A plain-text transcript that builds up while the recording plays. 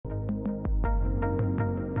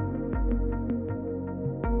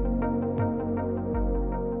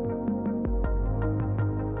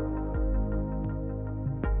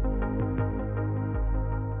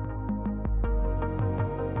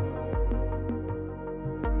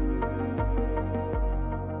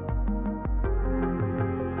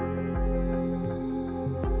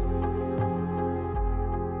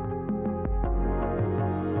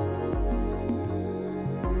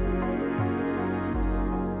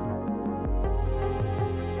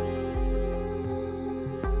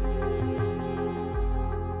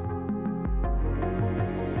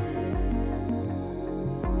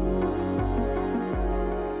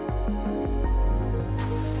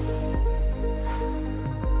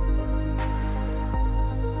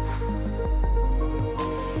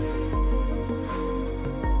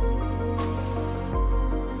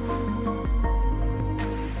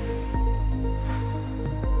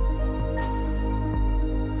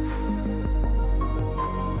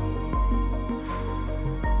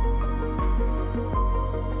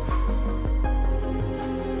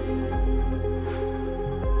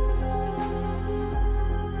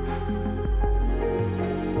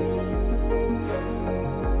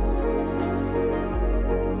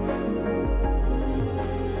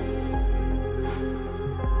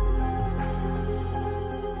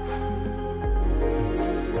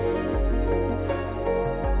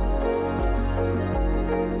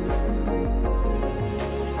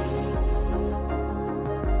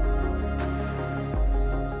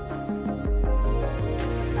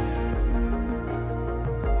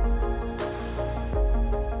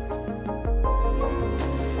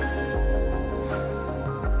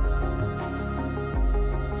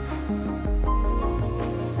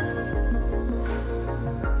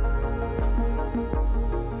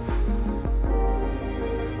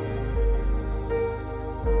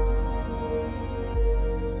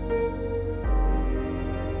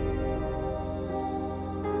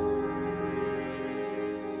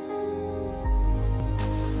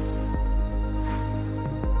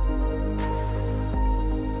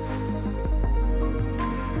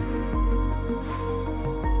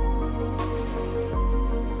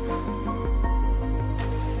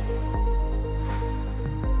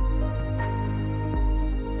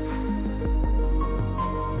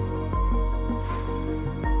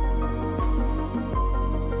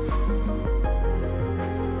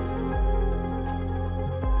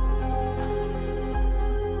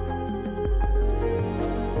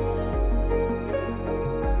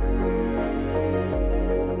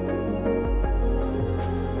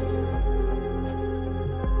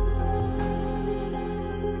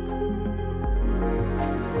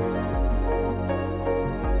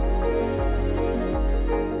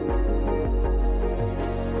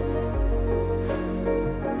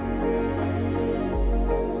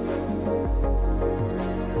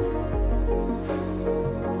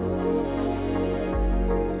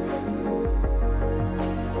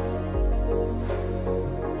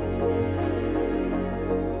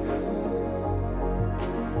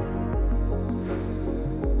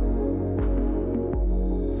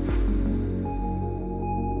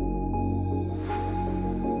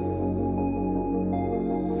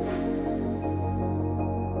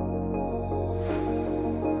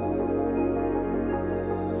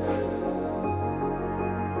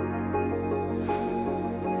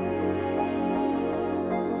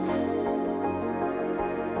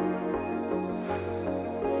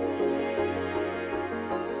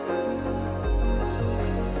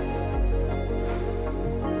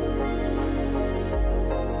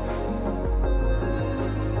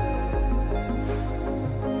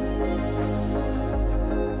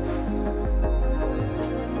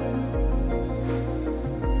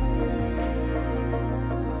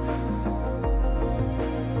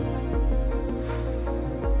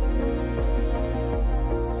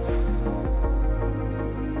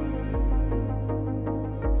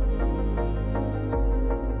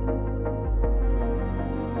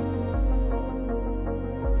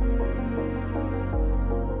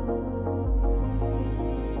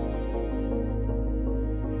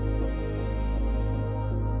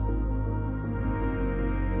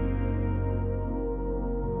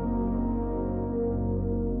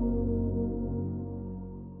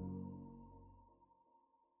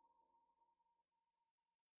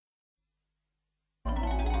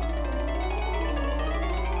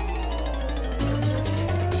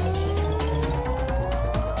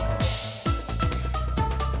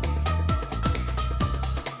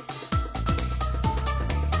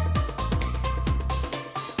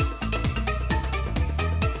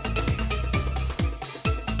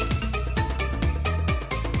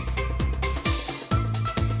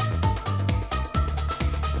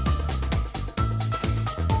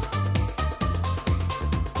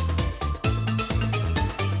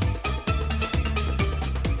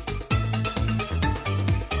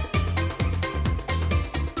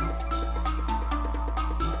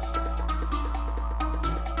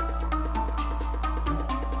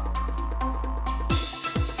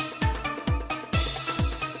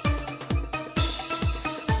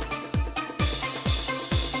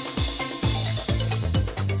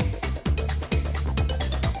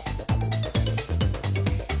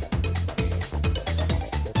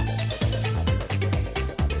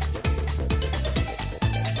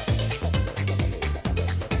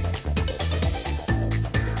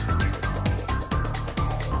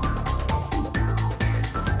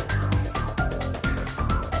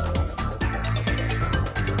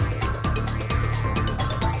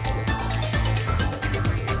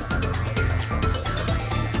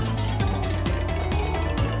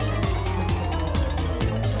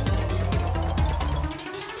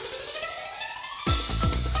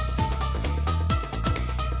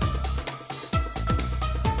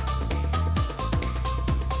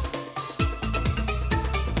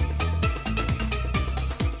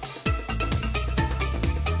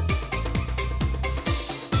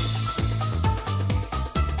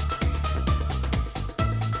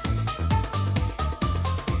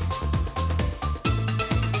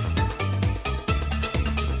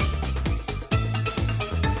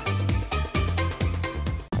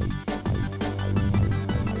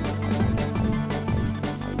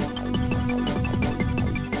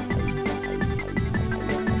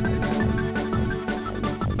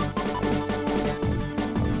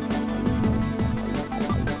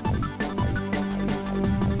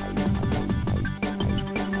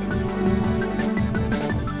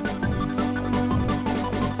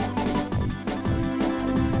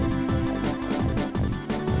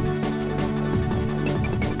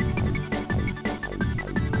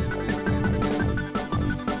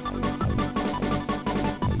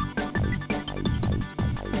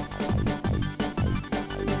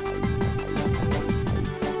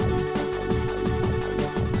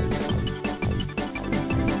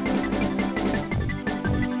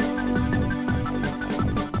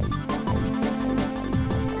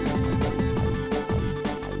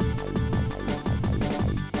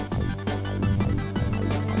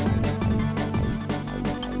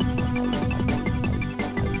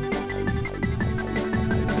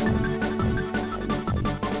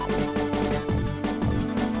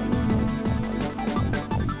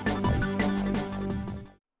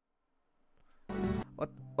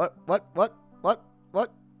What?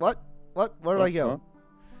 Where do I go?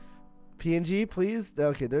 PNG, please.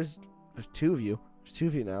 Okay, there's two of you. There's two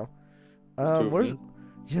of you now. Where's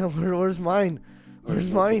mine?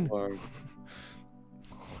 Where's mine? Where's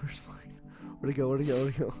mine? Where'd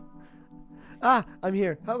it go? Ah, I'm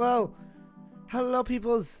here. Hello,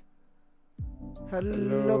 peoples.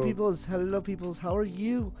 Hello, peoples. How are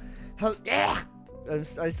you?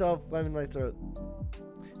 I saw a phlegm in my throat.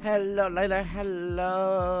 Hello, Lila.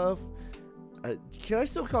 Hello. Can I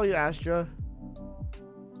still call you Astra?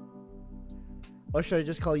 Or should I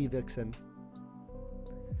just call you Vixen?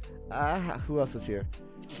 Who else is here?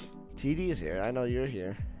 TD is here. I know you're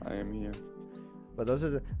here. I am here. But those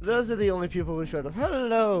are the only people who showed up.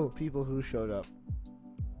 Hello, people who showed up.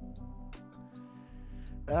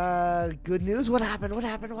 Good news. What happened?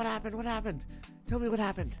 Tell me what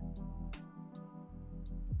happened.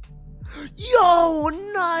 Yo,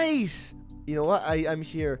 nice. You know what? I'm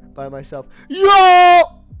here by myself. Yo.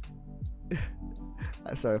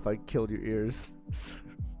 Sorry if I killed your ears.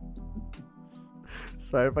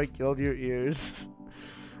 Sorry if I killed your ears.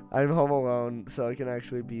 I'm home alone, so I can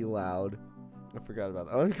actually be loud. I forgot about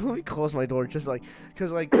that. Let me close my door, just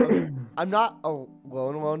because I'm not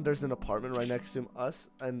alone. There's an apartment right next to us,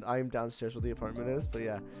 and I'm downstairs where the apartment is. But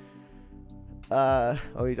yeah.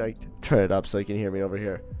 Let me turn it up so you can hear me over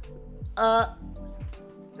here.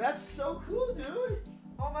 That's so cool, dude.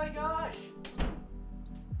 Oh my gosh.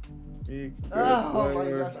 Oh my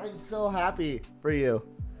gosh, I'm so happy for you.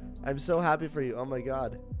 Oh my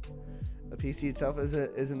god. The PC itself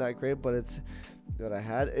isn't that great, but it's what I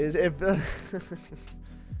had is if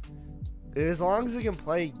as long as you can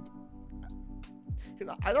play.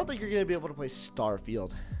 I don't think you're gonna be able to play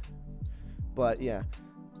Starfield, but yeah.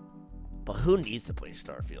 But who needs to play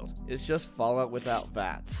Starfield? It's just Fallout without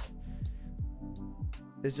VATS.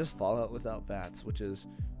 Which is,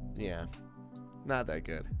 yeah, not that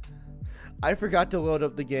good. I forgot to load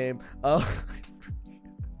up the game. Oh,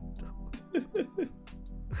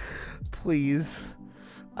 please,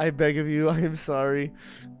 I beg of you. I am sorry.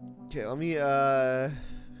 Okay, let me.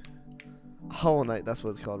 Hollow Knight. That's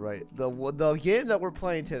what it's called, right? The game that we're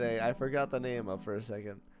playing today. I forgot the name of for a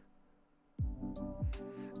second.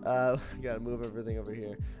 Gotta move everything over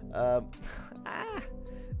here.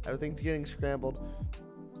 Everything's getting scrambled.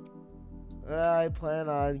 I plan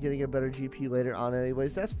on getting a better GPU later on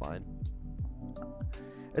anyways. That's fine.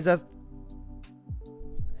 Is that...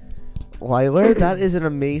 Lyler, that is an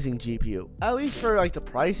amazing GPU. At least for like the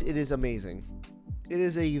price, it is amazing. It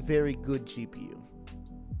is a very good GPU.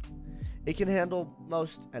 It can handle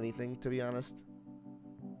most anything, to be honest.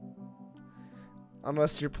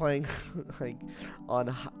 Unless you're playing like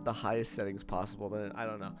on the highest settings possible, then I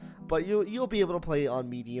don't know. But you'll be able to play on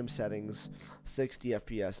medium settings, 60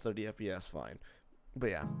 FPS, 30 FPS, fine.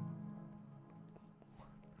 But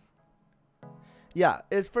yeah,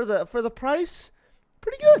 it's for the price,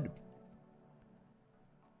 pretty good.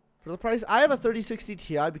 For the price, I have a 3060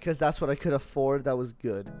 Ti because that's what I could afford. That was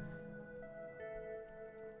good.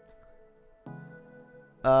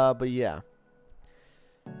 But yeah.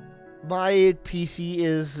 My PC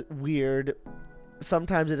is weird.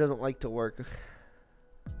 Sometimes it doesn't like to work.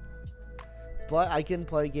 But I can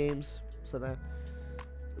play games. So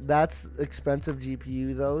that's expensive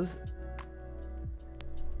GPU, those.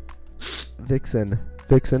 Vixen,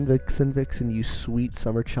 you sweet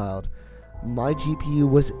summer child. My GPU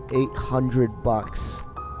was $800.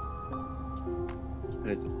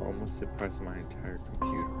 That is almost the price of my entire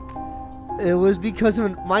computer. It was because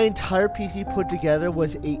of my entire PC put together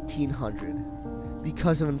was $1,800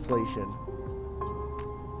 because of inflation.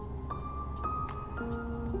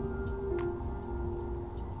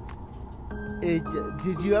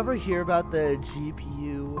 Did you ever hear about the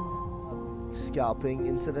GPU scalping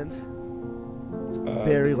incident? It's a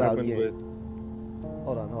very loud game.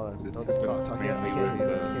 Hold on. Don't talk yet. I can't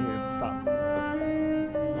hear you. Stop.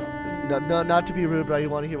 No, not to be rude, but I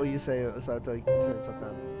want to hear what you say, so I have to turn stuff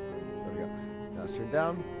down. Now it's turned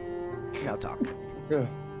down. Now talk. Yeah.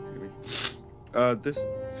 This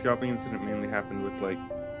scalping incident mainly happened with like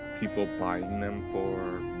people buying them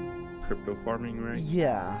for crypto farming, right?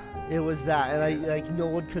 Yeah, it was that, and no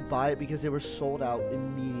one could buy it because they were sold out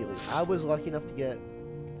immediately. I was lucky enough to get.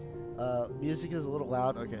 Music is a little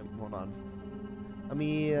loud. Okay, hold on. Let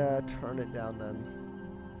me turn it down then.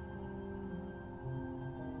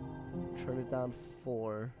 Turn it down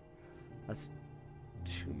 4. That's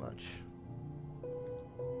too much.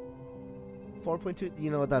 4.2, you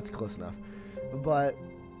know what, that's close enough. But,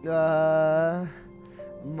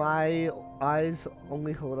 my eyes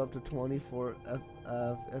only hold up to 24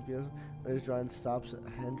 FPS when it's drawing stops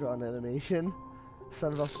hand-drawn animation.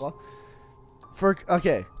 Son of a fluff.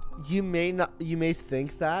 Okay, you may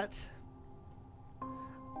think that,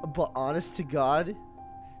 but honest to God,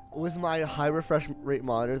 with my high refresh rate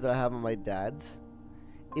monitor that I have on my dad's,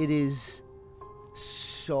 it is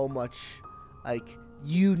so much like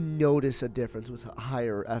you notice a difference with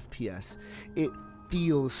higher FPS. It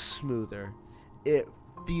feels smoother. It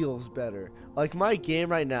feels better. Like my game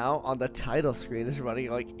right now on the title screen is running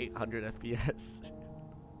like 800 FPS.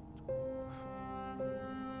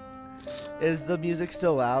 Is the music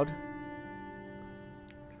still loud?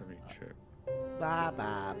 Let me check. Ba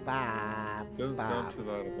ba ba. Doesn't ba. sound too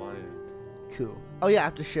loud on my end. Cool. Oh yeah, I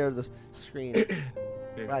have to share the screen.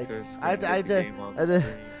 Yeah, Like, just I had gonna to- get the game on and the then-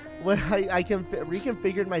 screen. When I can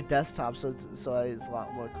reconfigured my desktop so it's a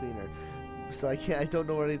lot more cleaner. So I don't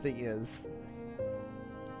know where anything is.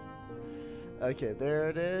 Okay, there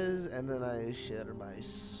it is, and then I share my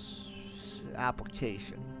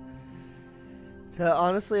application.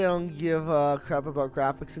 Honestly, I don't give a crap about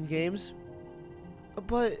graphics in games,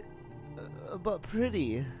 but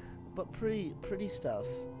pretty stuff.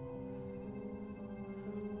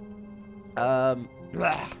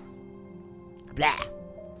 Blah. Blah.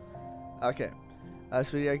 Okay.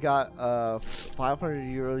 So I got 500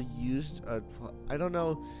 euro used. I don't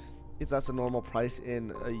know if that's a normal price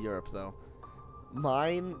in Europe though.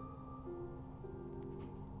 Mine,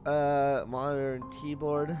 monitor and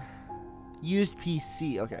keyboard, used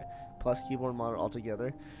PC. Okay, plus keyboard and monitor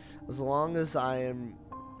altogether. As long as I am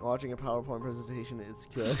watching a PowerPoint presentation, it's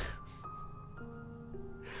good.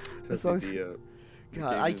 As long as,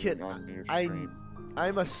 God, I can.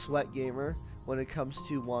 I'm a sweat gamer when it comes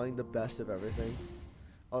to wanting the best of everything.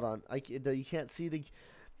 Hold on, you can't see the.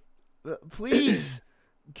 Please,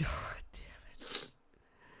 God damn it!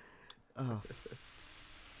 Oh,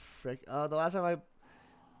 frick! Oh, the last time I.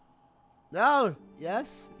 No.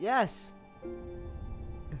 Yes. Yes.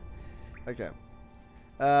 Okay.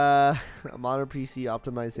 Modern PC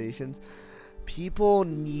optimizations. People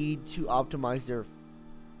need to optimize their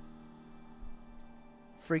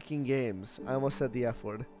freaking games. I almost said the F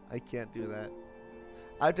word. I can't do that.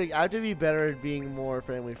 I have to be better at being more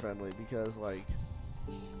family friendly because like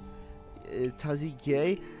Tuzzy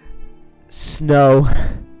gay snow.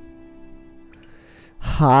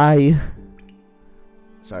 Hi.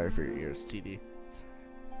 Sorry for your ears, TD.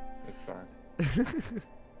 It's fine.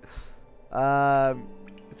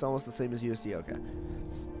 It's almost the same as USD. Okay.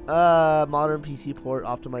 Modern PC port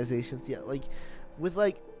optimizations. Yeah, like with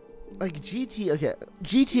like GTA. Okay,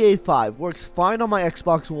 GTA 5 works fine on my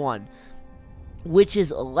Xbox One, which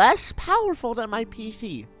is less powerful than my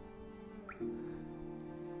PC.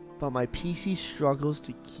 But my PC struggles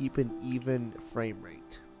to keep an even frame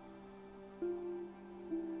rate.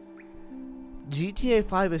 GTA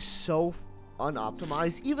 5 is so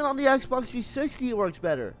unoptimized. Even on the Xbox 360 it works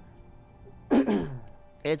better.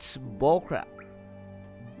 It's bullcrap.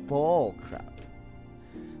 Bullcrap.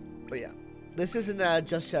 But yeah. This isn't a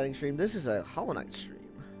Just Chatting stream. This is a Hollow Knight stream.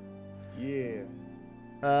 Yeah.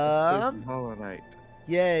 Hollow Knight.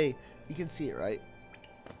 Yay. You can see it, right?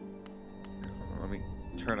 Let me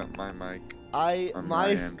turn up my mic on my my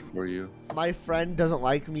end for you. My friend doesn't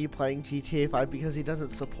like me playing GTA 5 because he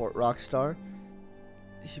doesn't support Rockstar.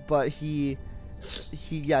 But he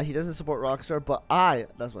doesn't support Rockstar, but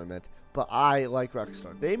that's what I meant. But I like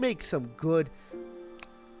Rockstar. They make some good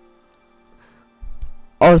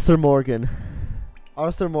Arthur Morgan.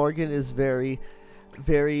 Arthur Morgan is very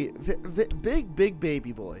big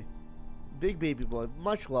baby boy. Big baby boy,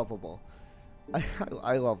 much lovable.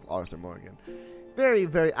 I love Arthur Morgan.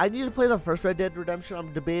 Very I need to play the first Red Dead Redemption.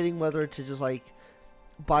 I'm debating whether to just like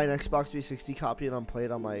buy an Xbox 360 copy and play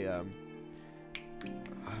it on my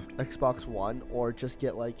Xbox One, or just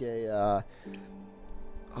get like a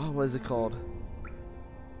what is it called?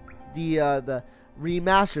 The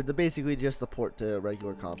remastered, basically just the port to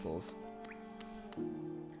regular consoles.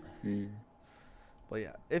 But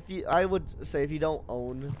yeah, I would say if you don't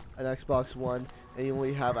own an Xbox One and you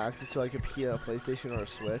only have access to like a PlayStation or a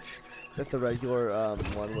Switch, that the regular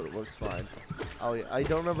one works fine. Oh yeah, I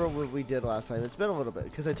don't remember what we did last time. It's been a little bit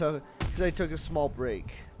because I took a small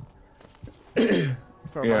break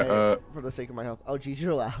for the sake of my health. Oh geez,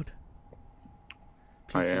 you're loud.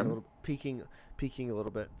 I am peaking a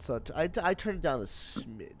little bit. So I turned it down a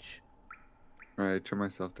smidge. All right, turn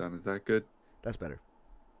myself down. Is that good? That's better.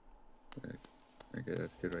 Okay,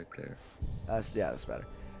 that's good right there. That's better.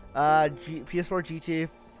 PS4 GTA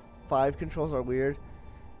 5 controls are weird.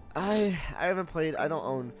 I haven't played. I don't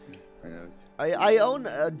own. I know. I own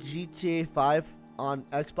a GTA 5 on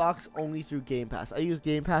Xbox only through Game Pass. I use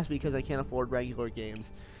Game Pass because I can't afford regular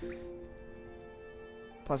games.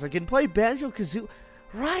 Plus, I can play Banjo-Kazooie.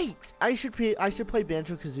 Right! I should play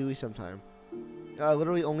Banjo-Kazooie sometime. I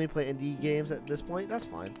literally only play indie games at this point. That's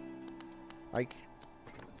fine. Like,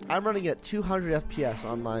 I'm running at 200 FPS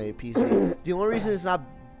on my PC. The only reason it's not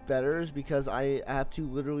better is because I have to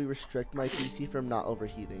literally restrict my PC from not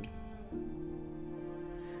overheating.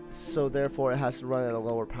 So therefore, it has to run at a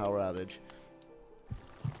lower power outage.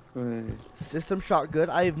 System Shock good.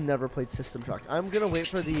 I've never played System Shock. I'm gonna wait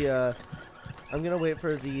for the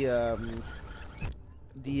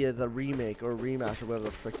the remake or remaster, whatever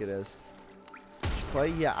the frick it is. Play?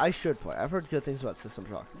 Yeah, I should play. I've heard good things about System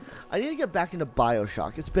Shock. I need to get back into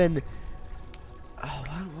BioShock. It's been... Oh,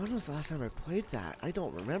 when was the last time I played that? I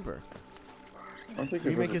don't remember. I don't think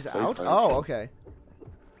remake is out? Oh, okay.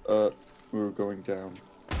 We were going down.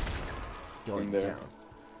 Going there. down.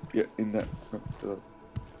 Yeah, in that...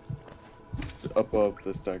 above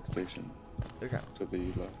the stag station. Okay. To the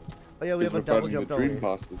left. Oh yeah, we have a double jump, the dream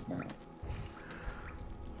bosses now.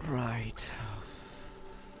 Right.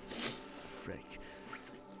 Frick.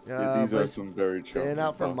 Yeah, these are some very challenging been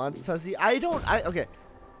out for bosses. months, Tuzzy. Okay.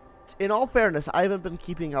 In all fairness, I haven't been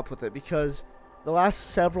keeping up with it because the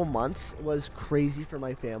last several months was crazy for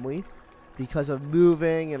my family because of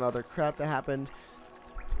moving and other crap that happened.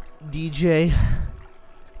 DJ.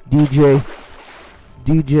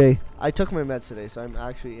 I took my meds today, so I'm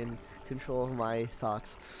actually in control of my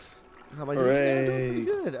thoughts. How am I doing today? I'm doing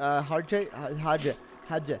pretty good.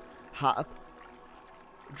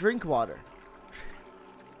 Drink water.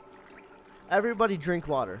 Everybody drink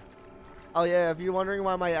water. Oh yeah, if you're wondering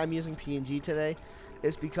why I'm using PNG today,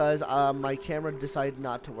 it's because my camera decided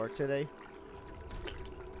not to work today.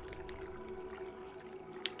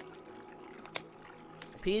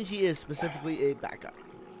 PNG is specifically a backup.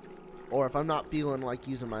 Or if I'm not feeling like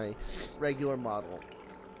using my regular model.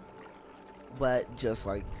 But just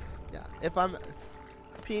like, yeah. If I'm...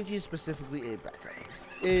 PNG is specifically a backup.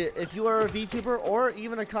 If you are a VTuber or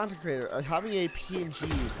even a content creator, having a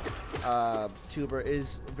PNG tuber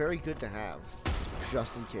is very good to have.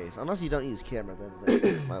 Just in case. Unless you don't use camera, then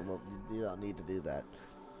you don't need to do that.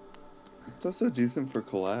 It's also decent for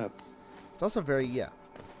collabs. It's also very, yeah.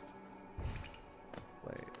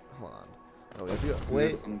 Wait, hold on. Oh, if you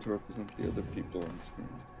wait. Something to represent the other people on screen.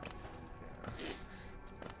 Yeah.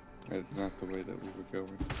 It's not the way that we were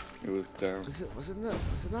going. It was down. Was it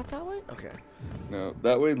not that way? Okay. No,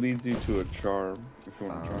 that way leads you to a charm if you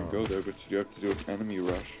want to try and go there, but you have to do an enemy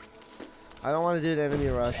rush. I don't want to do an enemy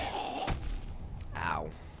rush. Ow.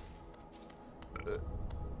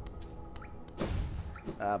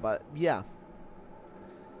 But yeah.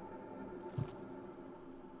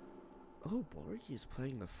 Oh, Borky is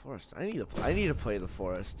playing the forest. I need to play the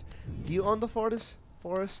forest. Do you own the forest?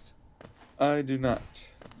 I do not.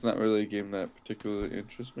 It's not really a game that particularly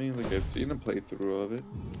interests me. Like, I've seen a playthrough of it.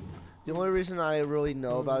 The only reason I really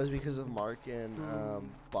know about it is because of Mark and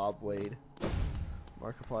Bob Wade,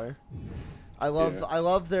 Markiplier. I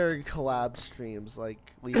love their collab streams,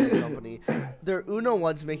 like Leading Company. Their Uno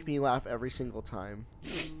ones make me laugh every single time.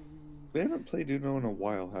 They haven't played Uno in a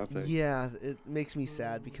while, have they? Yeah, it makes me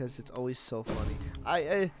sad because it's always so funny.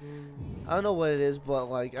 I don't know what it is, but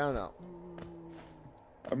like, I don't know.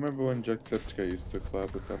 I remember when Jacksepticeye used to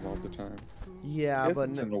collab with them all the time. Yeah,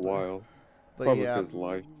 but it's in a while. But probably yeah, because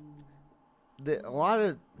life. The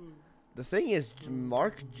thing is,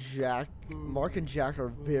 Mark and Jack are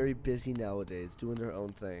very busy nowadays, doing their own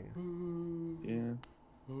thing. Yeah.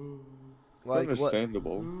 Like, it's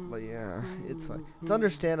understandable. But yeah, it's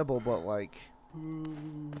understandable, but like.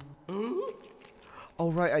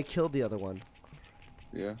 Oh right, I killed the other one.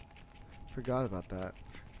 Yeah. Forgot about that.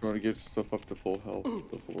 You want to get yourself up to full health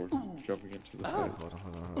before jumping into the fight. Hold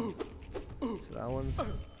on. So that one's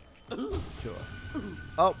sure.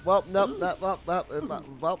 Oh well, nope, well,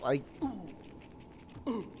 I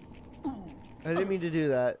didn't mean to do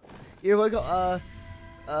that. Here we go. Hold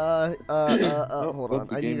on.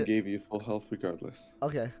 The game gave you full health regardless.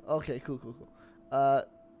 Okay, cool. Hold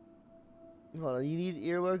on, you need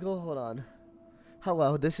earwiggle? Hold on.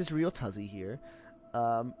 Hello, this is Real Tuzzy here.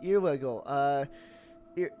 Earwiggle,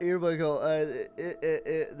 earwiggle,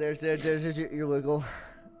 there's your earwiggle.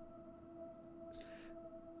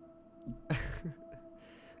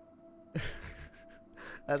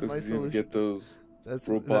 That's my solution. Get those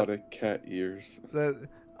robotic cat ears.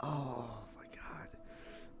 Oh my god.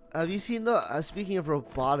 Have you seen the, speaking of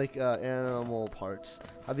robotic animal parts,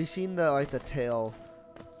 have you seen the, the tail,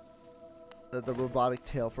 the robotic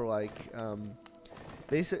tail for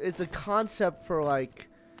basically, it's a concept for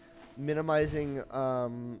minimizing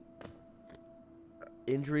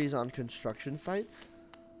injuries on construction sites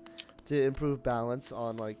to improve balance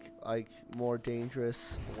on like more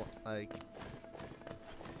dangerous, like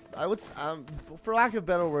for lack of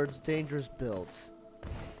better words, dangerous builds.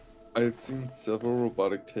 I've seen several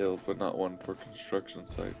robotic tails, but not one for construction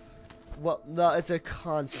sites. Well, no, it's a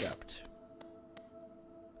concept.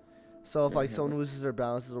 So if like Yeah. someone loses their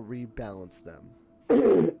balance, it'll rebalance them.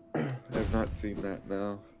 I've not seen that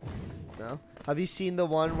now. No? Have you seen the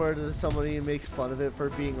one where somebody makes fun of it for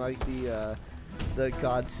being like the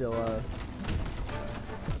Godzilla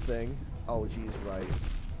thing? Oh, jeez, right.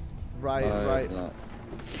 Right.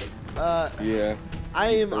 Yeah. I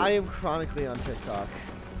am chronically on TikTok.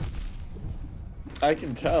 I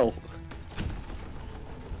can tell.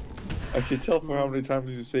 I can tell from how many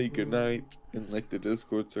times you say goodnight in like the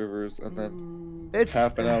Discord servers, and then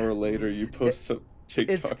half an hour later you post some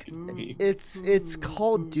TikTok. It's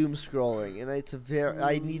called doom scrolling, and it's a very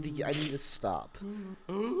I need to stop.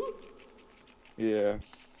 Yeah.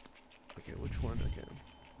 Okay, which one again?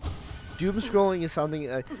 Doom scrolling is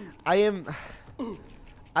something I'm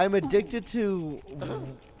addicted to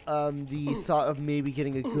the thought of maybe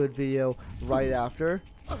getting a good video right after.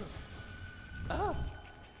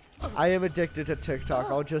 I am addicted to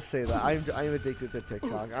TikTok. I'll just say that. I'm addicted to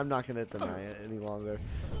TikTok. I'm not gonna deny it any longer.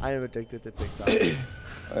 I am addicted to TikTok.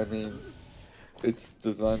 I mean, it's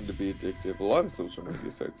designed to be addictive. A lot of social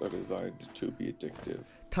media sites are designed to be addictive.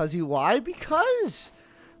 Tell you why? Because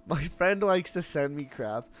my friend likes to send me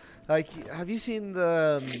crap. Like, have you seen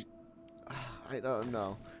the? I don't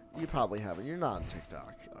know. You probably haven't. You're not on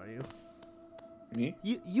TikTok, are you? Me?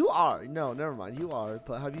 You are. No, never mind. You are.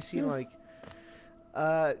 But have you seen like?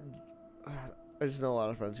 I just know a lot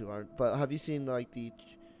of friends who aren't. But have you seen like the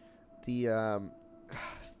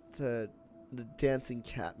dancing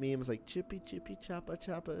cat memes like chippy chippy choppa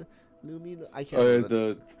choppa lumi? I can't. Oh,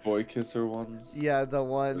 the boy kisser ones. Yeah, the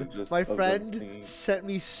one. My friend sent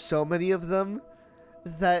me so many of them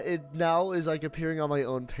that it now is like appearing on my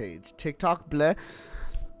own page. TikTok, bleh.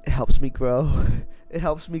 It helps me grow. It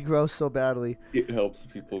helps me grow so badly. It helps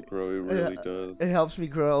people grow. It really does. It helps me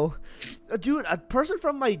grow. Dude, a person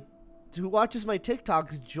who watches my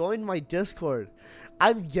TikToks joined my Discord.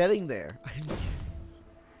 I'm getting there.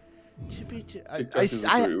 TikTok is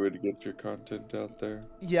a great way to get your content out there.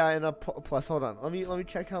 Yeah, and plus, hold on. Let me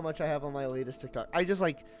check how much I have on my latest TikTok. I just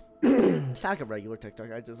like it's like a regular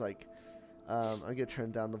TikTok. I just like I'm gonna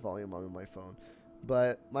turn down the volume on my phone.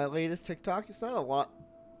 But my latest TikTok, it's not a lot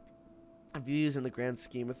of views in the grand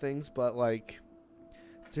scheme of things, but like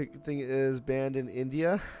thing is banned in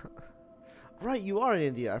India. Right, you are in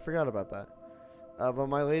India. I forgot about that. But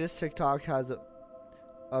my latest TikTok has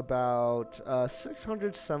about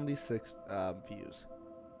 676 views.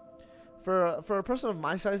 For a person of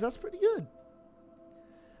my size, that's pretty good.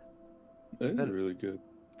 That is really good.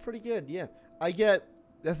 Pretty good, yeah.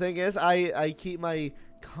 The thing is, I keep my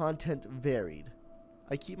content varied.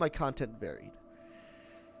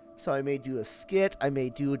 So I may do a skit, I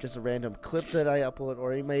may do just a random clip that I upload,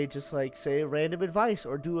 or I may just like say random advice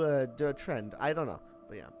or do a trend. I don't know,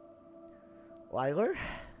 but yeah. Liler?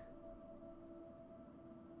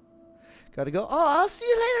 Gotta go. Oh, I'll see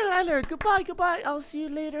you later, Liler. Goodbye. I'll see you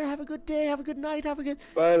later. Have a good day. Have a good night. Have a good.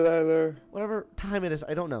 Bye, Liler. Whatever time it is,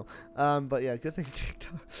 I don't know. But yeah, good thing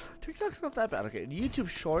TikTok's not that bad. Okay, YouTube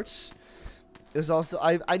Shorts is also.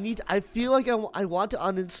 I feel like I want to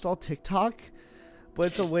uninstall TikTok. But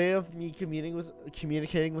it's a way of me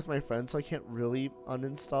communicating with my friends, so I can't really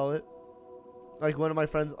uninstall it. Like, one of my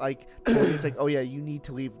friends, like, told me, it's like, oh yeah, you need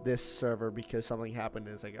to leave this server because something happened.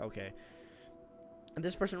 And it's like, okay. And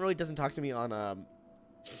this person really doesn't talk to me on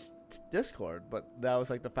Discord, but that was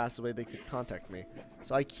like the fastest way they could contact me.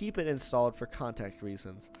 So I keep it installed for contact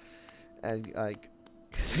reasons. And like,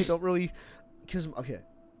 they don't really, okay,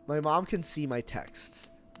 my mom can see my texts,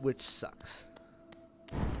 which sucks.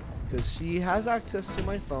 Because she has access to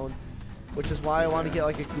my phone, which is why I want to get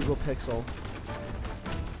like a Google Pixel.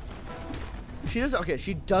 She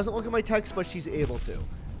doesn't look at my text, but she's able to,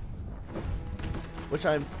 which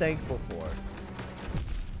I'm thankful for.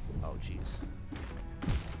 Oh jeez.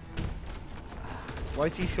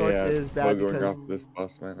 YT Shorts is bad because going off this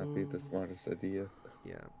bus might not be the smartest idea.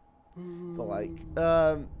 Yeah, but like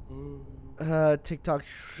TikTok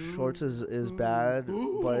Shorts is bad,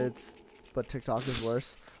 but TikTok is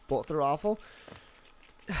worse. Both are awful.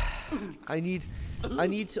 I need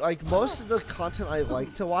to, like, most of the content I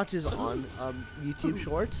like to watch is on YouTube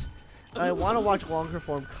Shorts, and I want to watch longer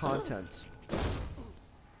form content.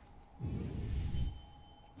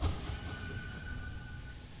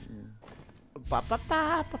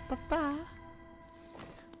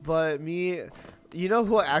 But me, you know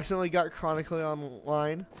who I accidentally got chronically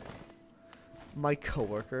online? My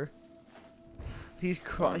coworker. He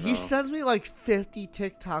no. sends me like 50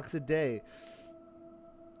 TikToks a day.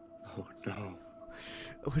 Oh no.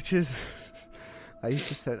 Which is I used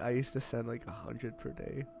to send like 100 per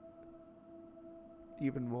day.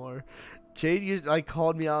 Even more. Jade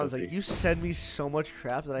called me out. I was like, you send me so much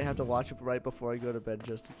crap that I have to watch it right before I go to bed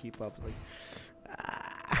just to keep up. I was like,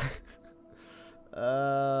 ah.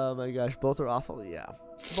 Oh my gosh, both are awful. Yeah.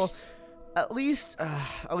 Well, at least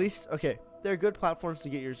okay. They're good platforms to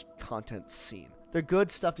get your content seen. They're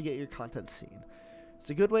good stuff to get your content seen. It's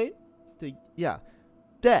a good way to, yeah.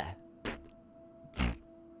 There.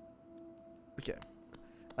 Okay.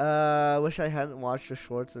 Wish I hadn't watched the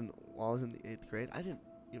shorts while I was in the 8th grade. I didn't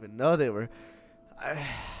even know they were.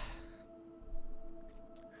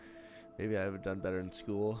 Maybe I would have done better in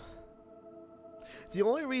school. The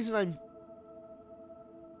only reason I'm...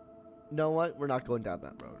 know what? We're not going down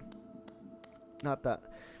that road. Not that.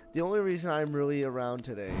 The only reason I'm really around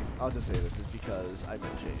today, I'll just say this, is because I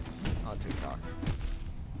met Jade on TikTok.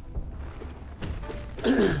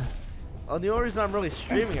 Oh, the only reason I'm really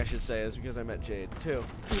streaming, I should say, is because I met Jade, too.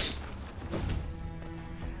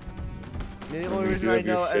 The only reason I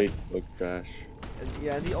know...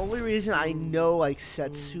 yeah, the only reason I know, like,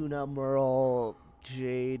 Setsuna, Merle,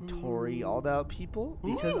 Jade, Tori, all that people,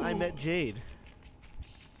 because I met Jade.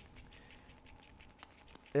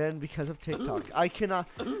 And because of TikTok. I cannot...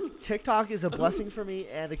 TikTok is a blessing for me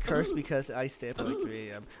and a curse because I stay up at like 3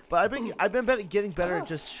 a.m. But I've been getting better at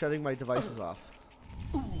just shutting my devices off.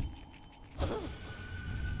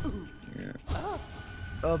 Yeah.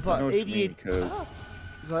 But 88... Go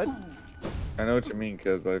ahead. I know what you mean,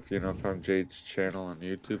 because I've, found Jade's channel on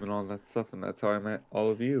YouTube and all that stuff, and that's how I met all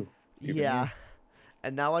of you. Yeah.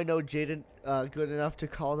 And now I know Jaden good enough to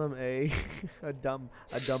call them a dumb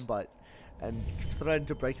butt. And threaten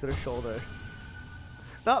to break their shoulder.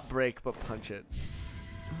 Not break, but punch it.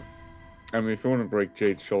 I mean, if you want to break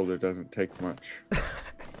Jade's shoulder, it doesn't take much.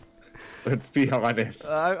 Let's be honest.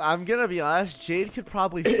 I'm gonna be honest. Jade could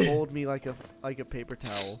probably fold me like a paper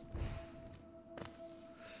towel.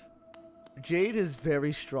 Jade is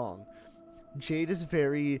very strong. Jade is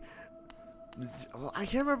very... I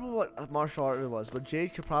can't remember what martial art it was, but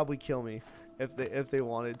Jade could probably kill me if they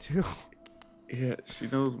wanted to. Yeah, she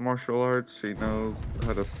knows martial arts. She knows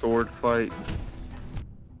how to sword fight.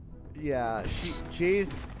 Yeah, Jade.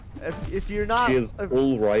 If you're not, she has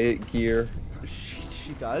full riot gear.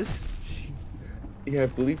 She does. Yeah, I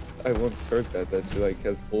believe I once heard that she like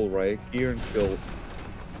has full riot gear, and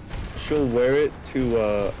she'll wear it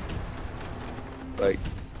to like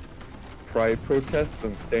pride protests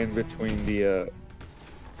and stand between the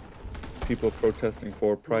people protesting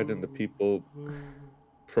for pride and the people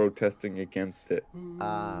protesting against it.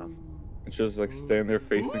 And she'll just like stand there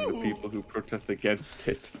facing the people who protest against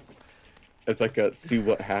it. It's like a see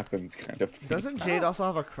what happens kind of thing. Doesn't Jade also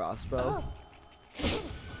have a crossbow?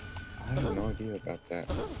 I have no idea about that.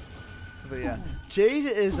 But yeah, Jade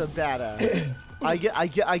is a badass. I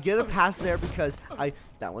get a pass there because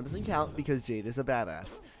that one doesn't count because Jade is a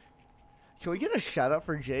badass. Can we get a shout out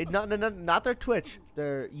for Jade? Not their Twitch,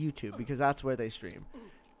 their YouTube, because that's where they stream.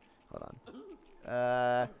 Hold on.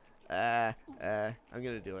 I'm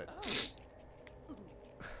gonna do it.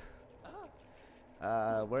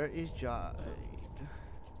 Where is Jade?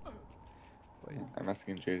 Wait. I'm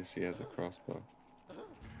asking Jade if she has a crossbow.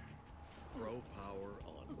 Pro power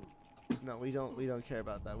on. No, we don't care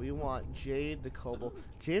about that. We want Jade the Kobold.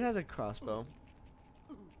 Jade has a crossbow.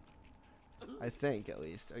 I think, at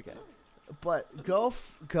least. Okay. But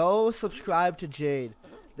go subscribe to Jade.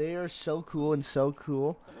 They are so cool and so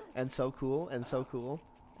cool and so cool and so cool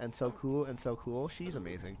and so cool and so cool. She's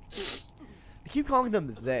amazing. I keep calling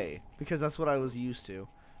them they because that's what I was used to.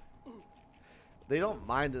 They don't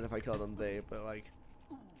mind it if I call them they, but like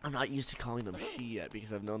I'm not used to calling them she yet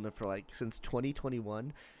because I've known them for like since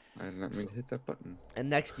 2021. I did not mean to hit that button. And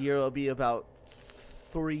next year it'll be about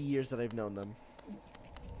 3 years that I've known them.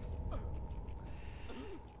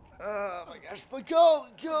 Oh my gosh, but go!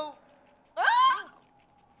 Ah!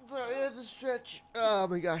 Sorry, I had to stretch. Oh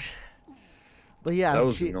my gosh. But yeah. That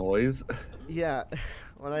was noise. Yeah.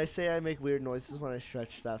 When I say I make weird noises when I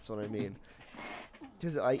stretch, that's what I mean.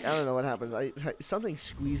 Because I don't know what happens. Something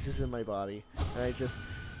squeezes in my body. And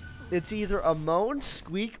it's either a moan,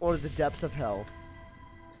 squeak, or the depths of hell.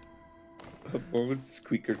 A moan,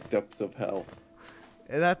 squeak, or depths of hell.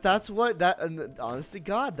 And and honest to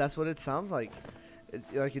God, that's what it sounds like.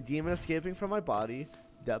 Like a demon escaping from my body,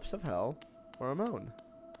 depths of hell, or a moan.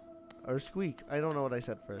 Or a squeak. I don't know what I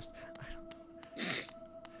said first.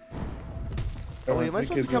 Oh, wait, am I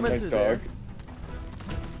supposed to come in through there?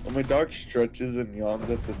 When my dog stretches and yawns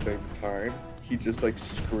at the same time, he just like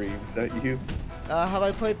screams at you. Have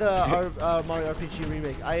I played the Mario RPG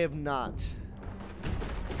remake? I have not.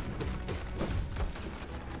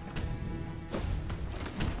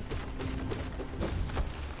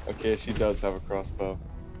 Okay, she does have a crossbow.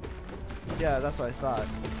 Yeah, that's what I thought.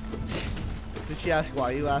 Did she ask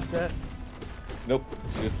why you asked it? Nope.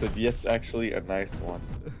 She just said, yes, actually, a nice one.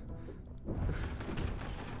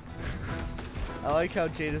 I like how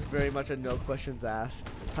Jade is very much a no questions asked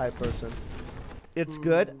type person. It's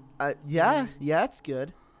good. Yeah, it's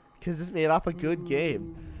good. Because it's made off a good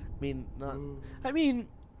game. I mean, not. I mean,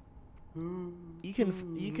 you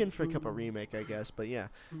can frick up a remake, I guess. But yeah,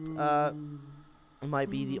 it might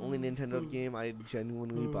be the only Nintendo game I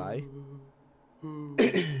genuinely buy.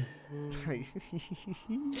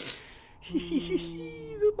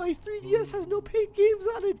 My 3DS has no paid games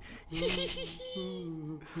on it.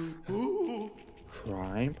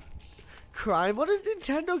 Crime? Crime? What is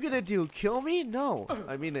Nintendo gonna do? Kill me? No.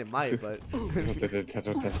 I mean, it might, but. The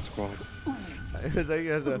Nintendo Death Squad. They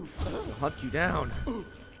have to hunt you down.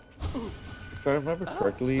 If I remember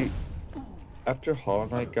correctly, after Hollow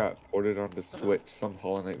Knight got ported onto Switch, some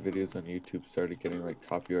Hollow Knight videos on YouTube started getting like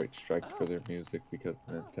copyright strikes for their music because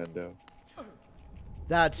of Nintendo.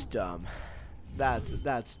 That's dumb. That's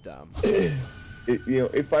dumb.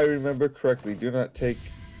 If I remember correctly, do not take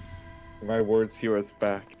my words here as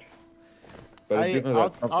fact. But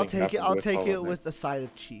I'll take it with a side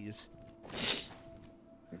of cheese.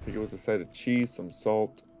 Take it with a side of cheese, some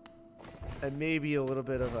salt, and maybe a little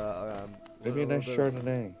bit of a maybe a nice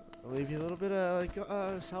Chardonnay. Maybe a little bit of like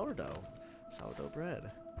sourdough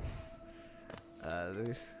bread.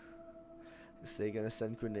 Is they gonna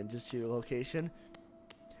send Greninjas to your location?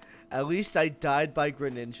 At least I died by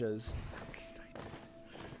Greninjas.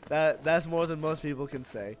 That's more than most people can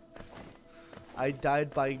say. I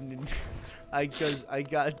died by I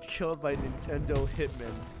got killed by Nintendo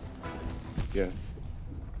Hitman. Yes.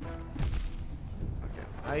 Okay.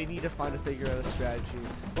 I need to figure out a strategy.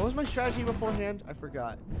 What was my strategy beforehand? I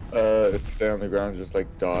forgot. Stay on the ground, just like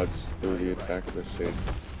dodge through the attack of the shade.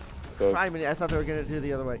 So, I thought they were gonna do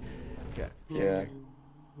the other way. Okay. Yeah.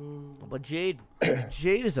 But Jade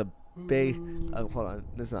is a hold on,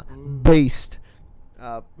 that's not based.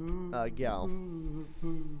 Gal.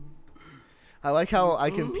 I like how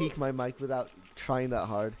I can peek my mic without trying that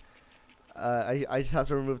hard. I just have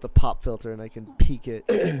to remove the pop filter and I can peek it.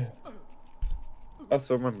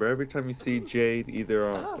 Also, remember, every time you see Jade,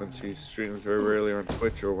 either when she streams very rarely on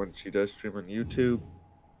Twitch or when she does stream on YouTube,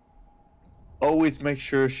 always make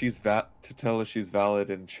sure to tell her she's valid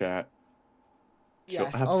in chat.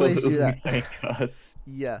 Yes, She'll always do absolutely that. thank us.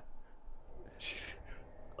 Yeah.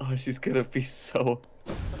 She's gonna be so.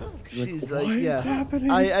 She's like, like, yeah. happening?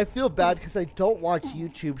 I feel bad because I don't watch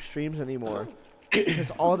YouTube streams anymore. Because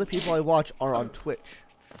all the people I watch are on Twitch.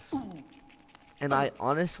 And I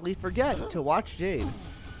honestly forget to watch Jade.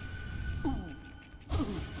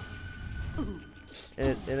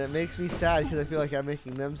 And it makes me sad because I feel like I'm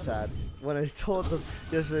making them sad. When I told them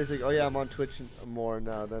yesterday, it's like, oh yeah, I'm on Twitch more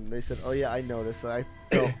now. Then they said, oh yeah, I noticed. And I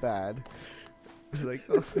felt bad. It's like,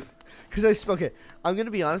 because okay, I'm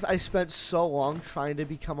gonna be honest. I spent so long trying to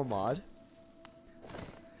become a mod,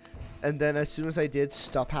 and then as soon as I did,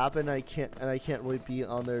 stuff happened. I can't really be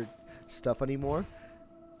on their stuff anymore.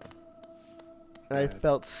 And I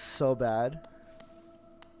felt so bad.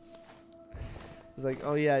 It's like,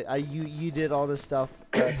 oh yeah, you did all this stuff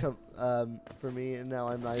for me, and now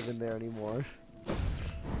I'm not even there anymore.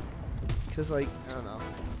 Cause like, I don't know.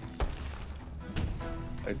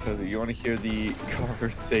 I tell you want to hear the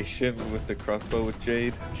conversation with the crossbow with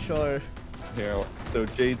Jade? Sure. So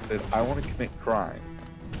Jade said, I want to commit crimes.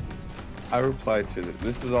 I replied to this.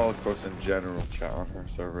 This is all, of course, in general chat on her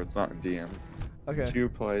server. It's not in DMs. Okay. She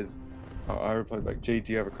replies, I replied back, Jade,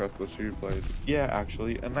 do you have a crossbow? She replies, yeah,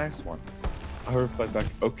 actually, a nice one. I replied back,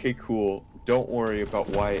 okay, cool. Don't worry about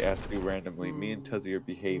why I asked you randomly. Me and Tuzzy are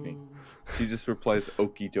behaving. She just replies,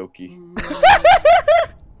 okie dokie.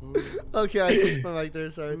 Okay, I put my mic there,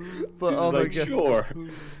 sorry. But oh my god. Sure.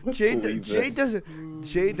 Jade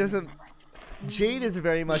is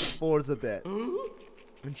very much for the bit.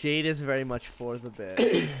 Jade is very much for the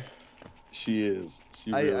bit. She is.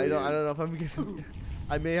 She I really don't is. know if I'm gonna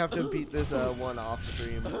I may have to beat this one off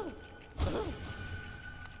stream.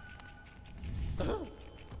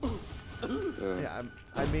 Yeah,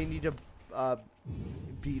 I may need to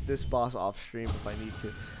beat this boss off stream if I need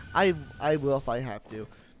to. I will if I have to.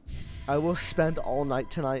 I will spend all night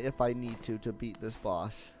tonight if I need to beat this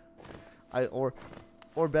boss. Or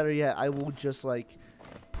better yet, I will just like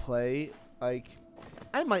play like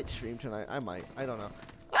I might stream tonight. I might. I don't know.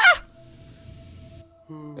 Ah!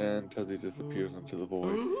 And Tuzzy disappears into the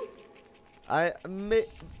void. I may,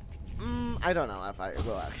 I don't know if I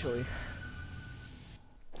will actually.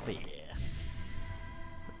 But yeah.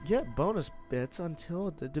 Get bonus bits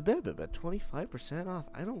until the 25% off.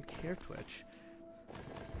 I don't care, Twitch.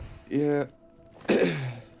 Yeah.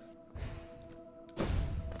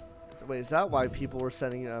 Wait, is that why people were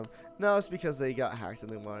sending them? No, it's because they got hacked and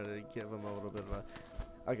they wanted to give them a little bit of a.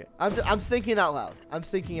 Okay, I'm thinking out loud. I'm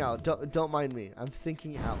thinking out. Don't mind me. I'm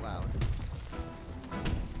thinking out loud.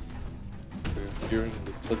 You're in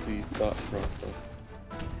the pussy thought process.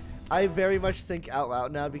 I very much think out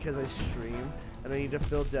loud now because I stream and I need to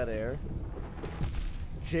fill dead air.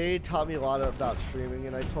 Jade taught me a lot about streaming,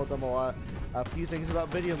 and I told them a few things about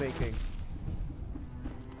video making.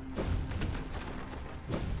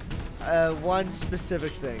 One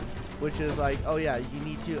specific thing, which is like, oh yeah, you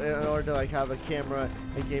need to, in order to like have a camera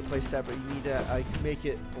and gameplay separate, you need to like make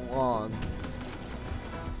it long.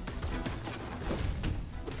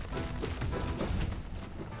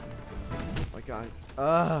 Oh my god.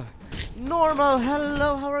 Normo,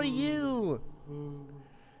 hello, how are you?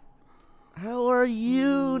 How are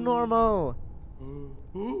you, Normo?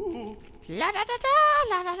 La da da da,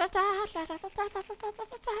 la da da da, la da da da,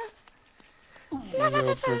 la da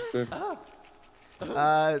da da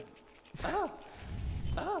da.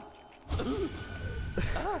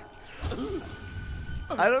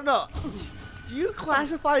 I don't know. Do you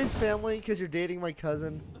classify as family because you're dating my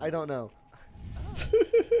cousin? I don't know.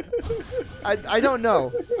 I don't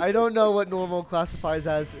know. I don't know what normal classifies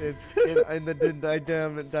as in the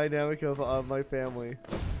dynamic of my family.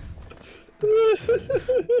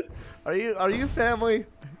 Are you family?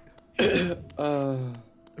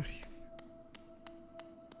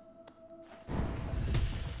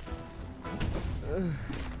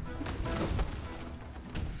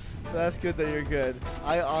 That's good that you're good.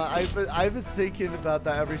 I've been thinking about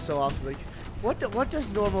that every so often. Like, what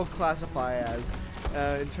does normal classify as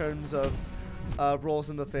in terms of roles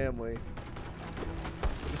in the family?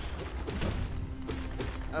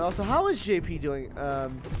 And also, how is JP doing?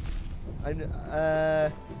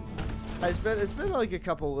 It's been like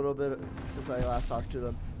a little bit since I last talked to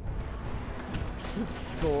them.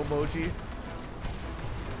 Skull emoji.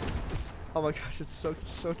 Oh my gosh, it's so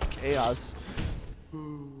chaos.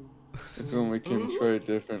 Then we can try a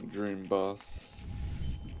different dream boss.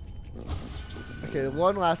 Okay,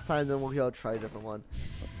 one last time, then we'll go try a different one.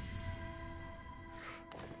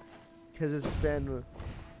 Because it's been,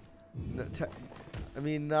 I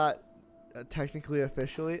mean, not technically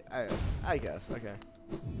officially. I guess. Okay.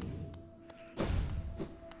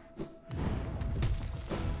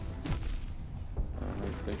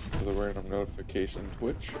 Thank you for the random notification,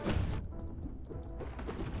 Twitch.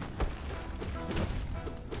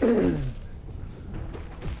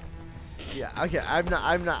 Yeah. Okay. I'm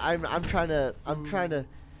trying to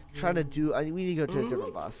do. We need to go to a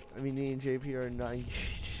different boss. I mean, me and JP are not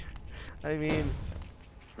engaged. I mean.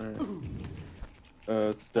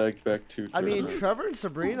 Stag back to. I mean, Trevor and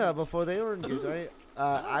Sabrina before they were engaged.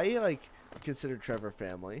 I like consider Trevor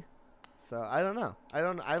family. So I don't know. I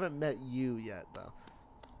haven't met you yet though.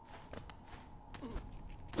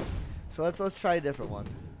 So let's try a different one.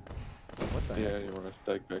 What the heck? Yeah, you want to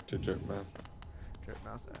stag back to Jerk Mouth? Jerk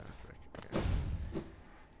Mouth. Frick. Okay.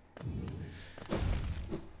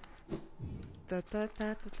 Da da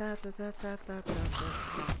da da da da da da da.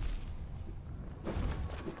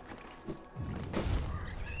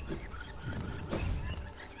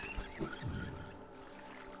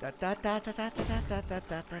 Da da da da da da da da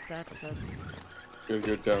da da da. Gotta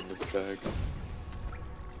go down the stag.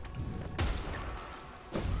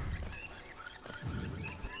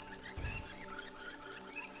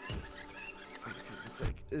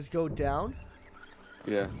 Is go down?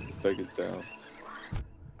 Yeah, the stag is down.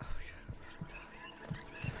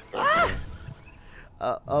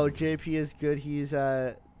 Oh, JP is good. He's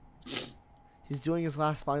doing his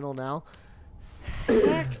last final now.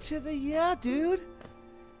 Back to the dude.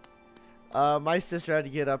 My sister had to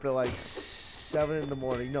get up at like 7 in the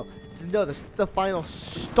morning. No, the final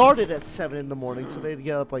started at 7 in the morning, so they had to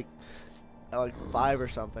get up like at like 5 or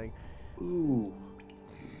something. Ooh.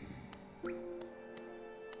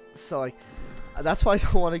 So like, that's why I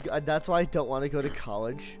don't want to. That's why I don't want to go to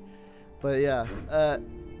college. But yeah,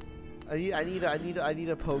 I need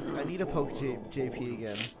to poke JP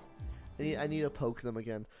again. I need to poke them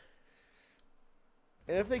again.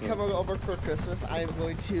 And if they come over for Christmas, I'm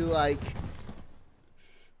going to like,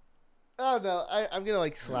 I don't know. I'm gonna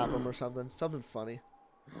like slap them or something funny.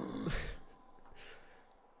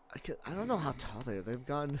 I don't know how tall they are. They've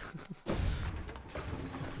gone.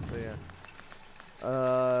 But yeah.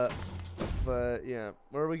 But yeah,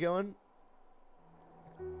 where are we going?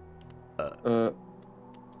 I'm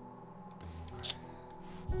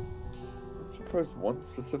surprised one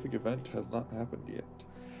specific event has not happened yet.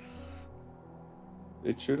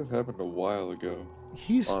 It should have happened a while ago.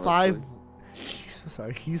 He's honestly.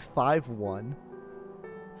 Sorry, he's 5'1".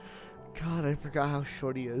 God, I forgot how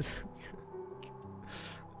short he is.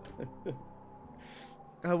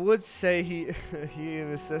 I would say he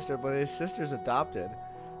and his sister, but his sister's adopted.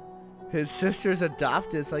 His sister's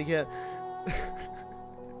adopted, so I can't.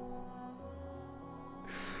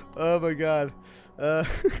 Oh my God.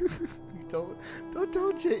 Don't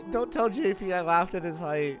tell JP I laughed at his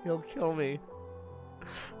height. He'll kill me.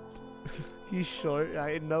 He's short.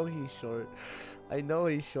 I know he's short. I know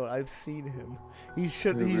he's short. I've seen him. He's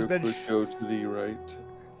been go to the right.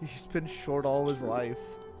 He's been short all his life.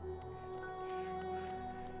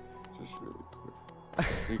 Just really quick.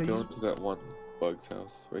 You go into that one bug's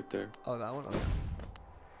house right there. Oh, that one. Okay.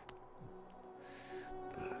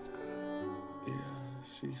 Yeah,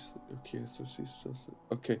 she's okay. So she's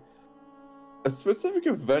okay. A specific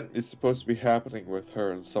event is supposed to be happening with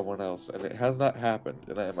her and someone else, and it has not happened.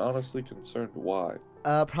 And I am honestly concerned why.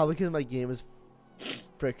 Probably because my game is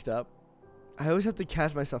fricked up. I always have to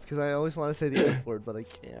catch myself because I always want to say the F word, but I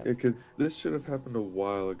can't. Yeah, because this should have happened a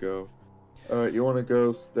while ago. Alright, you want to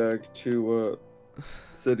go, Stag, to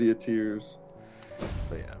City of Tears.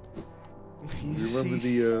 But yeah. You remember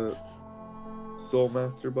the Soul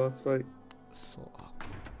Master boss fight?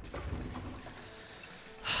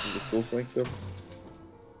 In the Soul Sanctum?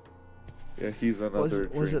 Yeah, he's another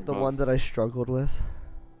Was it the boss. one that I struggled with?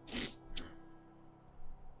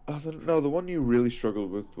 No, the one you really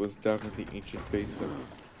struggled with was down in the Ancient Basin.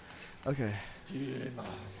 Okay.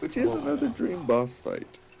 Which is another dream boss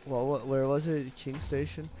fight. Well, where was it? King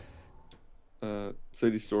Station?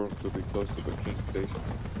 City Storms will be close to the King Station.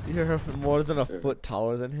 You're more than a foot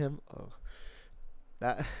taller than him? Oh.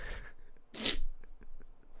 That...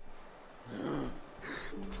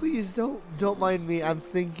 Please don't mind me. I'm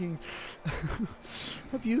thinking.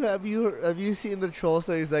 Have you seen the troll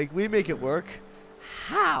things like we make it work?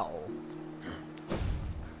 How?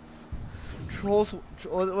 Trolls,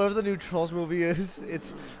 whatever the new Trolls movie is,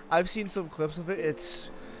 I've seen some clips of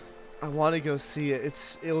it. I want to go see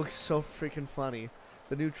it. It looks so freaking funny.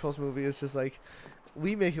 The new Trolls movie is just like,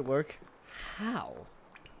 we make it work. How?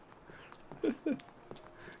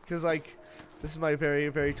 Because like, this is my very,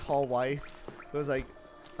 very tall wife. It was like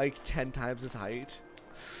 10 times his height.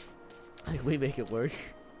 Like, we make it work.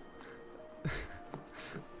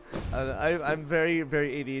 I'm very,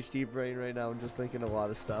 very ADHD brain right now. I'm just thinking a lot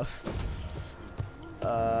of stuff.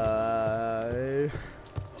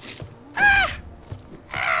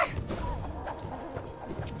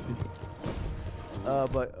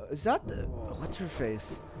 But is that the what's her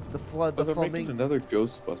face? The flood, the they're foaming. making another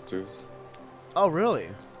Ghostbusters. Oh really?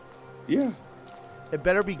 Yeah. It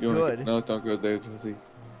better be good. No, don't go there, Josie.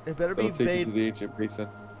 It better That'll be take you made. to the Ancient Basin.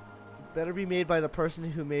 Better be made by the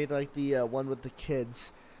person who made like the one with the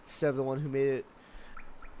kids, instead of the one who made it.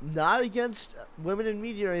 Not against women in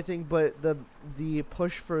media or anything, but the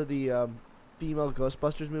push for the female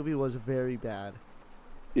Ghostbusters movie was very bad.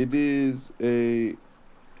 It is a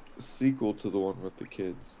sequel to the one with the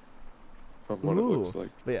kids, from what it looks like.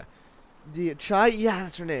 But yeah, the Chai, yeah,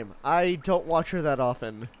 that's her name. I don't watch her that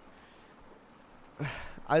often.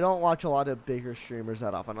 I don't watch a lot of bigger streamers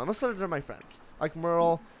that often, unless they're my friends, like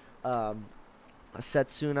Merle,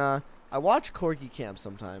 Setsuna. I watch Corgi Camp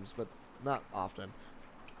sometimes, but not often.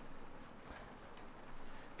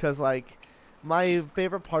 Because, like, my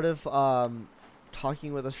favorite part of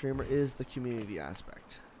talking with a streamer is the community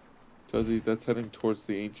aspect. Josie, that's heading towards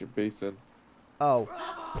the Ancient Basin. Oh.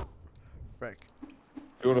 Frick. If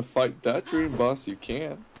you want to fight that dream boss, you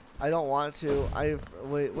can. I don't want to.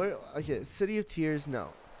 Wait, where? Okay, City of Tears, no.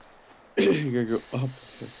 You gotta go up.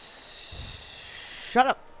 Shut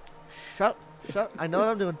up. Shut up. I know what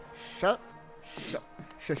I'm doing. Shut up.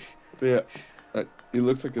 Shush. But yeah, it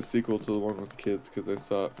looks like a sequel to the one with kids, because I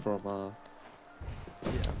saw it from, Yeah.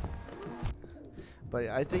 But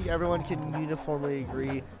I think everyone can uniformly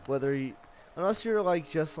agree, whether you, unless you're like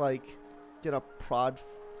just like gonna prod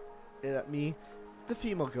it at me, the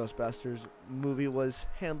female Ghostbusters movie was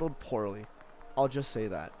handled poorly. I'll just say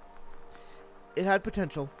that. It had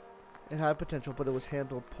potential. It had potential, but it was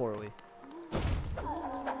handled poorly.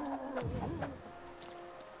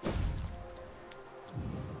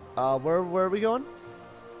 Where are we going?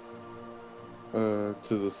 to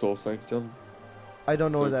the Soul Sanctum. I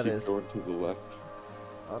don't know So where that keep is. going to the left.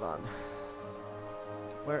 Hold on.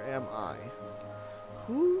 Where am I?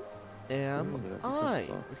 Who am Wait a minute, I?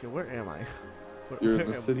 because, Okay, where am I? You're where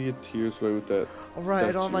in the am City of Tears right with that All right,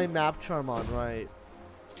 I don't have my statue. map charm on, right.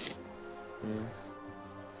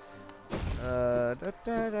 Da, da,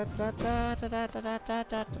 da, da, da, da, da, da, da, da,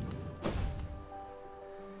 da.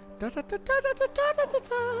 Da, da, da, da, da, da, da, da,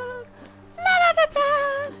 da. La, da, da, da.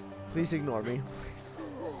 Please ignore me.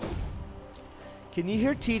 Can you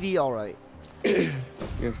hear TD all right?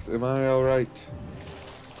 Yes, am I alright?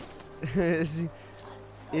 is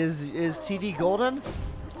TD golden?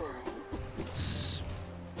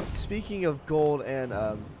 Speaking of gold and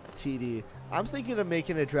TD, I'm thinking of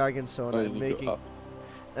making a dragon sona and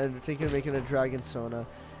thinking of making a dragon sona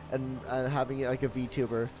and having it like a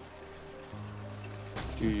VTuber.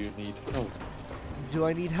 Do you need help? Do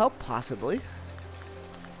I need help? Possibly.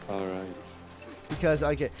 Alright. Because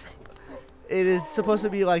I get, it is supposed to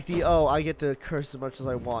be like the, oh, I get to curse as much as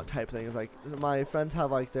I want type thing. It's like my friends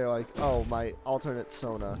have like, they're like, oh, my alternate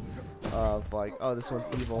sona of like, oh, this one's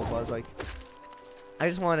evil. But I was like, I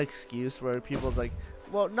just want an excuse where people's like,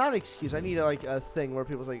 well, not an excuse. I need like a thing where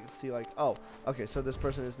people's like see like, oh, okay, so this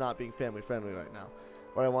person is not being family friendly right now.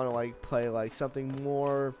 Or I want to like play like something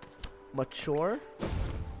more mature,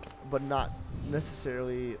 but not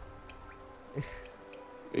necessarily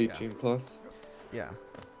 18 plus? Yeah.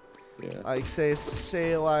 Yeah. Like say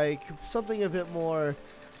like something a bit more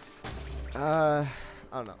I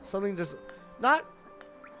don't know. Something just not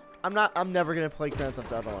I'm never gonna play Grand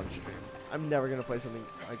Theft Auto on stream. I'm never gonna play something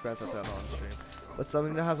like Grand Theft Auto on stream. But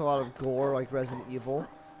something that has a lot of gore like Resident Evil,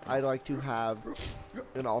 I'd like to have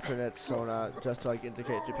an alternate sona just to like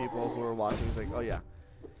indicate to people who are watching, it's like, oh yeah,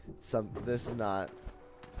 this is not,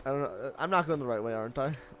 I don't know, I'm not going the right way, aren't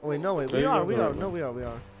I? Oh wait, no, wait, we are.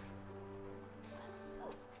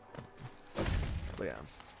 But yeah.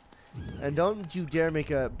 And don't you dare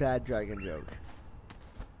make a bad dragon joke.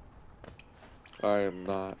 I am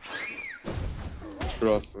not.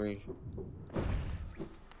 Trust me.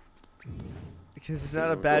 Because it's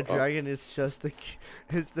not a bad dragon, it's just the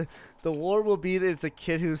war will be that it's a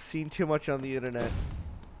kid who's seen too much on the internet.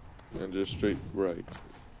 And just straight right.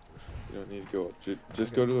 You don't need to go up.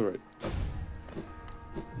 Just go to the right.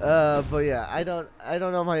 But yeah, I don't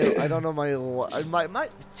know my lore. My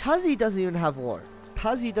Tuzzy doesn't even have lore.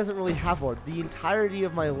 Tuzzy doesn't really have lore. The entirety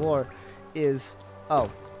of my lore is,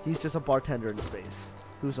 oh, he's just a bartender in space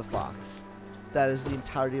who's a fox. That is the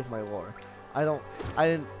entirety of my lore.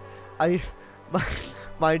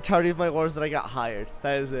 My entirety of my lore is that I got hired.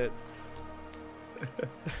 That is it.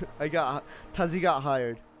 Tuzzy got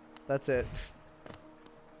hired. That's it.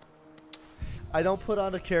 I don't put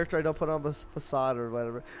on a character, I don't put on a facade or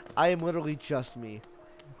whatever. I am literally just me.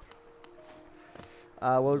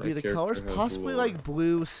 What would be the colors? Possibly like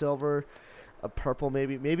blue, silver, purple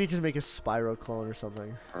maybe. Maybe just make a Spyro clone or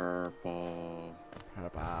something. Purple.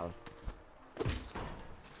 Purple.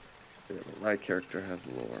 Yeah, my character has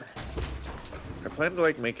lore. I plan to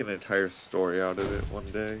like make an entire story out of it one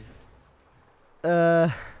day.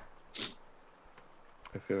 I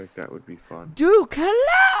feel like that would be fun. Duke,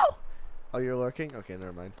 hello! Oh, you're lurking? Okay,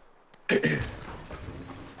 never mind.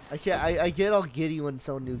 I get all giddy when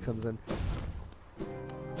someone new comes in.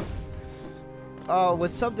 Oh,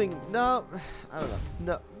 with something, no, I don't know.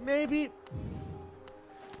 No, maybe,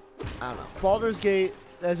 I don't know. Baldur's Gate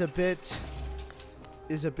is a bit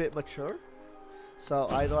mature. So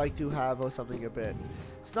I'd like to have something a bit.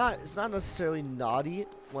 It's not necessarily naughty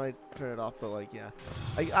when I turn it off, but like yeah,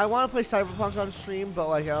 I want to play Cyberpunk on stream, but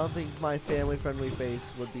like I don't think my family-friendly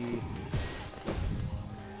face would be.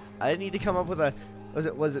 I need to come up with a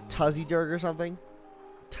was it Tuzzy Durg or something?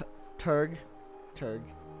 Turg. Turgy.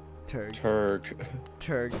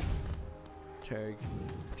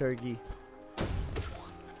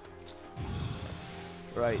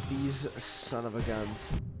 Right, these son of a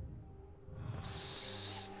guns.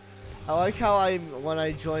 I like how when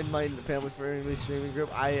I joined my family-friendly streaming group,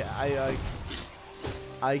 I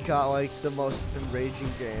got like the most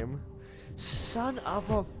enraging game. Son of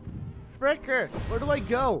a fricker! Where do I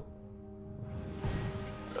go?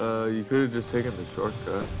 You could have just taken the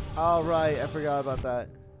shortcut. All right, I forgot about that.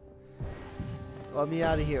 Let me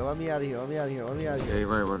out of here. Yeah, you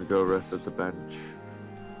might want to go rest at the bench.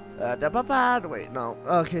 Wait, no.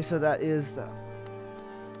 Okay, so that is the.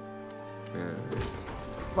 Yeah.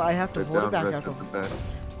 But I have to hold it back. I have to hold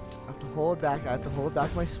it back. I have to hold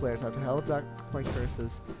back my swears. I have to hold back my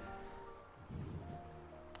curses.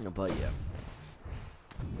 But yeah.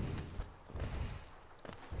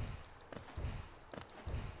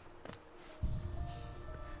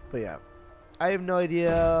 But yeah. I have no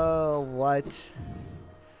idea what.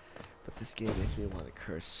 But this game makes me want to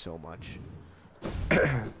curse so much.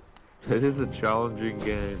 It is a challenging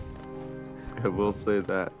game. I will say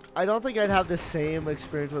that. I don't think I'd have the same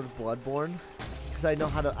experience with Bloodborne, because I know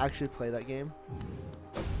how to actually play that game.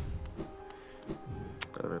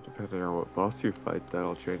 depending on what boss you fight,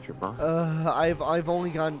 that'll change your mind. I've only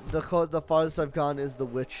gone the farthest I've gone is the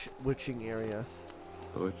witching area.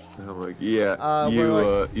 Which I'm like, yeah,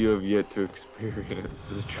 you have yet to experience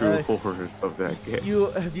the true horrors of that game.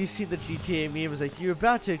 Have you seen the GTA meme? It was like, you're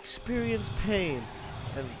about to experience pain,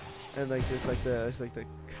 and like there's like the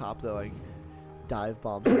cop that like dive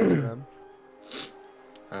bombs into them.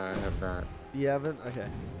 I have not. You haven't? Okay.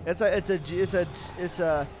 It's a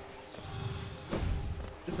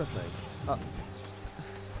thing.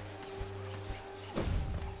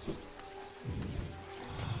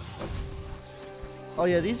 Oh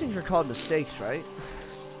yeah, these things are called mistakes, right?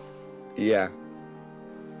 Yeah.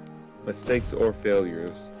 Mistakes or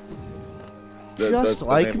failures. Just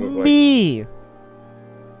like me!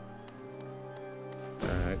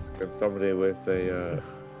 Alright, can somebody with a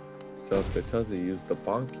self-Bethesda use the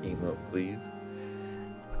bonk emote, please?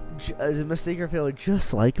 As a mistake or failure,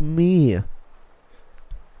 just like me.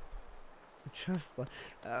 Just like...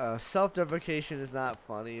 self-deprecation is not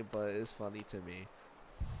funny, but it is funny to me.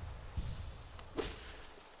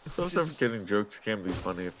 Self-deprecating jokes can be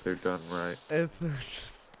funny if they're done right. If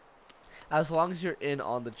as long as you're in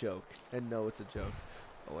on the joke and know it's a joke.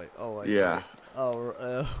 Oh wait. Yeah.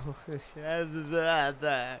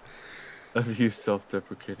 I've used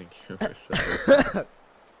self-deprecating humor. So.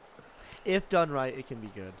 If done right, it can be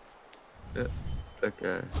good. Yeah.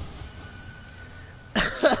 Okay.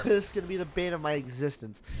 This is gonna be the bane of my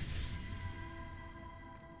existence.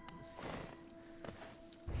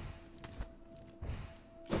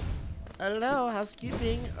 Hello,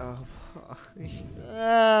 housekeeping. Oh,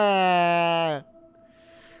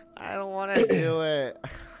 I don't want to do it.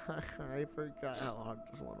 I forgot how hard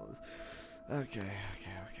this one was. Okay.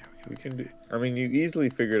 We can do. I mean, you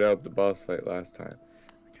easily figured out the boss fight last time.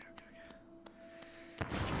 Okay.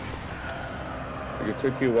 Like, it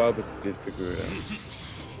took you a while, but you did figure it out.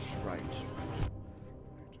 Right.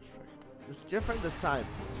 It's different this time.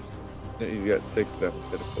 You got 6 of them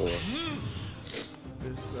instead of 4.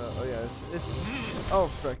 It's oh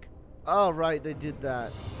frick. Oh right, they did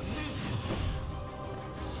that.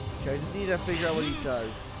 Okay, I just need to figure out what he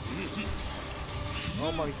does.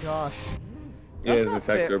 Oh my gosh. Yeah, his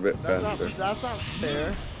attacks are a bit faster. That's not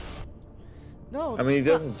fair. No, I mean, he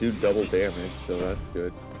doesn't do double damage, so that's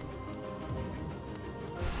good.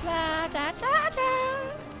 Da, da, da, da.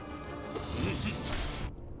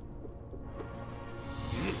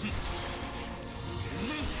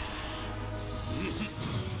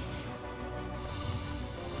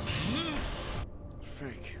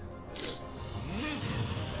 Frick.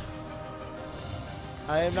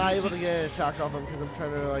 I am not able to get an attack off him because I'm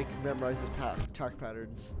trying to like memorize his attack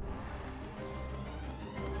patterns.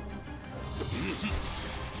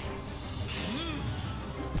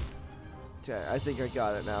 Okay, I think I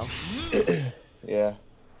got it now. Yeah.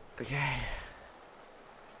 Okay.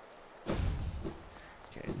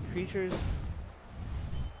 Okay, creatures.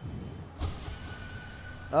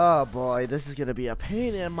 Oh boy, this is gonna be a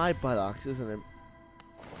pain in my buttocks, isn't it?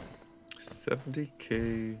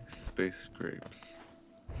 70k space grapes.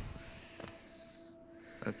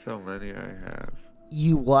 That's how many I have.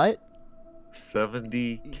 You what?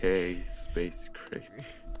 70k space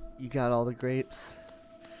grapes. You got all the grapes?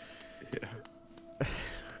 Yeah.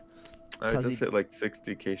 I just hit like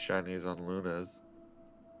 60k shinies on Luna's.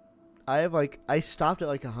 I stopped at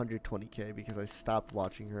like 120k because I stopped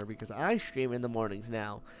watching her because I stream in the mornings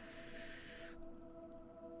now.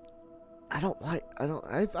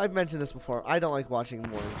 I've mentioned this before. I don't like watching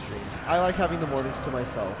morning streams. I like having the mornings to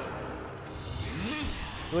myself.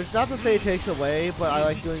 Which not to say it takes away, but I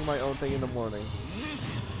like doing my own thing in the morning.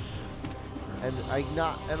 And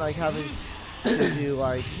like having to do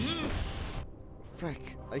like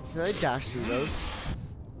frick. Like can I dash through those?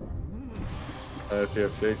 If you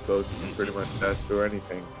have shade clothes, you can pretty much dash through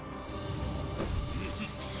anything.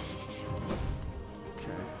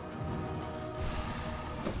 Okay.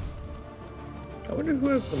 I wonder who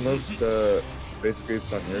has the most space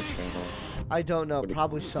grapes on your channel. I don't know.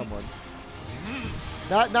 Probably someone.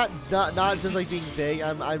 Not just like being vague.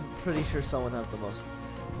 I'm pretty sure someone has the most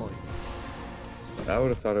points. I would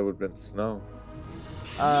have thought it would have been Snow.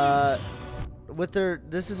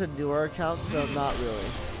 This is a newer account, so not really.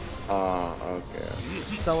 Ah, okay.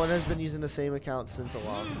 Someone has been using the same account since a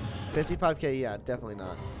while. 55k, yeah, definitely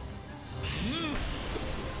not.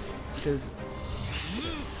 Because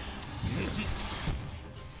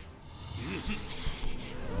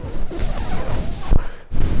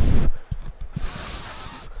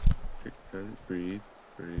breathe.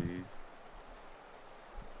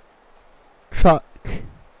 fuck.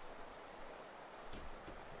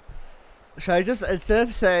 Should I just, instead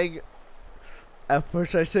of saying F word,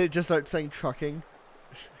 should I say? Just start saying trucking.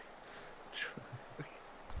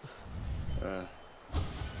 Uh,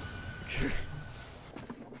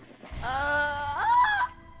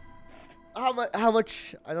 How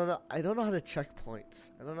much? I don't know. I don't know how to check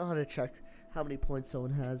points. I don't know how to check how many points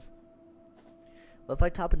someone has. Well, if I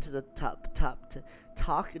talk into the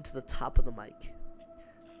talk into the top of the mic.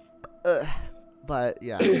 But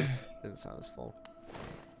yeah, it doesn't sound as full.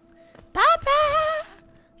 Papa,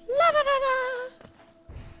 la da da da.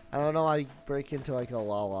 I don't know. I break into like a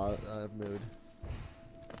la mood.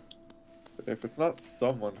 but if it's not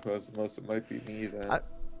someone who has the most, it might be me then.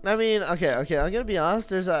 I mean, okay. I'm gonna be honest.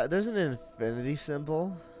 There's an infinity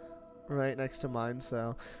symbol right next to mine,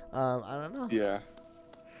 so I don't know. Yeah.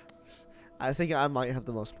 I think I might have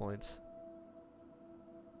the most points.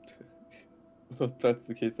 If that's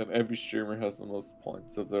the case, then every streamer has the most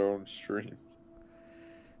points of their own streams.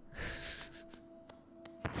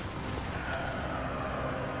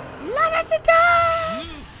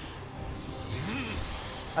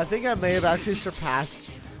 I think I may have actually surpassed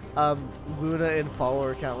Luna in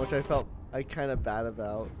follower count, which I felt kind of bad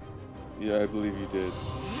about. Yeah, I believe you did.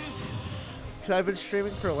 Because I've been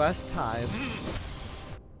streaming for less time.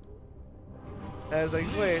 And I was like,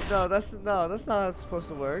 wait, no, that's not how it's supposed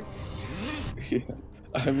to work. Yeah.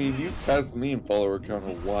 I mean, you passed me in follower count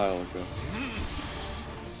a while ago.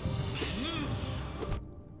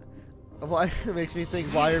 Why it makes me think,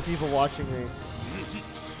 why are people watching me?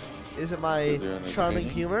 Is it my charming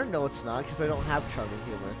humor? No, it's not, because I don't have charming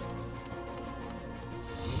humor.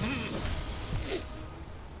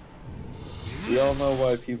 We all know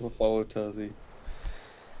why people follow Tuzzy.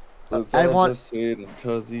 Just say it in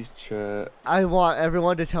Tuzzy's chat. I want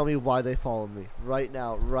everyone to tell me why they follow me right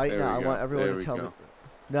now. I want everyone to tell me.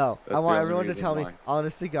 No, I want everyone to tell me,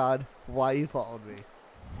 honest to God, why you followed me.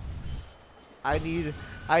 I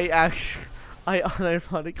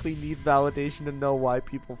unironically need validation to know why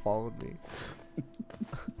people followed me.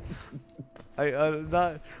 I'm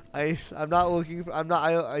not looking for,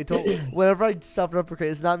 I don't, whenever I stuff it up for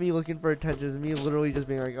crazy, it's not me looking for attention, it's me literally just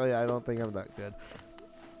being like, oh yeah, I don't think I'm that good.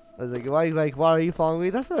 I was like, why are you following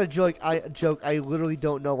me? That's not a joke. I literally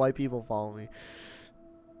don't know why people follow me.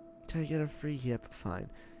 Did I get a free yip?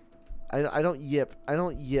 Fine. I don't yip,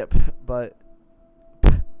 but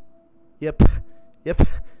yip.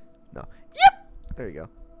 No. Yep. There you go.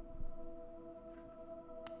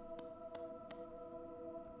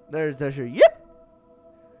 There's your yep.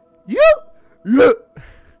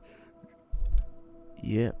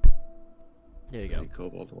 Yep. There you go.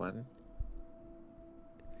 Cobalt one.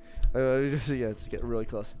 Just get really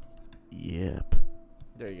close. Yep.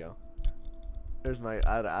 There you go. There's my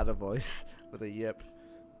ada voice with a yip.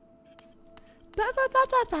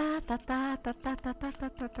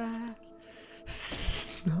 Snow's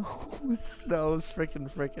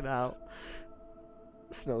freaking out.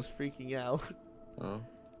 Snow's freaking out. Oh.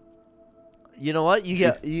 You know what?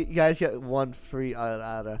 You guys get one free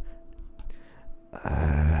ada.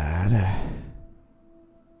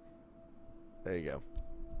 There you go.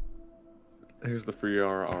 Here's the free RR.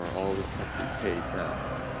 All the company paid now.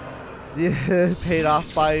 Yeah, paid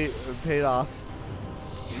off by.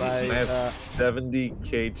 I have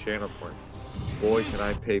 70k channel points. Boy, can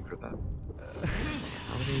I pay for that.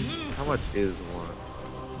 How much is one?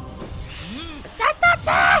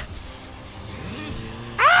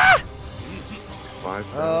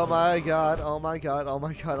 Oh my god.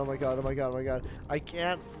 I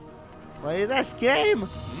can't play this game.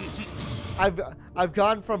 I've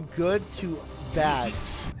gone from good to bad.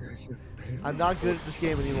 I'm not good at this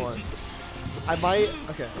game anymore.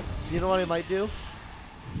 Okay. You know what I might do?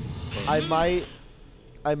 I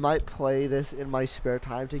might play this in my spare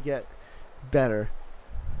time to get better.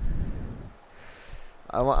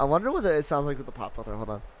 I wonder what it sounds like with the pop filter. Hold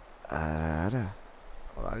on.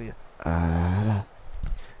 Hold on.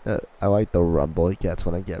 I like the rumble it gets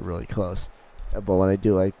when I get really close. But when I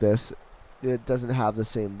do like this, it doesn't have the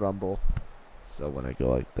same rumble. So when I go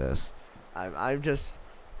like this, I'm just,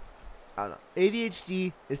 I don't know.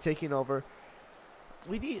 ADHD is taking over.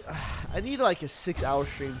 I need like a 6-hour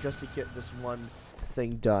stream just to get this one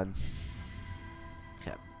thing done.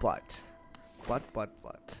 Okay, but. Oh,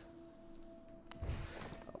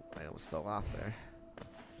 I almost fell off there.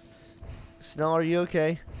 Snow, are you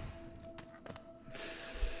okay?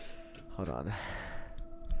 Hold on.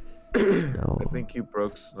 Snow. I think you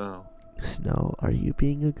broke Snow. Snow, are you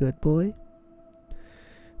being a good boy?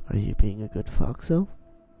 Are you being a good foxo?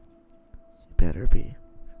 You better be.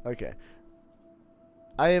 Okay.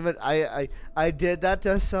 I did that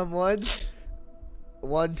to someone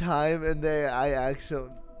one time, and I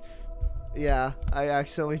Yeah, I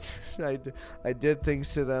accidentally I did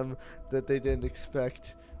things to them that they didn't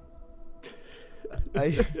expect.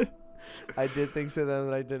 I I did things to them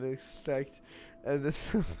that I didn't expect, and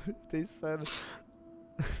this they said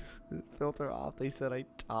filter off. They said I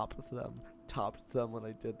topped them when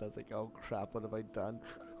I did that. I was like, oh crap, what have I done?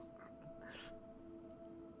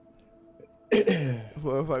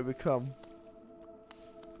 What have I become?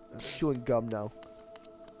 I'm chewing gum now.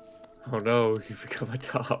 Oh no, you've become a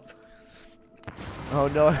top. Oh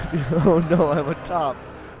no! Oh no! I'm a top.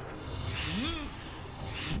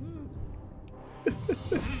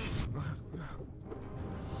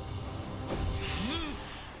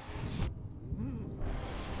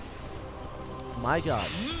 My God.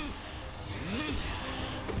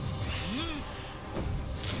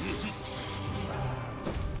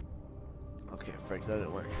 Okay, Frank, that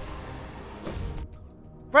didn't work.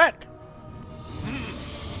 Frank!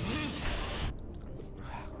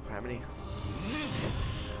 Craminy.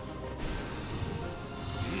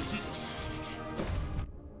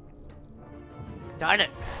 Darn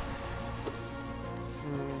it!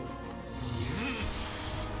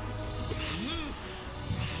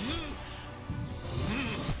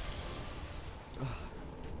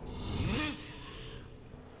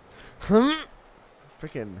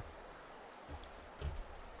 Freaking.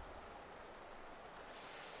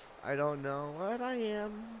 I don't know what I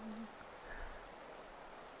am.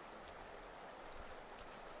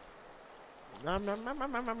 I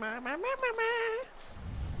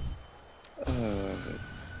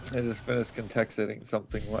just finished contexting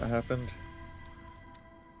something. What happened?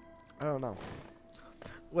 I don't know.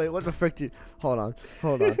 Wait, what the frick did... Hold on.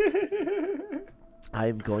 Hold on.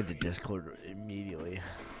 I'm going to Discord immediately.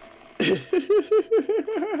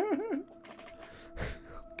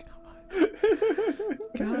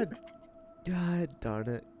 God. God darn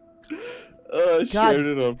it. I shared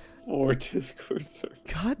it on 4 Discord servers.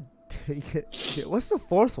 God dang it. What's the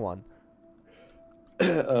fourth one?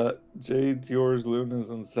 Jade's, yours, Luna's,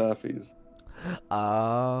 and Safi's.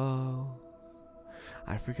 Oh.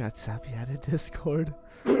 I forgot Safi had a Discord.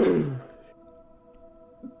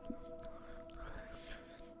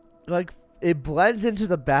 Like, it blends into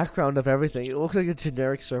the background of everything. It looks like a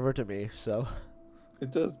generic server to me, so.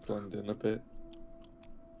 It does blend in a bit.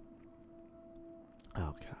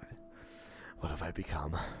 Oh, God. What have I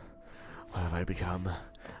become? What have I become?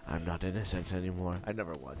 I'm not innocent anymore. I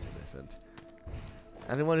never was innocent.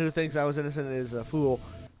 Anyone who thinks I was innocent is a fool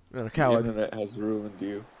and a coward. The internet has ruined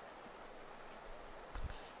you.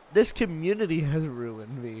 This community has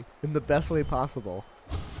ruined me in the best way possible.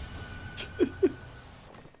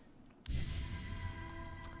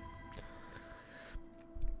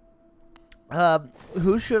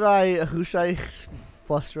 Who should I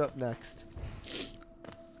fluster up next?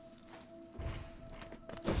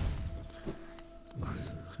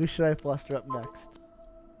 Who should I fluster up next?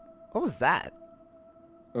 What was that?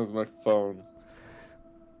 That was my phone.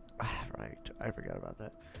 Right, I forgot about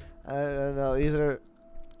that. I don't know, either...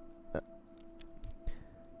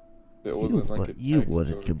 It wasn't like a You text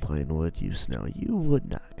wouldn't or- complain, would you, Snow? You would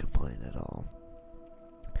not complain at all.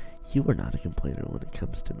 You are not a complainer when it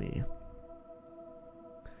comes to me.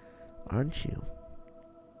 Aren't you?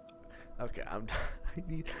 Okay, I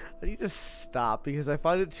need to stop because I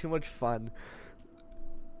find it too much fun.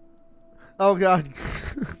 Oh God,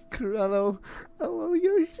 hello,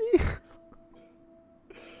 Yoshi.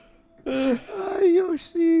 Hi,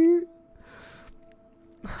 Yoshi.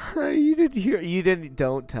 You didn't hear. You didn't.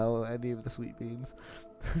 Don't tell any of the sweet beans.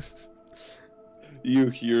 You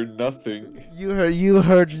hear nothing. You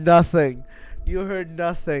heard nothing. You heard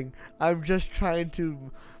nothing. I'm just trying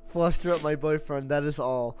to fluster up my boyfriend. That is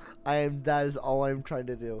all. That is all I'm trying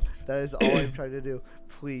to do. That is all I'm trying to do.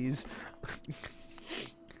 Please.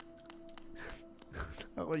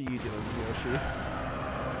 What are you doing, Yoshi?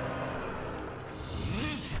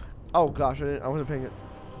 Oh gosh, I wasn't paying it.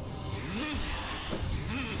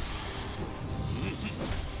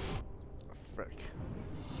 Frick.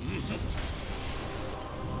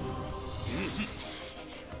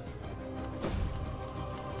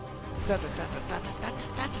 I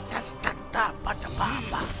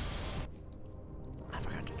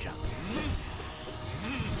forgot to jump.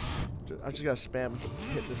 I just gotta spam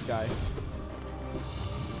hit this guy.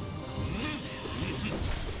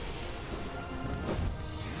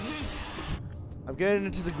 I'm getting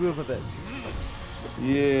into the groove of it.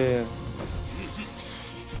 Yeah.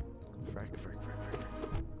 Frick.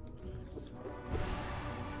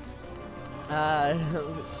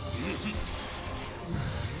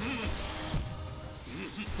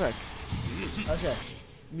 Frick. Okay.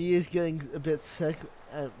 Me is getting a bit sick,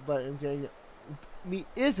 but I'm getting me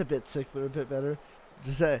is a bit sick, but a bit better.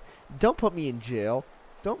 Just say, don't put me in jail.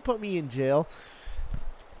 Don't put me in jail.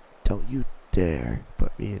 Don't you dare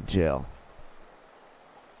put me in jail.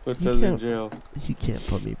 Put You us in can't- jail. You can't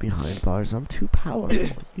put me behind bars. I'm too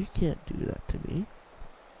powerful. You can't do that to me.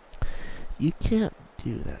 You can't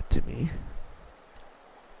do that to me.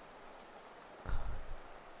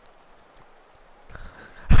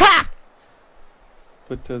 Ha!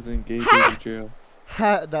 Put us in gay baby jail.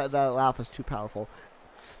 Ha! That laugh is too powerful.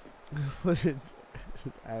 Put it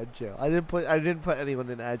in ad jail. I didn't put anyone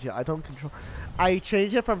in ad jail. I don't control. I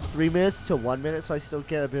changed it from 3 minutes to 1 minute, so I still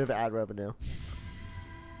get a bit of ad revenue.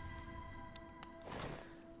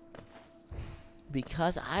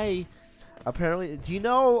 Because I apparently, do you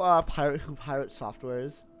know who Pirate Software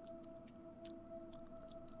is?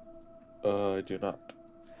 I do not.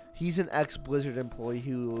 He's an ex-Blizzard employee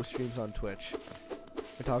who streams on Twitch.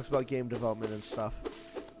 He talks about game development and stuff.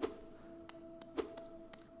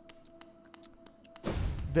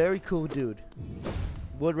 Very cool dude.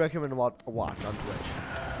 Would recommend a watch on Twitch.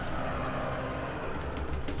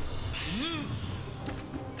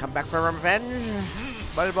 Come back for revenge,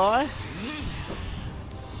 buddy boy.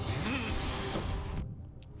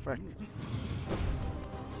 Frick.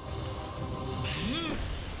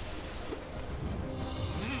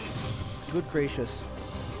 Good gracious.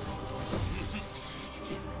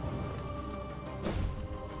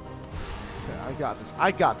 Okay, I got this.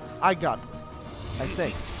 I got this. I got this. I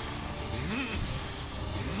think.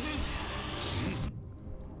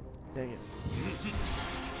 Dang it.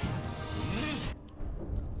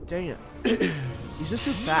 Dang it. He's just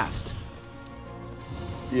too fast.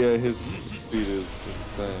 Yeah, his speed is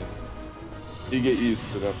insane. You get used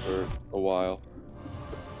to it after a while.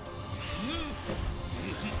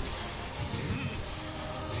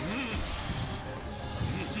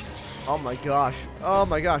 Oh my gosh. Oh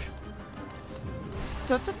my gosh.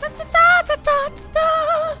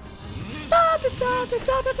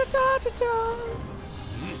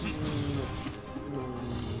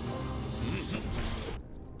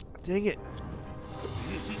 Dang it.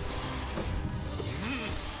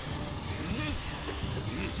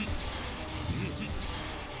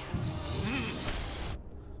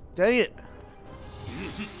 Dang it.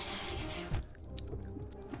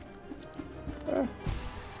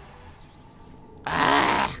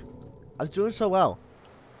 Ah! I was doing so well.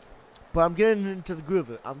 But I'm getting into the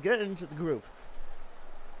groove.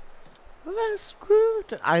 Let's groove.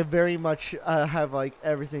 I very much have like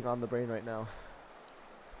everything on the brain right now.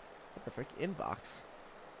 What the frick? Inbox.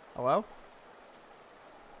 Hello?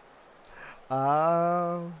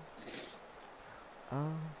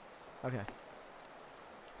 Okay.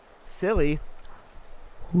 Silly?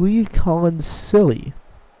 Who are you calling silly?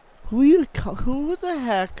 Who the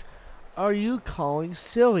heck are you calling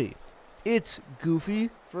silly? It's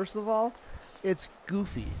Goofy, first of all. It's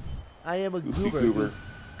Goofy. I am a Goofy goober. goober.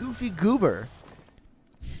 Goofy goober.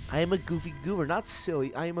 I am a goofy goober, not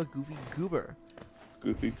silly. I am a goofy goober.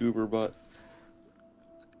 Goofy goober butt.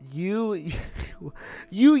 You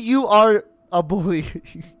are a bully.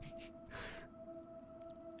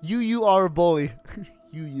 you are a bully.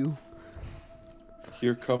 you.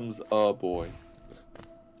 Here comes a boy.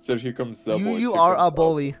 Instead of here comes the boy. You here are comes a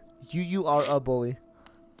bully. You are a bully.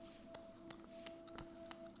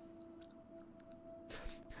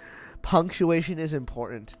 Punctuation is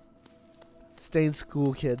important. Stay in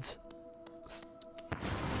school, kids.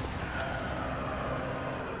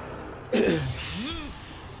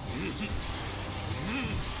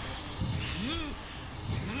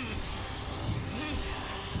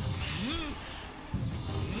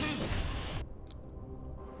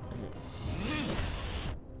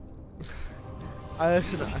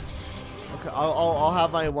 Listen. Okay, I'll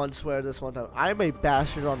have my one swear this one time. I'm a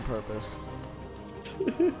bastard on purpose.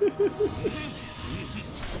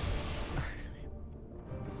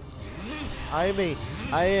 I am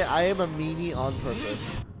a meanie on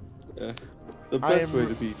purpose. Yeah. The best way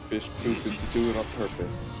to beat fish poop is to do it on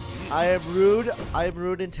purpose. I am rude. I am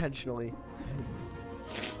rude intentionally.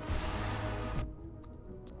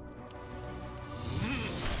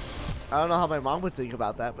 I don't know how my mom would think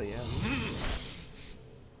about that, but yeah.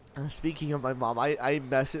 Speaking of my mom, I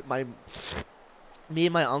mess it. Me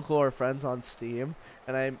and my uncle are friends on Steam,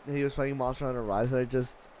 and he was playing Monster Hunter Rise, and I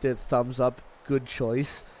just did thumbs up, good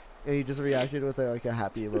choice, and he just reacted with like a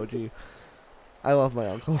happy emoji. I love my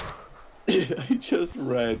uncle. I just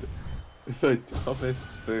read the dumbest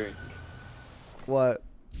thing. What?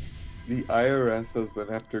 The IRS has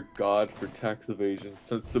been after God for tax evasion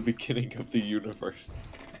since the beginning of the universe.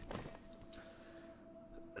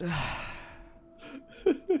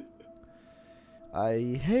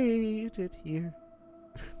 I hate it here.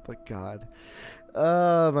 But God.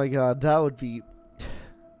 Oh my God, that would be.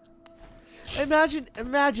 Imagine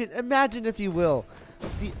if you will,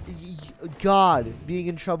 God being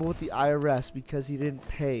in trouble with the IRS because he didn't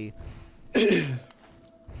pay.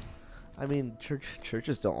 I mean,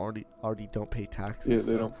 churches don't already don't pay taxes. Yeah, they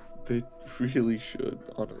so. don't. They really should.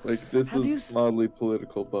 Like this Have you is mildly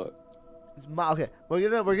political, but Okay, we're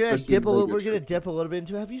gonna Especially dip a little. mega We're gonna churches. dip a little bit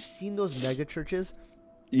into. Have you seen those mega churches?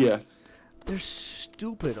 yes, They're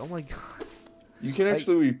stupid. Oh my God. you can Like-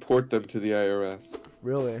 actually report them to the IRS.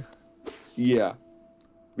 Really? Yeah,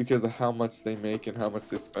 because of how much they make and how much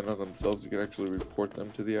they spend on themselves, you can actually report them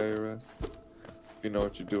to the IRS. If you know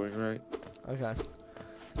what you're doing right. Okay.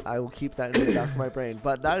 I will keep that in the back of my brain.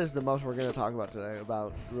 But that is the most we're gonna talk about today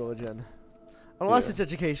about religion, unless Yeah. it's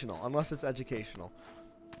educational. Unless it's educational.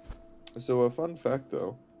 So a fun fact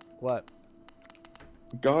though, What?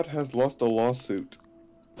 God has lost a lawsuit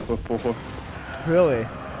before. Really?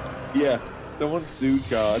 Yeah, someone sued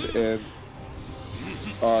God, and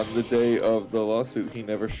on the day of the lawsuit, he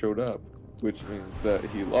never showed up, which means that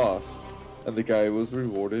he lost, and the guy was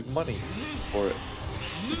rewarded money for it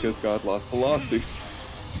because God lost the lawsuit.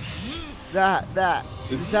 That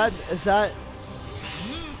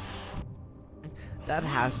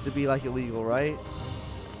has to be like illegal, right?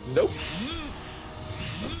 Nope.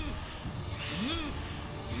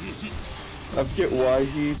 I forget why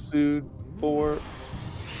he sued for.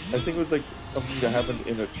 I think it was like something that happened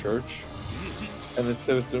in a church, and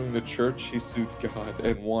instead of suing the church, he sued God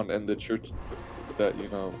and won, and the church that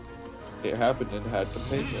it happened in had to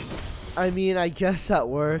pay him. I mean, I guess that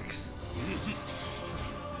works.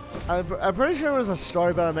 I'm pretty sure there was a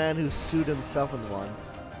story about a man who sued himself and won.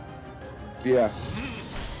 Yeah.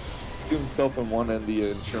 Sued himself and won, and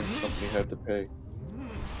the insurance company had to pay.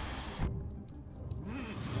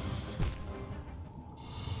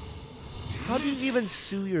 How do you even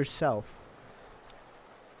sue yourself?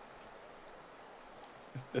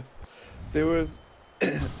 There was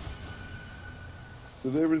so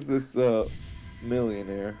there was this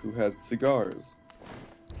millionaire who had cigars.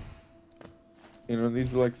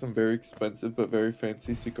 These were like some very expensive but very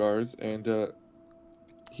fancy cigars, and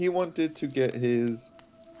he wanted to get his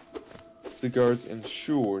cigars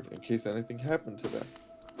insured in case anything happened to them.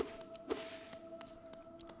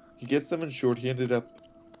 He gets them insured. He ended up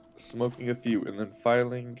smoking a few and then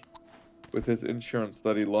filing with his insurance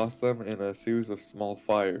that he lost them in a series of small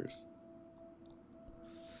fires.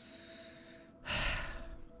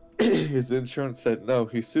 His insurance said no.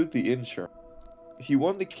 He sued the insurance. He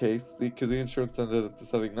won the case because the insurance ended up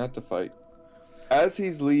deciding not to fight. As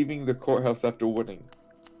he's leaving the courthouse after winning,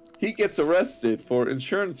 he gets arrested for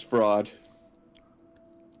insurance fraud.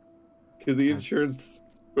 Because the insurance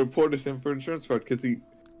reported him for insurance fraud because he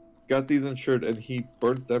got these insured and he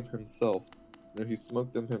burnt them himself. He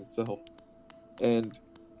smoked them himself. And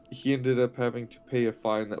he ended up having to pay a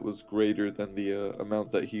fine that was greater than the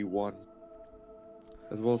amount that he won.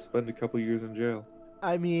 As well as spend a couple years in jail.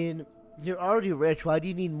 I mean, you're already rich. Why do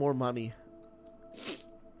you need more money?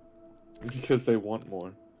 Because they want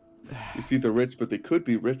more. You see, they're rich, but they could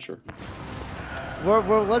be richer.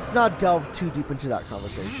 Let's not delve too deep into that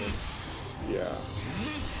conversation. Yeah.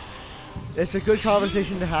 It's a good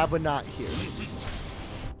conversation to have, but not here.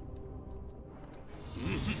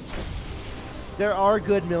 There are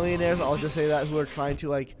good millionaires, I'll just say that, who are trying to,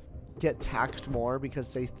 like, get taxed more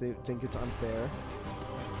because they think it's unfair.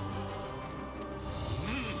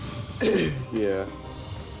 Yeah.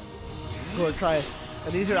 Who are trying,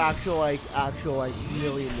 and these are actual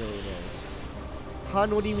millionaires.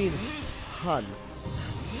 Hun, what do you mean, hun?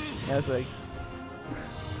 That's like,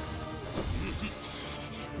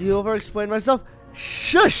 you over-explain myself.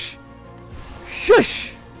 Shush,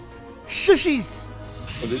 shush, shushies.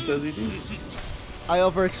 What does he do? I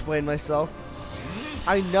over-explain myself.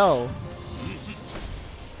 I know.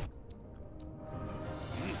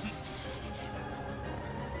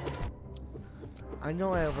 I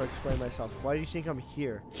know I over-explain myself. Why do you think I'm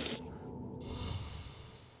here?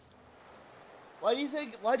 Why do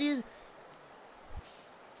you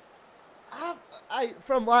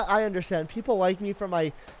from what I understand, people like me for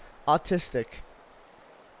my autistic.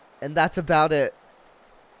 And that's about it.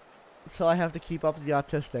 So I have to keep up the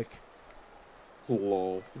autistic.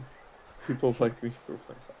 Lol. People like me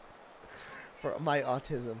For my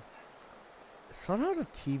autism. Someone has a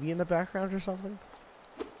TV in the background or something?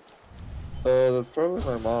 That's probably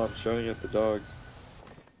my mom shouting at the dogs.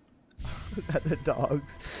 At the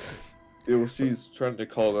dogs. Yeah, well, she's trying to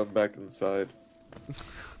call them back inside.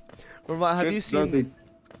 Have you Chances are seen...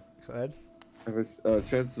 Go ahead.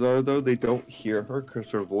 Chances are, though, they don't hear her because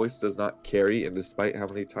her voice does not carry, and despite how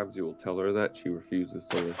many times you will tell her that, she refuses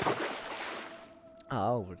to listen.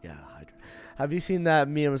 Oh, yeah. Have you seen that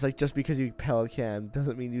meme? It's like, just because you pelican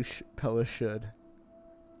doesn't mean you Pella should.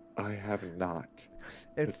 I have not.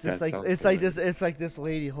 It's But just that like sounds it's like hilarious. this. It's like this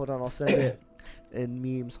lady. Hold on, I'll send it in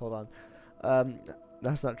memes. Hold on.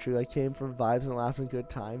 That's not true. I came from vibes and laughs and good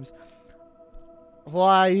times.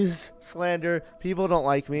 Lies, slander. People don't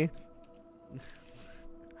like me.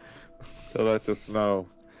 Tell that to Snow.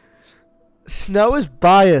 Snow is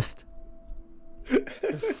biased.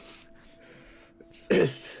 I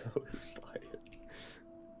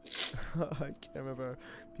can't remember.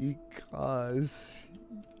 Because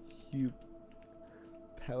you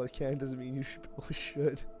pelican doesn't mean you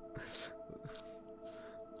should.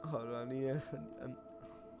 Hold on, yeah.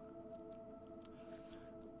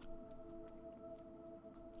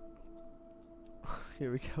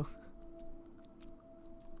 Here we go.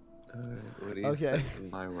 What do you Okay.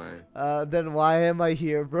 send my way? Then why am I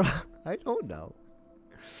here, bro? I don't know.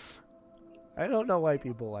 I don't know why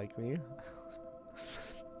people like me.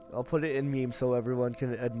 I'll put it in memes so everyone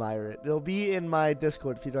can admire it. It'll be in my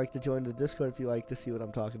Discord if you'd like to join the Discord if you like to see what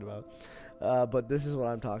I'm talking about. But this is what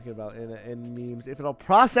I'm talking about in memes. If it'll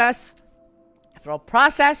process. There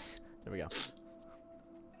we go.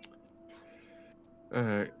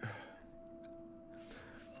 Alright.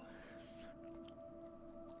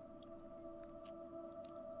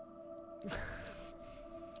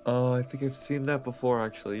 Oh, I think I've seen that before,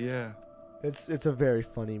 actually. Yeah. It's a very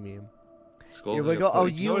funny meme. Scolding Earwiggle. a Oh,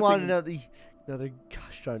 pig. you No, I want think- another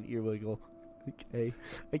gosh darn earwiggle. Okay.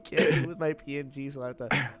 I can't do with my PNGs like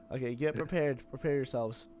that. Okay, get prepared. Prepare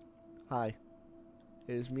yourselves. Hi.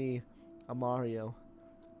 It is me, Amario.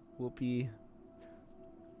 Will be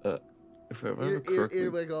If I remember correctly,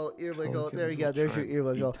 earwiggle. pelicans There you go. will There's try your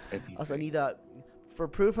and earwiggle. eat Also, I anything. need for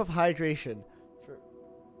proof of hydration. For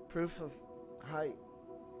proof of hydration.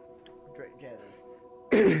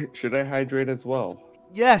 Should I hydrate as well?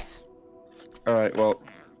 Yes. Alright, well,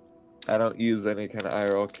 I don't use any kind of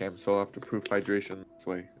IRL cam, so I'll have to proof hydration this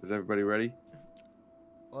way. Is everybody ready?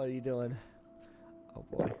 What are you doing? Oh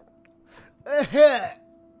boy.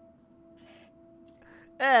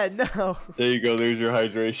 No. There you go, there's your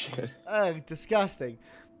hydration. Disgusting.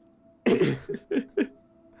 I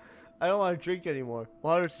don't want to drink anymore.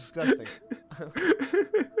 Water's disgusting.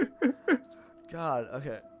 God,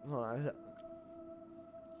 okay. Hold on.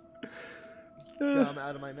 Gum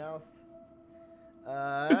out of my mouth.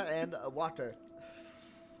 And water.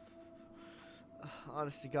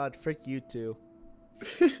 Honest to God, frick you two.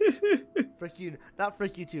 Frick you. Not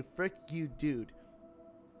frick you two. Frick you, dude.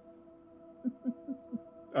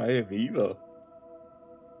 I am evil.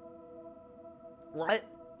 What?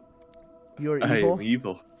 You're I evil? am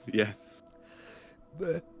evil. Yes.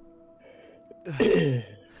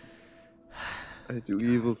 I do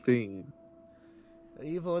evil things.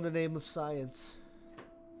 Evil in the name of science.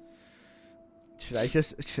 Should I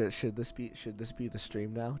just should this be the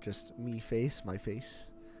stream now? Just my face.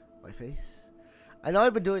 I know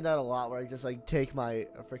I've been doing that a lot, where I just like take my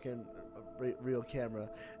freaking real camera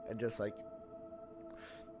and just like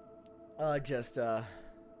here's the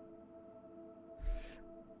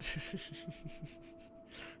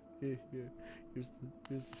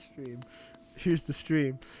stream. Here's the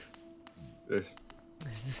stream. This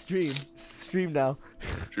It's the stream. It's the stream now.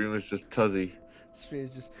 stream is just Tuzzy. Stream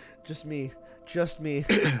is just me. Just me.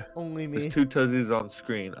 Only me. There's two Tuzzies on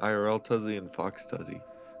screen. IRL Tuzzy and Fox Tuzzy.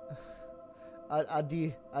 I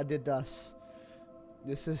did this.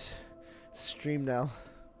 This is stream now.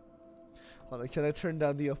 Hold on, can I turn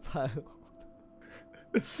down the file?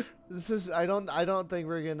 This is I don't think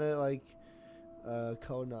we're gonna like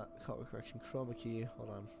color correction chroma key. Hold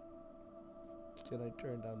on. Can I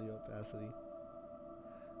turn down the opacity?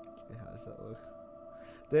 Okay, how does that look?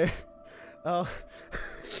 There. Oh.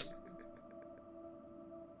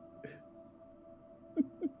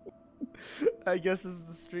 I guess this is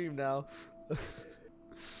the stream now.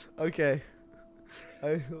 Okay.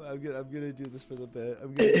 I'm gonna do this for the bit.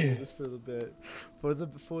 I'm gonna do this for the bit. For the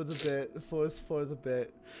bit. We're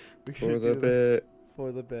gonna do it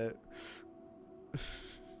for the bit.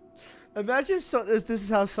 Imagine if this is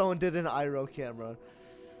how someone did an IRO camera.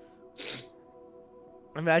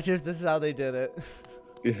 Imagine if this is how they did it.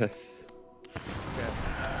 Yes. Okay.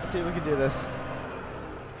 Let's see if we can do this.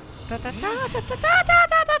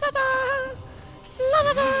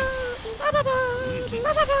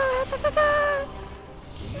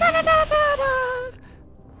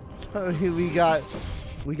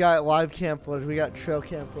 We got live cam footage. We got trail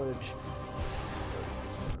cam footage.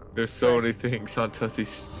 There's so many things on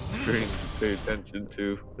Tussie's screen to pay attention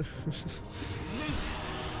to.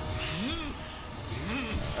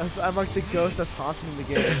 I'm like the ghost that's haunting the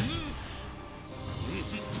game.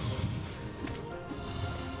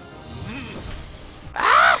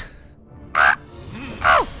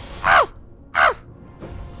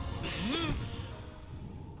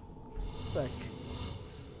 Fuck.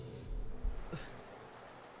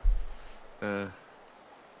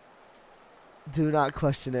 Do not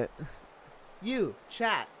question it. You,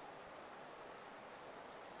 chat.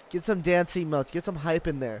 Get some dance emotes. Get some hype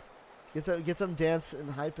in there. Get some dance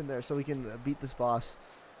and hype in there so we can beat this boss.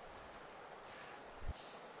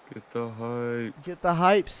 Get the hype. Get the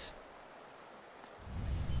hypes.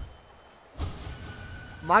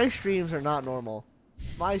 My streams are not normal.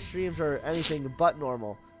 My streams are anything but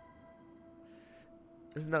normal.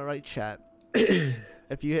 Isn't that right, chat?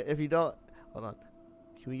 if you don't, hold on.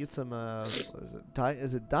 Can we get some? What is it?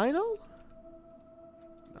 Is it Dino?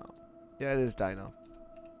 No. Yeah, it is Dino.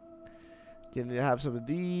 Can you have some of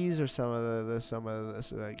these or some of this? Some of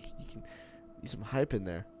this. Like you can use some hype in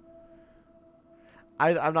there.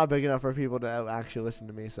 I'm not big enough for people to actually listen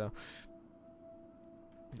to me, so.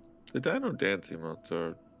 The Dino dance emotes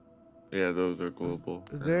are, yeah, those are global.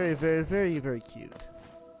 Very, very, very, very cute.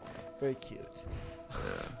 Very cute.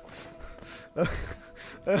 Yeah.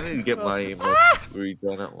 I need to get my emotes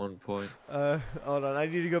redone at one point. Hold on. I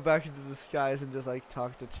need to go back into the skies and just like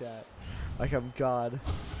talk to chat, like I'm God.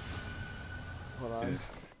 Hold on.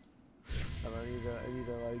 Hold on, I need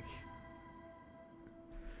to like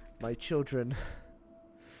my children.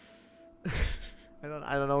 I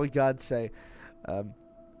don't know what God say.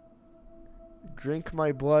 Drink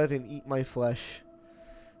my blood and eat my flesh.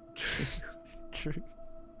 Drink.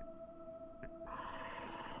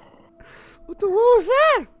 What was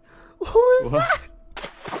that? What was that?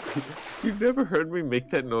 You've never heard me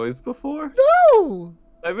make that noise before? No!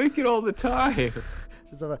 I make it all the time.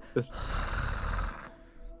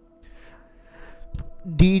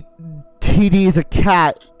 TD is a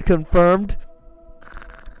cat. Confirmed.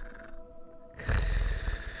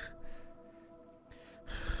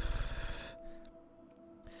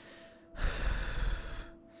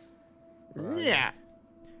 Yeah.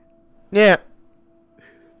 Yeah.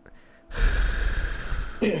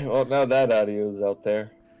 Well, now that audio's out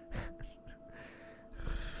there.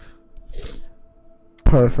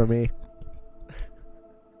 Purr for me.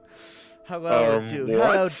 Hello, dude.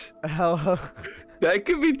 What? Hello. That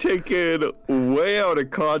could be taken way out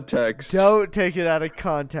of context. Don't take it out of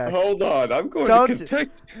context. Hold on, I'm going to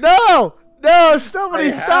context. No! No! Somebody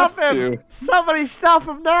I stop have him! to. Somebody stop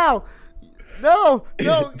him now! No!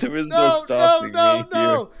 No! There is no stopping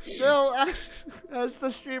No! As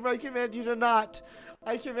the streamer, I command you to not.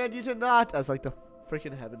 I command you to not. As like the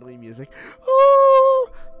freaking heavenly music. Ooh!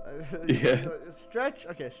 Yeah. Stretch.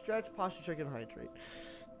 Okay, stretch, posture, check, and hydrate.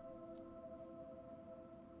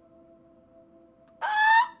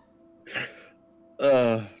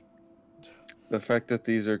 The fact that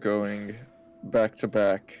these are going back to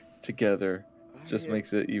back together just Yeah.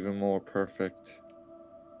 makes it even more perfect.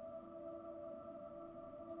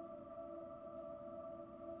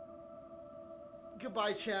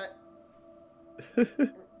 Goodbye, chat.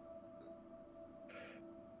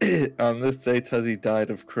 On this day, Tuzzy died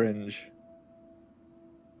of cringe.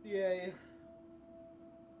 Yay.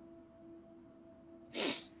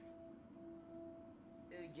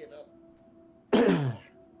 Get up. Come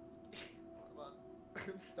on.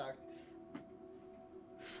 I'm stuck.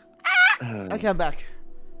 Okay, I'm back.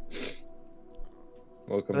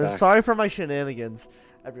 Welcome I'm back. sorry for my shenanigans,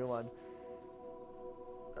 everyone.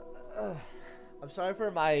 I'm sorry for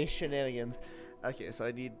my shenanigans. Okay, so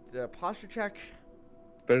I need a posture check.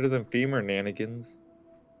 Better than femur nanigans.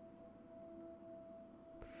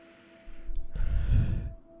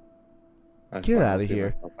 Get out of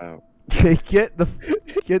here. Out. Get the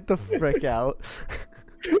frick out.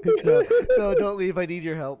 No, don't leave. I need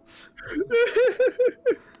your help.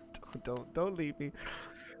 Don't leave me.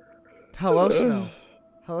 Hello, Snow.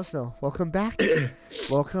 Hello, Snow. Welcome back.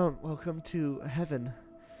 welcome to heaven.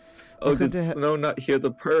 Oh, did Snow not hear the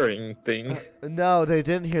purring thing? No, they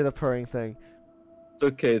didn't hear the purring thing. It's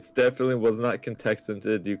okay. It definitely was not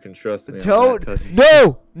contexted. You can trust me. Don't.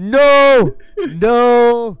 No. Don't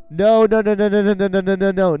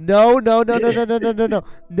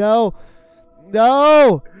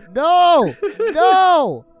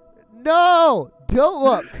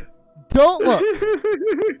look. Don't look.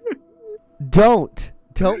 Don't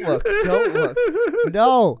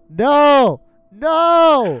look.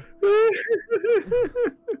 No.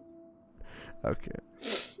 Okay.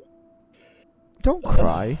 Don't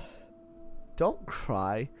cry. Don't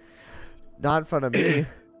cry. Not in front of me.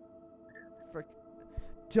 Frick.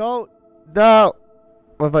 Don't. No.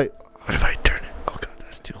 What if I turn it? Oh god,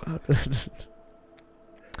 that's too loud.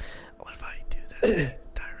 What if I do this?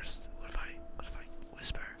 Tyrus, what if I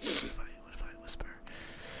whisper? What if I whisper?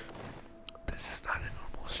 This is not a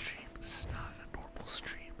normal stream. This is not a normal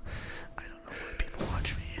stream. I don't know why people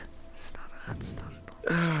watch me. It's not a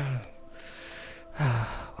normal stream.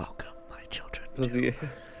 Welcome, my children, to the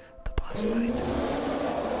boss fight.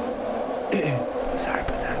 Sorry,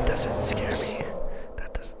 but that doesn't scare me.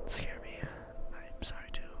 That doesn't scare me. I'm sorry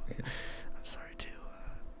to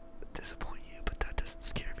disappoint you, but that doesn't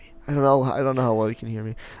scare me. I don't know how well you can hear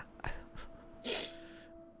me.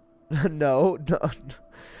 No.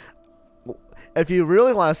 If you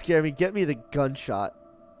really want to scare me, get me the gunshot.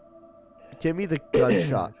 Give me the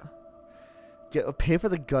gunshot. Pay for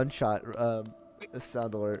the gunshot.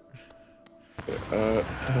 Sound alert.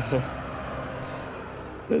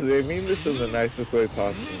 So does it mean this in the nicest way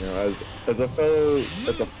possible? You know, as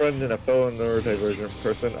a friend and a fellow neurodivergent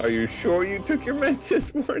person, are you sure you took your meds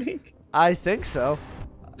this morning? I think so.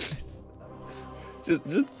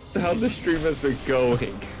 just how the stream has been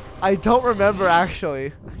going. I don't remember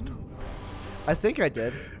actually. I think I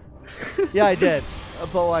did. Yeah, I did.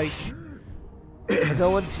 But like, no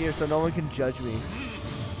one's here, so no one can judge me.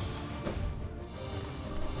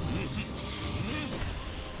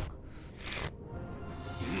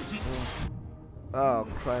 Oh,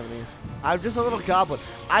 criminy. I'm just a little goblin.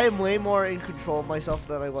 I am way more in control of myself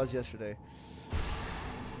than I was yesterday.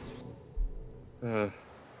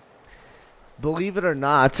 Believe it or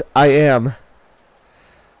not, I am.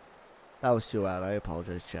 That was too loud. I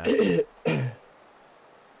apologize, chat.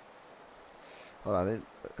 Hold on.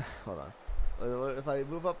 If I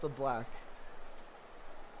move up the black.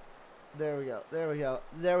 There we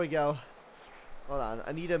go. Hold on.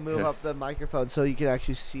 I need to move up the microphone so you can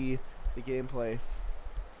actually see the gameplay.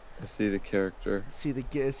 I see the character. See the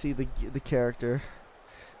character.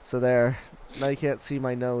 So there. Now you can't see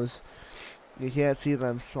my nose. You can't see that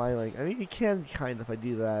I'm smiling. I mean, you can kind of if I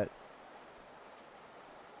do that.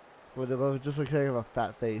 But it just looks like I have a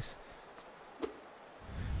fat face.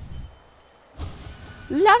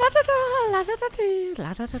 La da da da, la da da dee,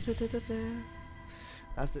 la da da da da da.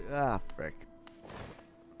 That's it. Ah, frick.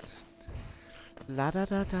 La da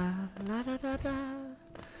da da, la da da da.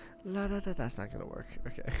 La da da. That's not gonna work.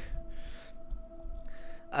 Okay.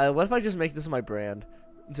 What if I just make this my brand?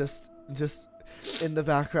 Just in the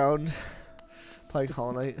background, playing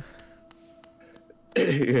Hollow Knight.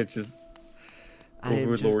 It's just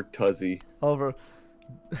Overlord Tuzzy. Over.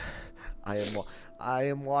 I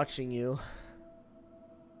am watching you.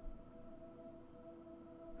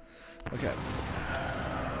 Okay.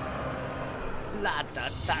 La da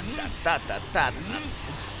da da da da da.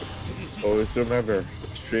 Always remember,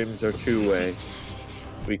 streams are two-way.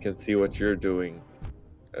 We can see what you're doing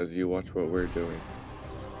as you watch what we're doing.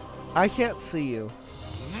 I can't see you.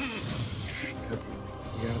 Because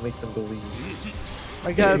you gotta make them believe.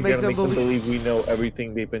 I gotta make them believe we know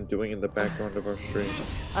everything they've been doing in the background of our stream.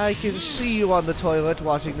 I can see you on the toilet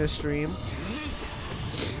watching this stream.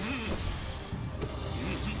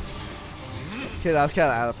 Okay, that was kind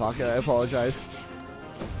of out of pocket. I apologize.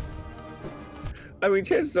 I mean,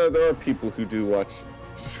 chances are there are people who do watch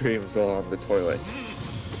streams while on the toilet.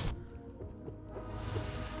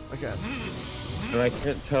 Okay. And I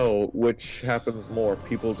can't tell which happens more.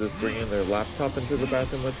 People just bringing their laptop into the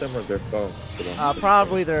bathroom with them or their phone.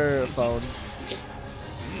 Probably their phone.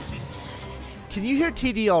 Can you hear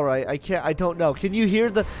TD all right? I don't know. Can you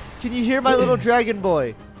hear my little dragon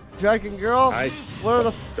boy? Dragon girl? Where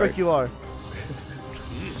the frick you are?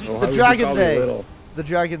 Well, the dragon day. The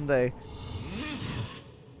dragon day.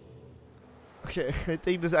 Okay, I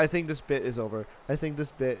think this bit is over.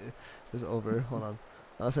 Hold on.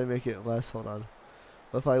 Unless I make it less, hold on.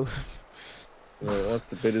 What if I... Well, once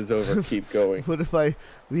the bit is over, keep going. What if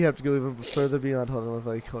we have to go even further beyond, hold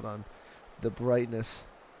on. The brightness.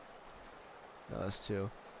 No, that's 2.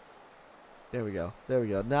 There we go.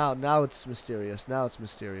 Now it's mysterious.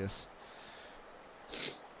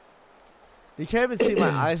 You can't even see my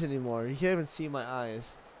eyes anymore. You can't even see my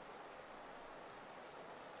eyes.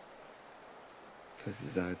 Because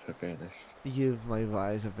his eyes have vanished. My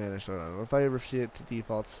eyes have vanished. Hold on. What if I ever see it to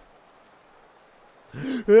defaults?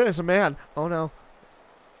 It's a man. Oh no.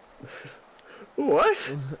 What?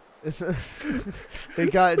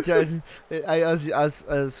 It got. I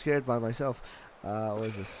was scared by myself. What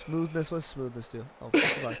is this? Smoothness? What's smoothness do? Oh,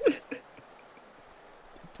 come on.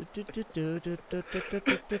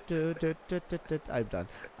 I'm done.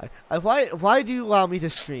 Why do you allow me to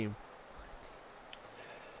stream?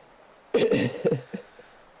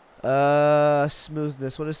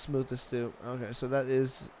 Smoothness. What does smoothness do? Okay, so that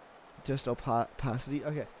is just opacity.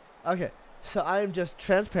 Okay, okay. So I am just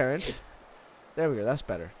transparent. There we go. That's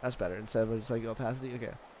better. That's better. Instead of just like opacity.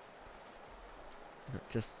 Okay.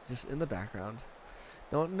 Just in the background.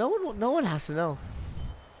 No one has to know.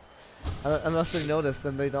 Unless they notice,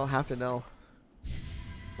 then they don't have to know.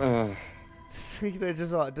 they're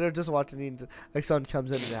just watching. Like someone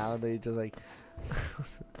comes in now, and they just like.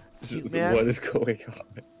 Man, what is going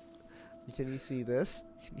on? Can you see this?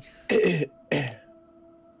 I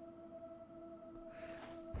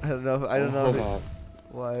don't know. I don't know. Hold on.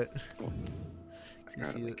 What? I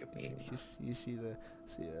gotta make a meme. You see the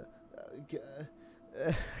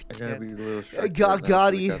I gotta be a little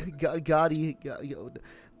Gotti.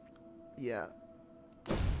 Yeah.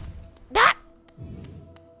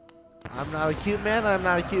 I'm not a cute man. I'm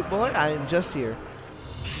not a cute boy. I am just here.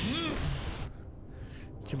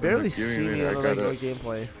 You can barely see me on the regular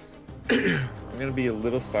gameplay. I'm gonna be a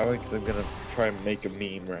little silent because I'm gonna try and make a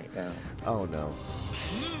meme right now. Oh no.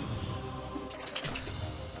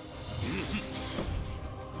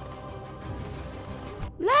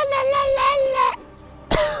 La la la la la.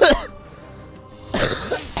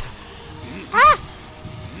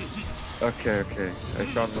 Okay. I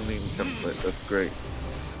found the meme template. That's great.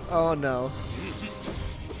 Oh no.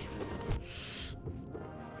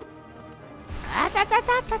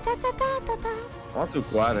 I'm also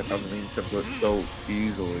glad I found the meme template so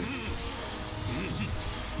easily.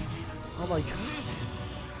 Oh my god.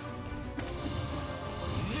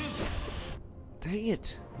 Dang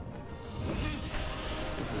it.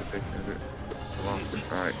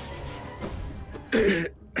 Alright.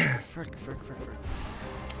 Frick.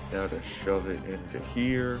 Now to shove it into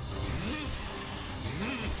here.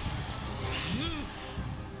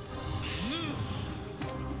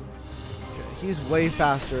 Okay, he's way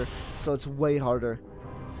faster, so it's way harder.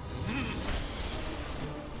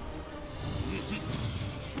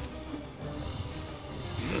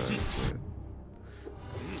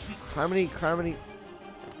 Criminy.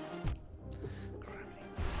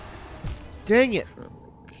 Dang it!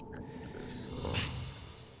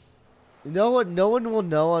 You know what? No one will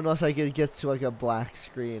know unless like it gets to like a black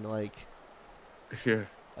screen, like Here.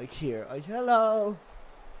 like here, like hello.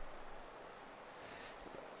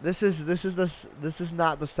 This is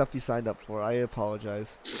not the stuff you signed up for. I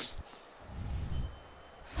apologize.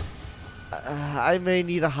 I may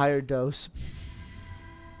need a higher dose.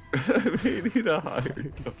 I may need a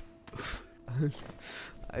higher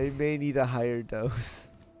dose. I may need a higher dose.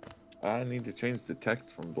 I need to change the text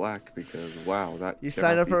from black because wow, that You cannot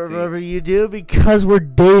sign up be for seen. whatever you do because we're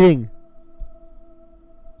dating.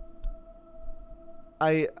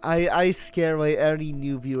 I scare away any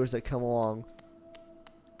new viewers that come along.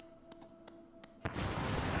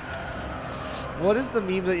 What is the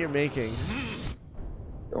meme that you're making?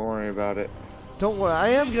 Don't worry about it. Don't worry, I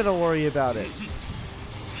am gonna worry about it.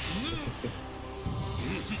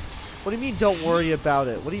 What do you mean don't worry about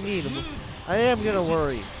it? What do you mean? I am gonna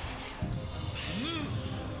worry.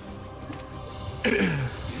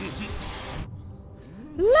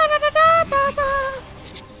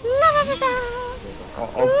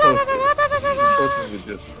 I'll post it. I'll post it in the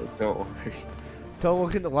Discord. Don't worry. Don't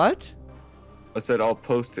look in the what? I said I'll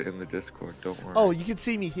post it in the Discord. Don't worry. Oh, you can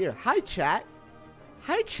see me here. Hi, chat.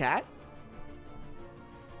 Hi, chat.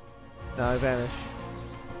 No, I vanished.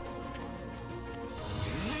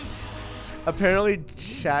 Apparently,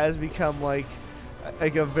 chat has become like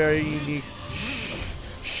a very unique.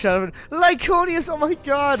 Shut up, Lyconius! Oh my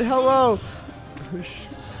God! Hello.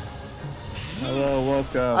 Hello,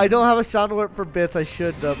 welcome. I don't have a sound alert for bits. I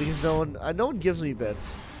should though, because no one gives me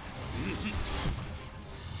bits.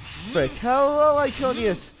 Frick. Hello,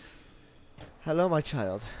 Lyconius. Hello, my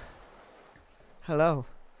child. Hello.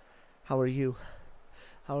 How are you?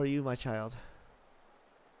 How are you, my child?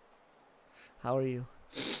 How are you?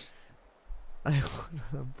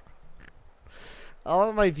 All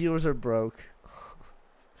of my viewers are broke.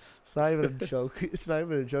 It's not even a joke. It's not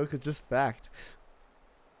even a joke. It's just fact.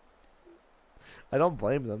 I don't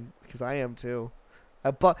blame them because I am too.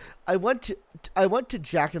 But I went to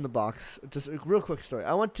Jack in the Box. Just a real quick story.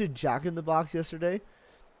 I went to Jack in the Box yesterday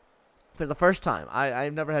for the first time.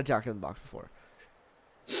 I've never had Jack in the Box before.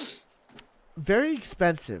 Very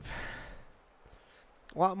expensive.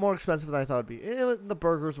 A lot more expensive than I thought it'd be. The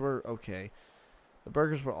burgers were okay. The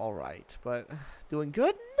burgers were all right, but doing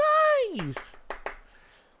good. Nice.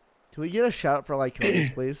 Can we get a shout out for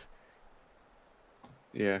Lyconius, please?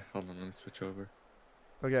 Yeah, hold on, let me switch over.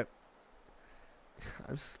 Okay.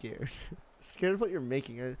 I'm scared. Scared of what you're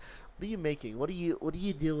making. What are you making? What are you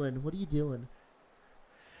doing? What are you doing?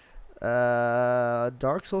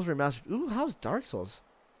 Dark Souls Remastered. Ooh, how's Dark Souls?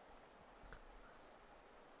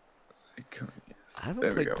 I can't guess. I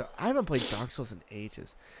haven't played Dark Souls in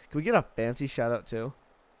ages. Can we get a fancy shout out too?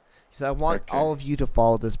 Because I want Okay. all of you to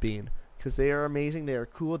follow this bean. Because they are amazing. They are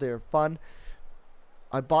cool. They are fun.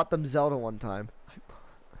 I bought them Zelda one time.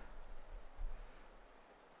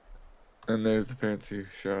 And there's the fancy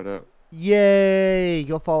shout out. Yay!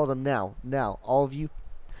 Go follow them now. Now, all of you,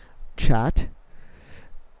 chat.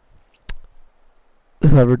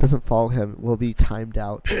 Whoever doesn't follow him will be timed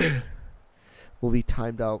out. Will be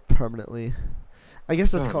timed out permanently. I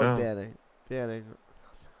guess that's called banning. Banning.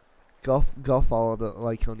 Go follow the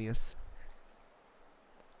Lyconius.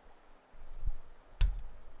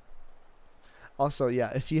 Also, yeah,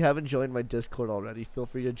 if you haven't joined my Discord already, feel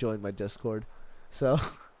free to join my Discord. So,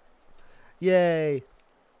 yay!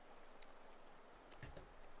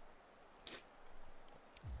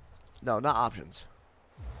 No, not options.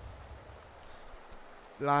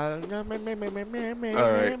 Alright.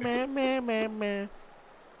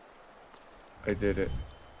 I did it.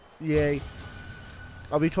 Yay.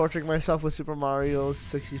 I'll be torturing myself with Super Mario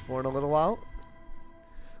 64 in a little while.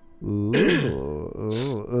 Ooh,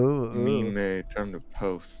 ooh. Meme made. Time to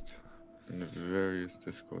post in the various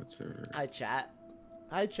Discord servers. Hi, chat.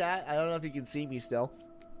 Hi, chat. I don't know if you can see me still.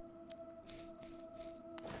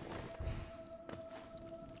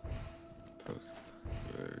 Post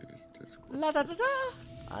various Discord. La da da da.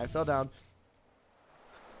 I fell down.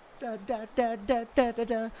 Da da da da da da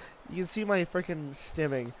da. You can see my freaking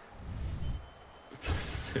stimming.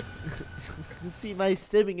 You can see my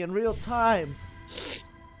stimming in real time.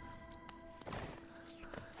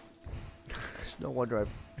 No wonder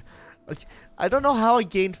I don't know how I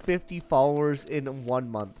gained 50 followers in 1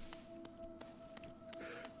 month.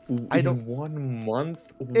 In 1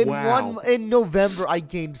 month? Wow. In November I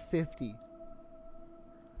gained 50.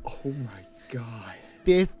 Oh my god.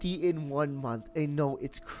 50 in 1 month. I know,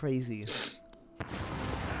 it's crazy.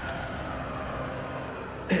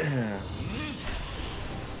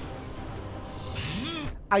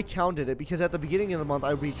 I counted it because at the beginning of the month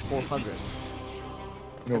I reached 400.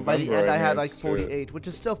 And by the end I had like 48, which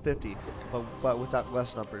is still 50, but without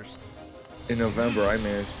less numbers. In November I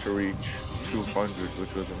managed to reach 200,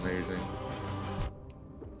 which was amazing.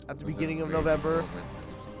 At the beginning of November.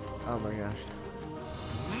 Oh my gosh.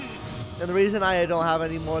 And the reason I don't have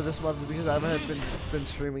any more this month is because I haven't been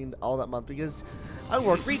streaming all that month because I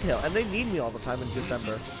work retail and they need me all the time in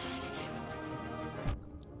December.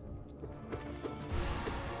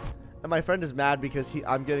 And my friend is mad because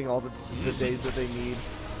I'm getting all the days that they need.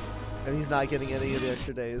 And he's not getting any of the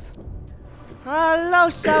extra days. Hello,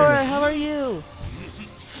 Sour. How are you?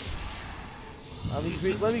 Let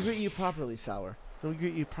me greet you properly, Sour. Let me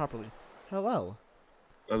greet you properly. Hello.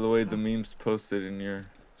 By the way, the memes posted in your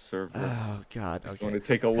server. Oh, God. Okay. I want to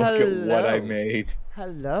take a look at what I made.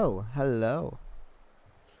 Hello. Hello.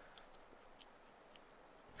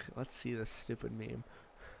 Let's see this stupid meme.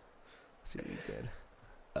 Let's see what you did.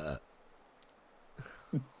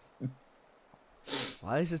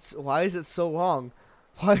 Why is it so long?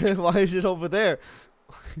 Why is it over there?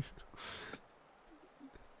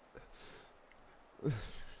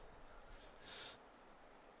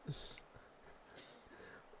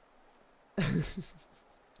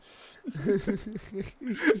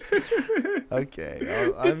 Okay,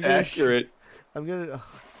 It's accurate. I'm gonna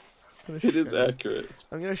It is accurate.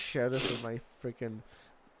 I'm gonna share this with my freaking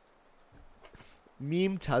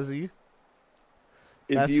meme Tuzzy.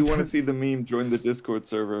 If you want to see the meme, join the Discord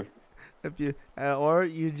server. If you or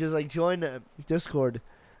you just like join Discord.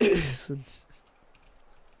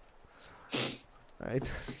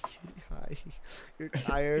 Alright. Hi. You're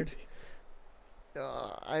tired.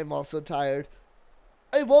 I'm also tired.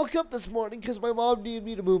 I woke up this morning because my mom needed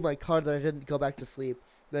me to move my car. Then I didn't go back to sleep.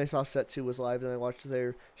 Then I saw Set 2 was live. Then I watched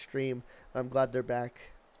their stream. I'm glad they're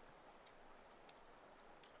back.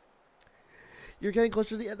 You're getting closer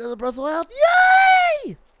to the end of the Breath of the Wild.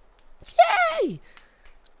 Yay! Yay!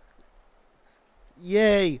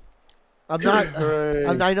 Yay! I'm not.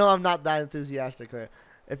 I know I'm not that enthusiastic.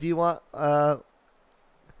 If you want,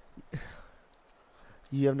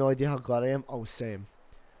 you have no idea how glad I am. Oh, same.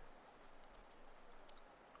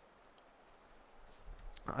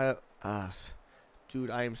 Dude,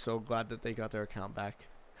 I am so glad that they got their account back.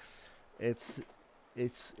 It's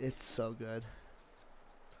so good.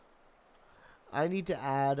 I need to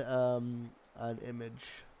add an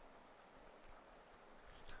image.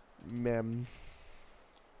 Mem.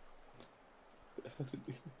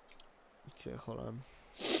 Okay, hold on.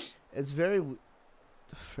 It's very.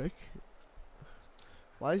 The frick?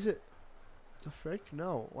 Why is it? The frick?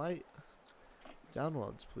 No. Why?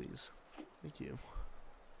 Downloads, please. Thank you.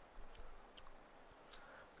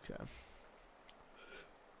 Okay.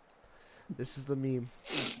 This is the meme.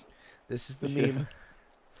 This is the meme.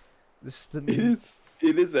 This is the meme.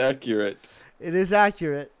 It is accurate. It is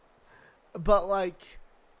accurate, but like,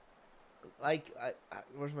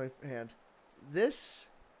 where's my hand? This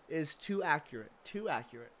is too accurate. Too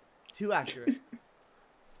accurate. Too accurate.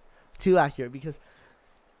 Too accurate because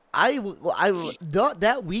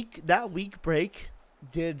that week break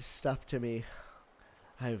did stuff to me.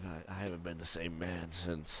 I haven't been the same man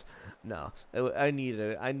since. No, I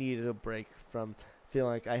needed a break from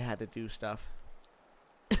feeling like I had to do stuff.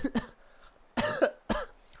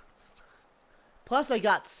 Plus, I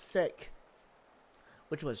got sick,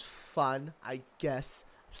 which was fun, I guess.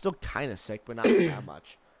 I'm still kind of sick, but not that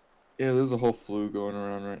much. Yeah, there's a whole flu going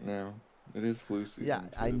around right now. It is flu season. Yeah, too.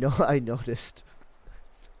 I know. I noticed.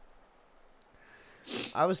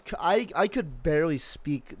 I could barely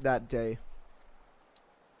speak that day.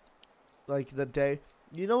 Like the day,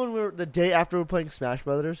 you know, when the day after we were playing Smash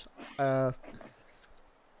Brothers. I'm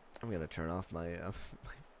gonna turn off my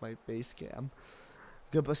my face cam.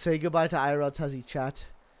 Say goodbye to IRL Tuzzy chat.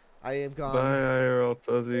 I am gone. Bye, IRL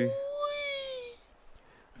Tuzzy.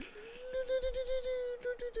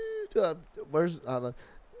 Where's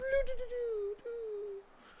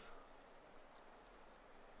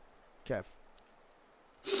okay.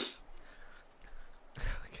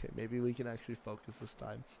 Okay, maybe we can actually focus this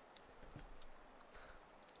time.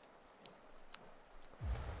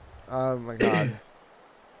 Oh my god.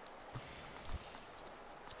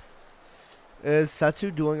 Is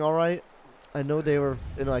Setsu doing alright? I know they were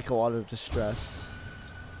in like a lot of distress.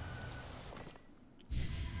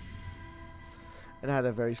 And had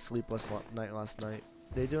a very sleepless night last night.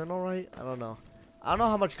 They doing alright? I don't know. I don't know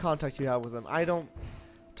how much contact you have with them. I don't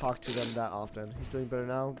talk to them that often. He's doing better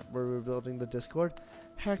now. We're rebuilding the Discord.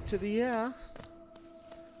 Heck to the yeah.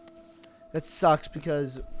 It sucks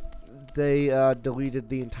because they deleted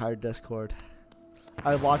the entire Discord.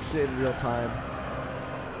 I watched it in real time.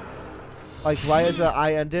 Like right as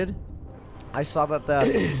I ended, I saw that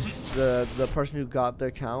the person who got the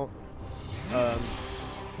account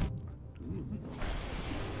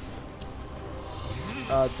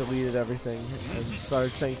deleted everything and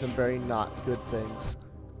started saying some very not good things.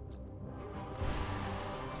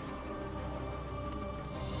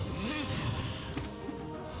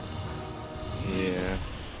 Yeah.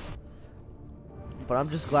 But I'm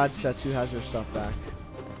just glad Setsu has her stuff back.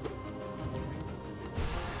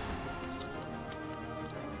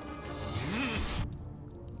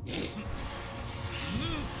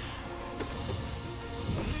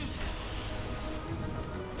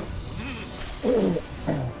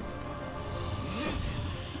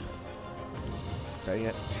 Dang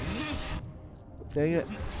it. Dang it.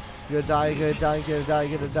 You're gonna die, you're gonna die, you're gonna die,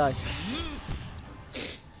 you're gonna die.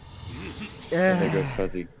 And there goes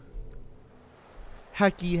Fuzzy.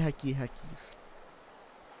 Hecky.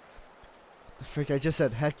 The frick, I just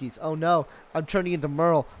said heckies. Oh no, I'm turning into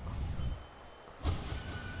Merle.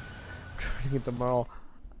 Turning into Merle.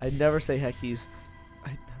 I never say heckies. I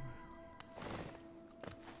never.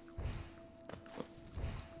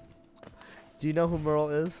 Do you know who Merle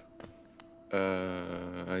is?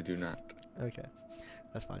 I do not. Okay,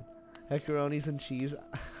 that's fine. Macaronis and cheese.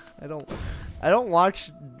 I don't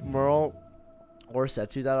watch Merle or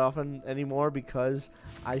Setsu that often anymore because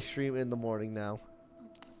I stream in the morning now.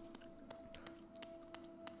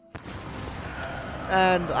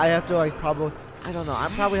 And I have to like probably, I don't know,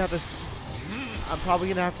 I'm probably gonna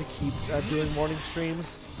have to keep doing morning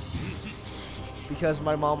streams because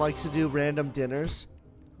my mom likes to do random dinners,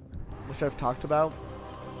 which I've talked about,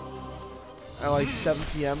 at like 7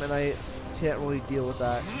 p.m. and I can't really deal with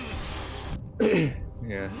that.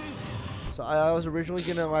 Yeah. So I was originally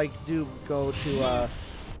gonna like go to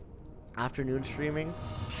afternoon streaming,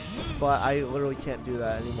 but I literally can't do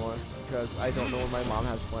that anymore because I don't know what my mom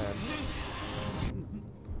has planned.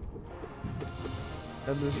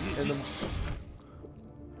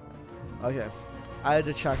 Okay, I had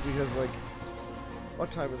to check because like,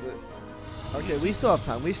 what time is it? Okay, we still have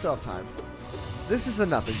time. This is a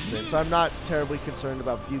nothing stream, so I'm not terribly concerned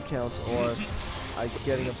about view counts or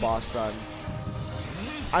getting a boss run.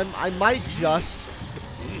 I might just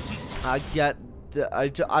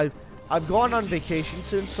I'm going on vacation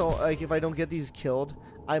soon, so like if I don't get these killed,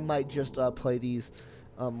 I might just play these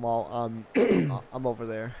while I'm over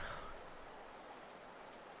there.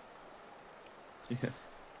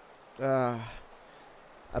 Yeah.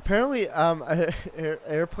 Apparently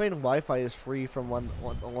airplane Wi-Fi is free from when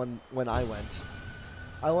I went.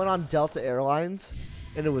 I went on Delta Airlines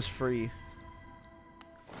and it was free.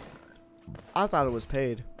 I thought it was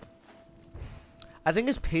paid. I think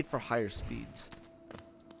it's paid for higher speeds.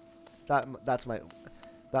 That might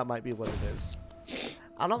be what it is.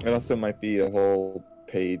 I don't. It also might be a whole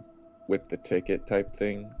paid with the ticket type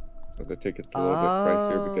thing. Or the ticket's a little bit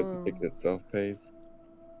pricier because the ticket itself pays.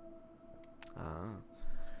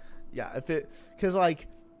 Yeah, cause like,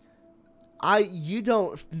 you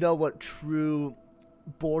don't know what true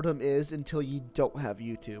boredom is until you don't have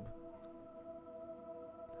YouTube.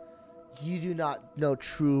 You do not know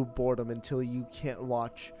true boredom until you can't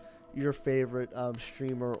watch your favorite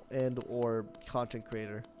streamer and or content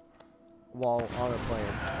creator while on a plane.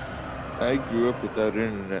 I grew up without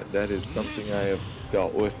internet. That is something I have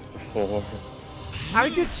dealt with before. I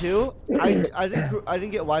did too. I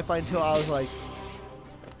didn't get Wi-Fi until I was like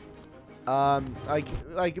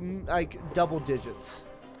double digits.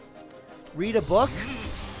 Read a book.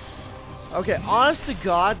 Okay, honest to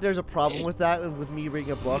God, there's a problem with that, with me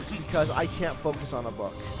reading a book, because I can't focus on a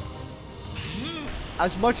book.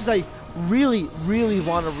 As much as I really, really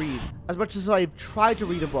want to read, as much as I've tried to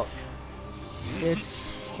read a book, it's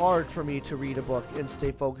hard for me to read a book and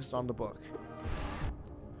stay focused on the book.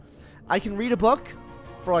 I can read a book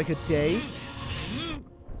for like a day,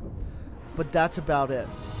 but that's about it.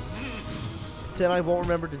 Then I won't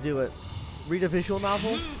remember to do it. Read a visual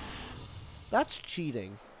novel? That's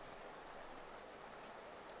cheating.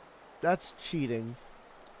 That's cheating.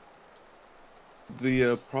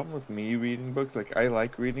 The problem with me reading books, like I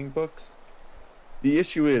like reading books. The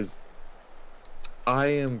issue is, I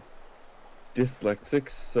am dyslexic,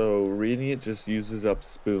 so reading it just uses up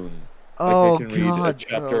spoons. Oh, like I can read a God,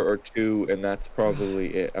 chapter no. or two, and that's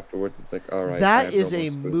probably it. Afterwards, it's like, all right. I That have is no more a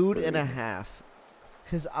spoons mood for and a reading. half.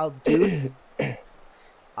 Cause dude,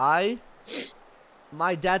 my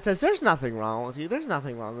dad says there's nothing wrong with you. There's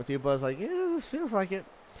nothing wrong with you. But I was like, yeah, this feels like it.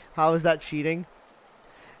 How is that cheating?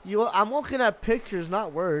 I'm looking at pictures,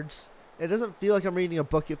 not words. It doesn't feel like I'm reading a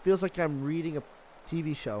book. It feels like I'm reading a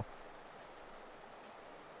TV show.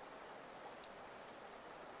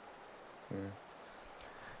 Yeah.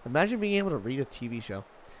 Imagine being able to read a TV show.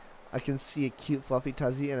 I can see a cute fluffy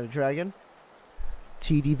Tuzzy and a dragon.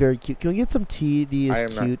 TD, very cute. Can we get some TD I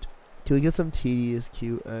is am cute? Can we get some TD is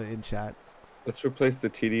cute in chat? Let's replace the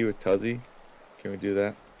TD with Tuzzy. Can we do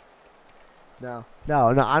that? No,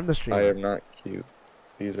 I'm the streamer. I am not cute.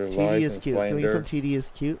 These are TD lies is and cute. Can we get some slander. TD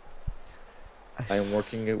is cute? I am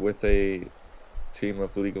working it with a team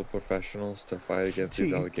of legal professionals to fight against these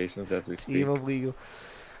Team- allegations as we speak. Team of legal.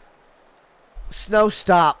 Snow,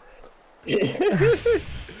 stop.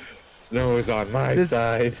 Snow is on my This-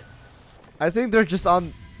 side. I think they're just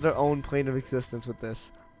on their own plane of existence with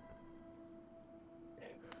this.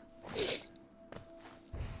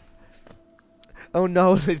 Oh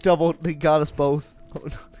no, they got us both. Oh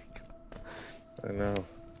no, I know.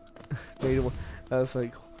 I was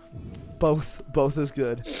like, both is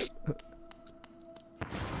good.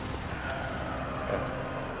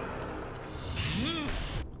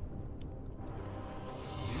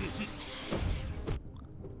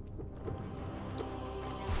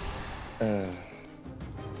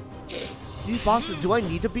 These bosses, do I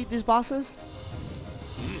need to beat these bosses?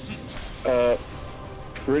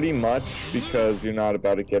 Pretty much, because you're not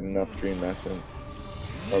about to get enough Dream Essence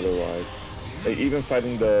otherwise. Like, even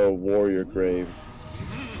fighting the Warrior Graves,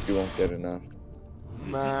 you won't get enough.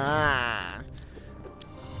 Nah.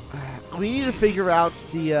 We need to figure out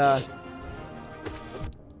the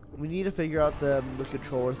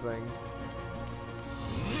controller thing.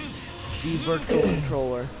 The virtual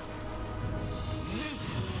controller.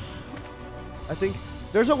 I think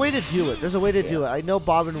there's a way to do it. There's a way to do it. I know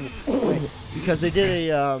Bob and because they did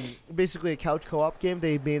a basically a couch co-op game.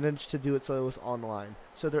 They managed to do it so it was online.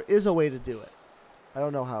 So there is a way to do it. I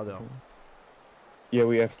don't know how though. Yeah,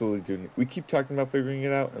 we absolutely do. We keep talking about figuring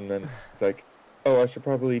it out, and then it's like, oh, I should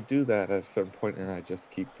probably do that at a certain point, and I just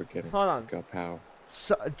keep forgetting. Hold on. Look up how.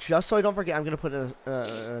 So, just so I don't forget, I'm gonna put in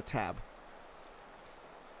a tab.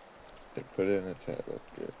 They put it in a tab. That's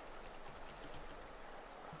good.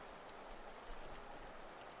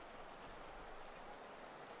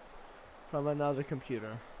 From another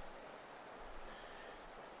computer.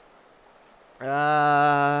 Should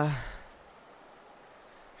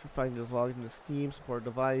find just logged into Steam, support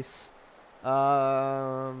device.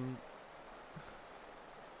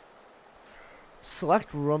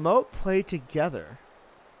 Select remote play together.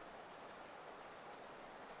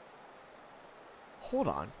 Hold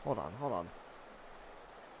on. There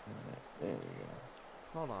we go.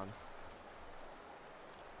 Hold on.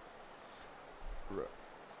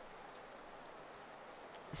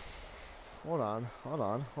 Hold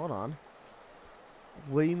on.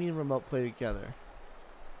 What do you mean remote play together?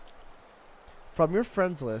 from your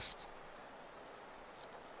friends list.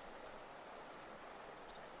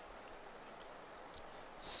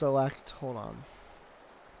 Select, hold on.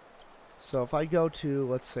 So if I go to,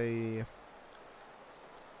 let's say,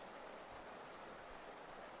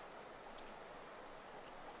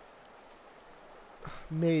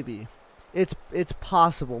 maybe. It's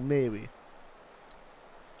possible, maybe.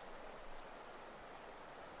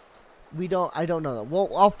 I don't know that. Well,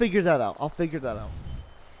 I'll figure that out.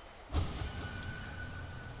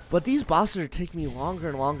 But these bosses are taking me longer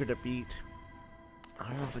and longer to beat. I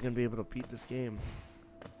don't know if I'm gonna be able to beat this game.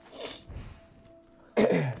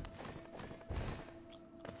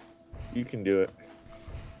 You can do it.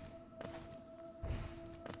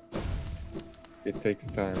 It takes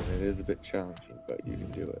time. It is a bit challenging, but you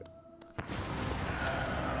can do it.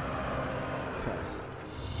 Okay.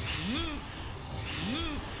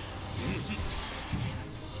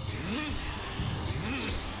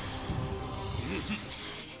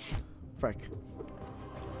 Frick.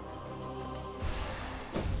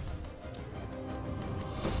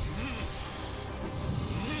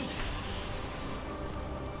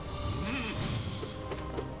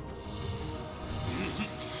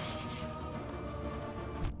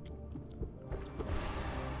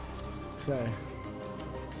 Okay.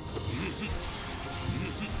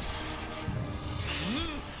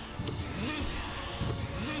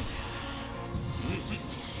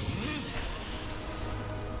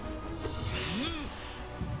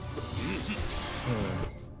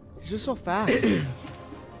 He's just so fast.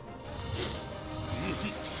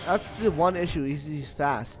 That's the one issue. He's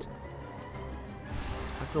fast.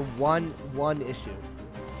 That's the one issue.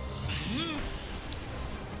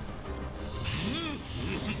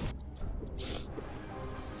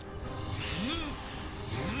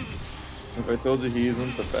 If I told you he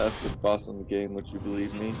isn't the fastest boss in the game, would you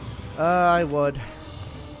believe me? I would.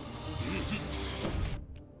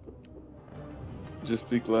 Just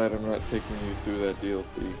be glad I'm not taking you through that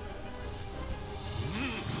DLC.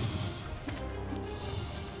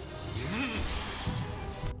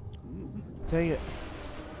 Dang it.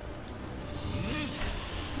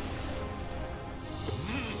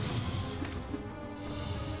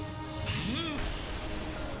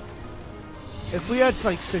 If we had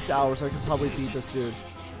like 6 hours, I could probably beat this dude.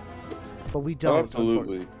 But we don't. Oh,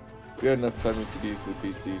 absolutely. We had enough time, we could easily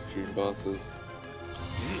beat these dream bosses.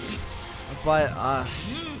 But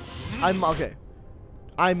I'm okay.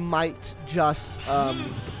 I might just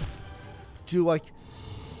do like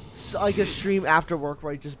a stream after work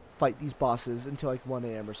where I just fight these bosses until like 1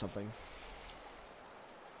 a.m. or something.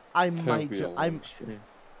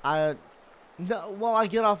 No, well, I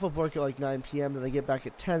get off of work at like 9 p.m. then I get back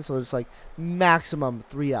at 10, so it's like maximum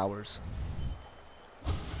 3 hours.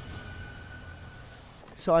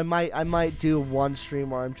 So I might do one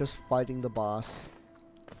stream where I'm just fighting the boss.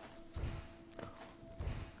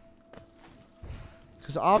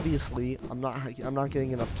 Because obviously I'm not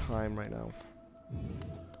getting enough time right now.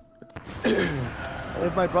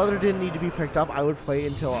 If my brother didn't need to be picked up, I would play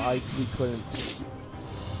until we couldn't.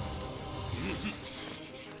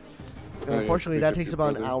 And unfortunately, that takes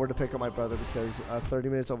about an hour to pick up my brother because 30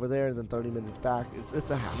 minutes over there and then 30 minutes back.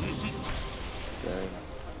 It's a hassle.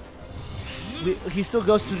 He still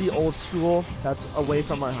goes to the old school that's away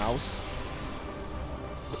from our house.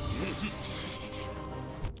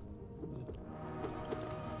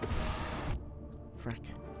 Frick.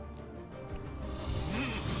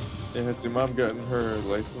 Yeah, has your mom gotten her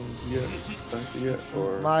license yet?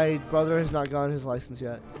 Or My brother has not gotten his license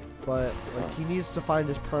yet. But like, he needs to find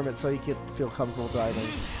his permit so he can feel comfortable driving.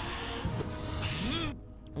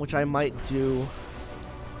 Which I might do.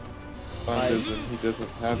 Find as in he doesn't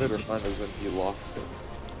have it, or find as in he lost it?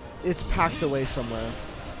 It's packed away somewhere.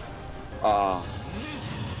 Ah.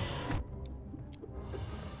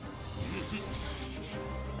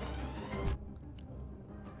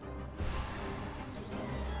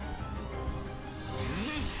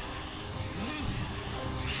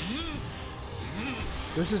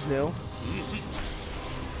 This is new.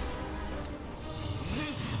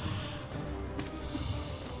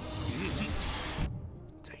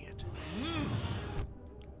 Dang it.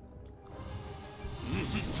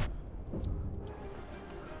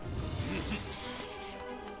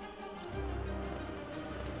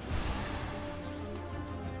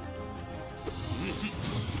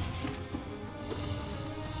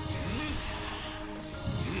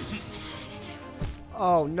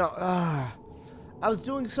 Oh no. I was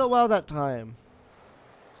doing so well that time.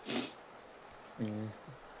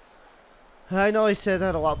 I know I said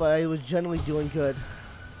that a lot, but I was generally doing good.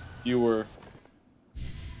 You were.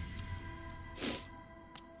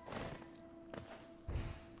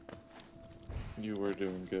 You were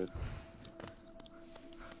doing good.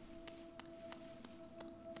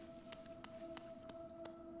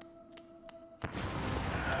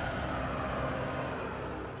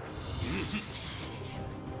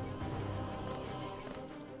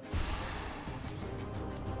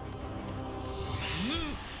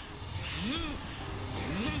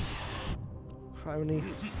 Harmony.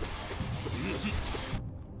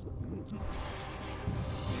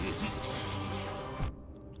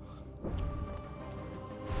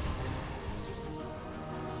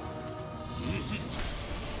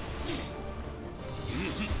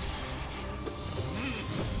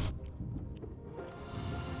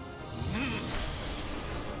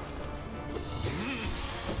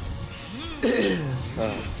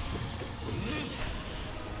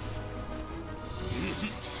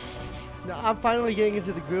 No, I'm finally getting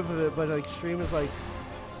into the groove of it, but like stream is like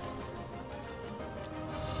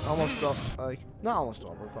almost like not almost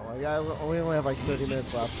over, but like we only have like 30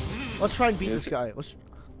 minutes left. Let's try and beat this guy. Let's.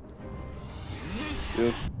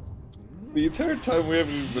 Yeah. The entire time we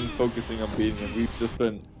haven't even been focusing on beating him. We've just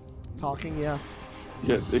been Talking, yeah.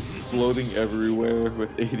 exploding everywhere with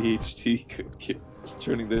ADHD,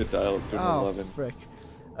 turning the dial up to an 11. Frick.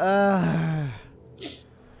 Okay.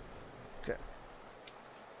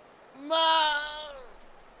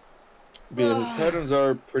 Yeah, his patterns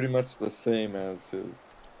are pretty much the same as his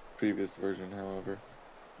previous version, however.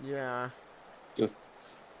 Yeah. Just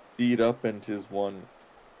speed up and his one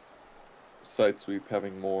side sweep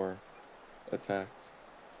having more attacks.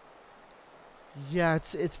 Yeah,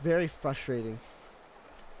 it's very frustrating.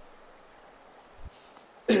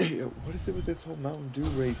 Yeah, what is it with this whole Mountain Dew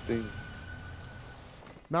raid thing?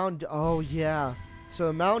 Oh yeah.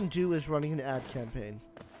 So Mountain Dew is running an ad campaign.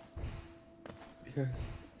 Yes.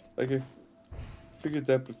 Like I figured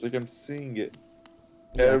that, but it's like I'm seeing it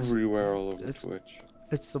Yeah, everywhere all over Twitch.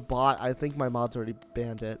 It's the bot. I think my mod's already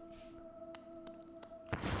banned it.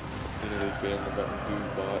 You know, they banned the Mountain Dew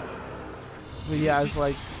bot. But yeah, it's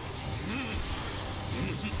like.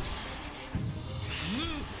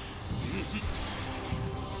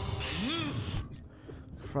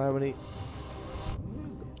 Harmony.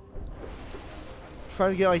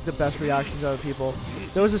 Trying to get like the best reactions out of people.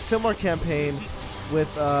 There was a similar campaign with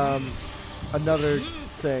another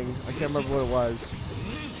thing. I can't remember what it was.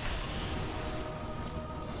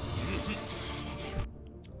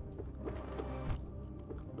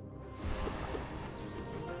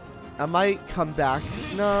 I might come back.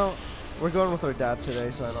 No, we're going with our dad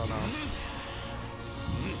today, so I don't know.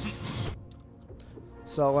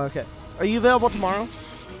 So okay, are you available tomorrow?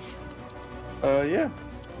 Yeah.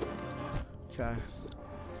 Okay.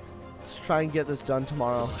 Let's try and get this done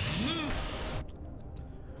tomorrow.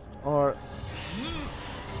 Or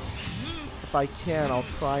if I can, I'll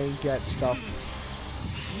try and get stuff.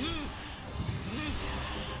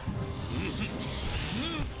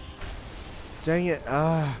 Dang it.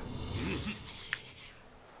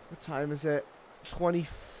 What time is it?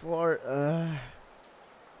 24.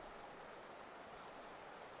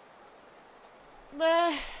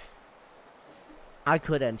 Meh. I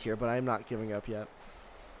could end here, but I'm not giving up yet.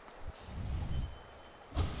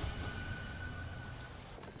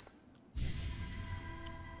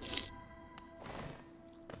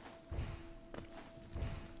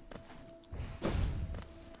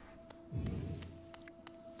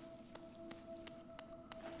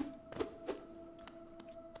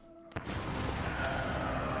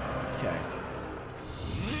 Okay.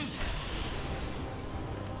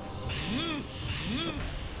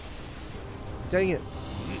 Dang it.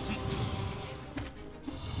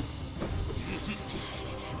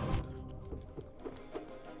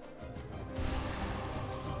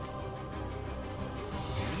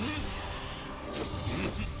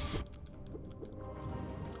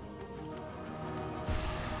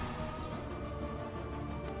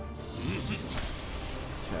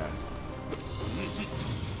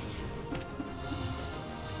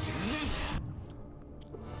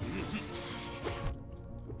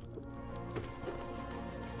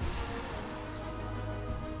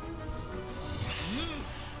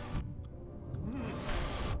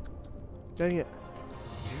 Dang it.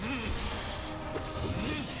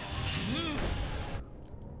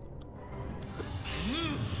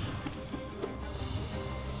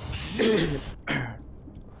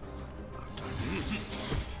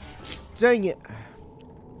 Dang it.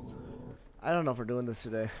 I don't know if we're doing this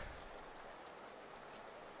today.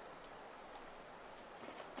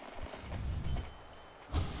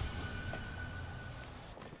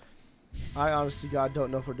 I honestly, God, don't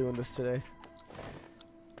know if we're doing this today.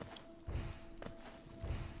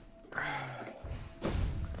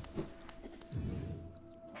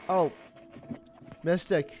 Oh,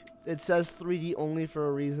 Mystic, it says 3D only for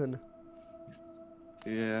a reason.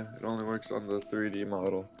 Yeah, it only works on the 3D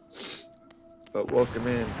model. But welcome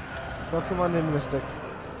in. Welcome on in, Mystic.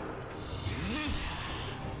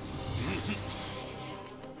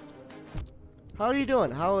 How are you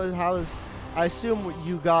doing? How is? I assume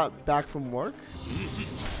you got back from work,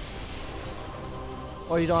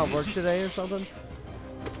 or you don't have work today or something.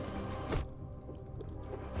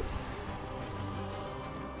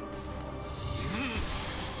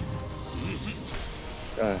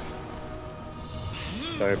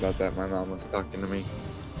 Sorry about that. My mom was talking to me.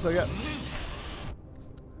 So yeah.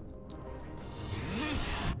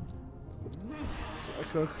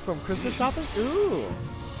 From Christmas shopping? Ooh.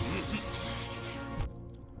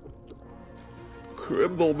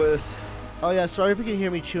 Crimblemas. Oh yeah, sorry if you can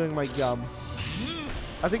hear me chewing my gum.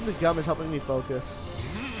 I think the gum is helping me focus.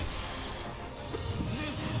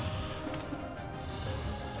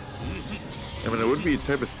 I mean, it would be a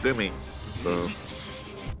type of stimmy, so.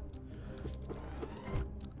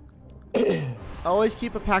 Always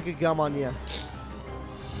keep a pack of gum on you. I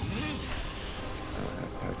don't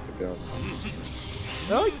have packs of gum.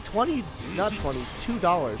 They're like 20, not 20,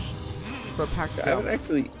 $2 for a pack of I haven't gum.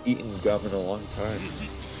 actually eaten gum in a long time.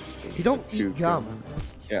 You don't eat Chewed gum.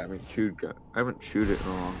 Yeah, I mean chewed gum. I haven't chewed it in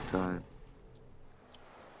a long time.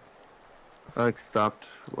 I like stopped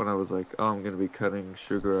when I was like, oh, I'm gonna be cutting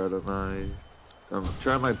sugar out of my. I'm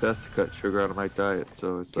trying my best to cut sugar out of my diet,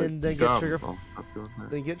 so it's like Then get gum. sugar. I'll stop doing that.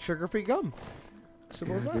 Then get sugar-free gum.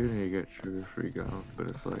 Simple as Yeah, I that. do need to get sugar-free gum, but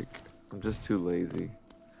it's like I'm just too lazy.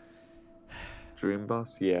 Dream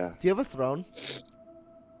Boss? Yeah, Do you have a throne?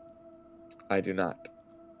 I do not.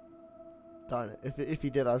 Darn it! If you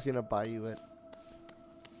did, I was gonna buy you it.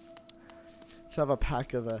 Should have a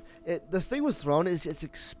pack of The thing with throne is it's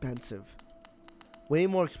expensive. Way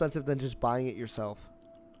more expensive than just buying it yourself.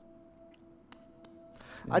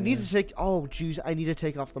 I need to take. Oh, jeez, I need to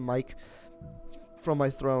take off the mic from my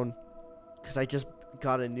throne because I just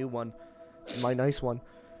got a new one, my nice one.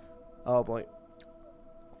 Oh boy.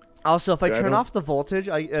 Also, if I turn off the voltage,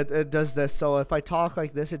 it does this. So if I talk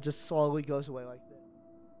like this, it just slowly goes away like this.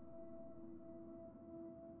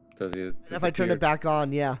 Because If I turn it back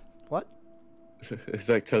on, yeah. What? It's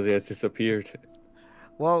like tells he has disappeared.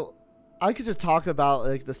 Well, I could just talk about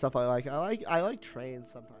like the stuff I like. I like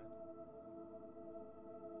trains sometimes.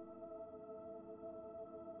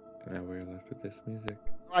 Now we're left with this music.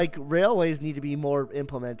 Like railways need to be more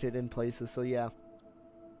implemented in places. So yeah.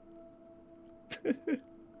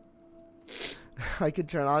 I could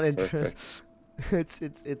turn on and it's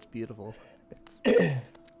beautiful. Yeah,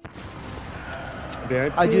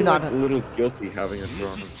 I do feel not like a little guilty having a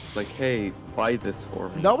throne. It's just like, hey, buy this for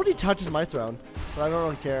me. Nobody touches my throne, so I don't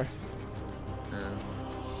really care.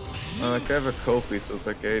 Yeah. Like I have a kofi, so it's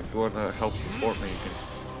like, hey, if you want to help support me, you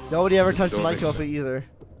can. Nobody ever touches my donate. Kofi either.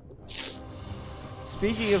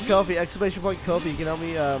 Speaking of Kofi, exclamation point Kofi, you can help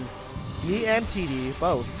me, me and TD,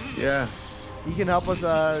 both. Yeah. You can help us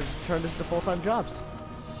turn this into full-time jobs.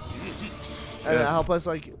 And Yeah. help us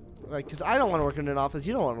because I don't want to work in an office.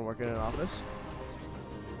 You don't want to work in an office.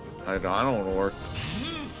 I don't want to work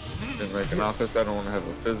in like an office. I don't want to have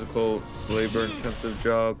a physical, labor-intensive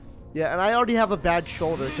job. Yeah, and I already have a bad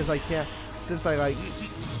shoulder because I can't, since I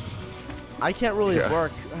can't really Yeah.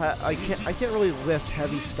 work. I can't really lift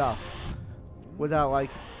heavy stuff without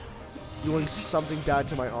like doing something bad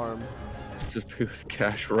to my arm. Just put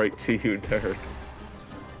cash right to you, nerd.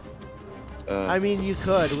 I mean, you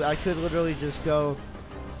could. I could literally just go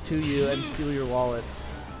to you and steal your wallet.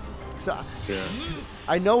 So, Yeah.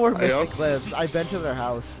 I know where Mystic also- lives. I've been to their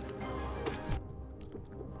house.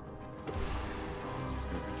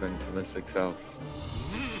 Been to Mystic's house.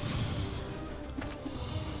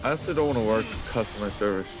 I also don't want to work a customer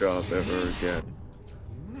service job ever again.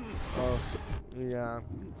 Oh, so, yeah.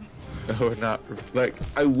 Or not. Like,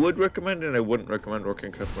 I would recommend it and I wouldn't recommend working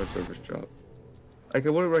a customer service job. Like, I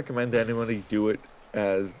wouldn't recommend anybody do it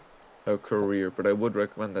as a career, but I would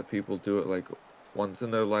recommend that people do it, like, once in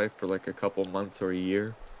their life for, like, a couple months or a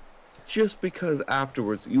year. Just because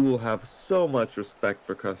afterwards you will have so much respect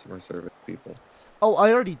for customer service people. Oh,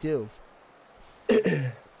 I already do.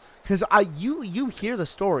 Cause you hear the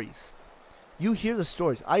stories. You hear the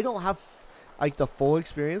stories. I don't have like the full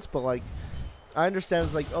experience, but like I understand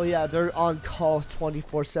it's like, oh yeah, they're on calls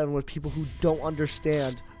 24/7 with people who don't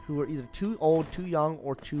understand, who are either too old, too young,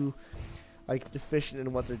 or too like deficient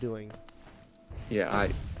in what they're doing. Yeah,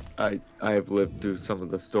 I have lived through some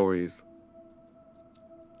of the stories.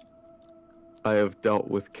 I have dealt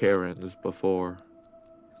with Karens before.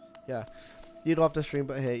 Yeah. You don't have to stream,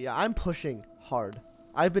 but hey, yeah, I'm pushing hard.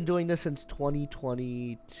 I've been doing this since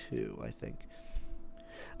 2022, I think.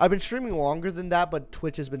 I've been streaming longer than that, but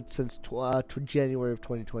Twitch has been since January of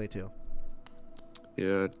 2022.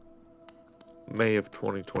 Yeah. May of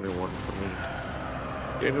 2021 for me.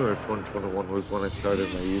 January of 2021 was when I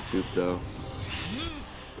started my YouTube, though.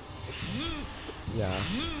 Yeah.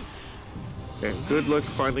 And good luck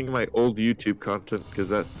finding my old YouTube content, because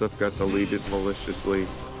that stuff got deleted maliciously.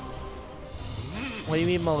 What do you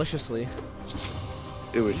mean maliciously?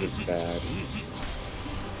 It was just bad.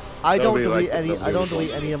 I don't Nobody delete liked it, any. nobody I don't was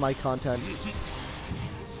delete watching any of my content.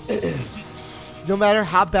 No matter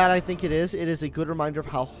how bad I think it is a good reminder of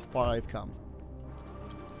how far I've come.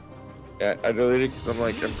 Yeah, I deleted it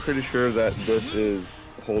because I'm pretty sure that this is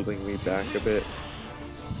holding me back a bit.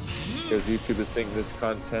 Because YouTube is seeing this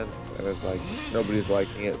content, and it's like, nobody's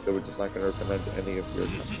liking it, so we're just not going to recommend any of your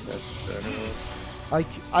content to anyone.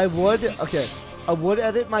 I would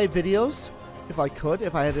edit my videos if I could,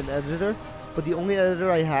 if I had an editor. But the only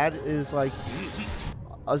editor I had is like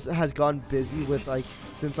has gone busy with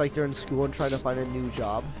since they're in school and trying to find a new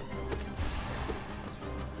job.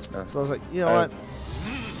 No. So I was like, you know what?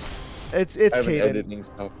 It's I have an Caden. editing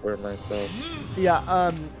software myself.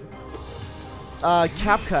 Yeah.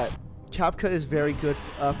 CapCut. CapCut is very good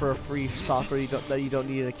for a free software that you don't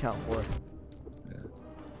need an account for. Yeah.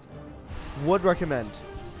 Would recommend.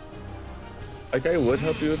 Like, I would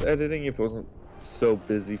help you with editing if it wasn't so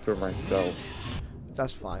busy for myself.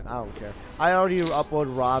 That's fine. I don't care. I already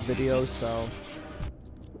upload raw videos, so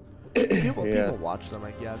people watch them,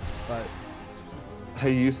 I guess. But I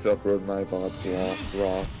used to upload my VODs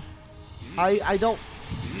raw. I don't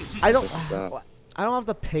have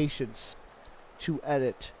the patience to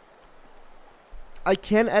edit. I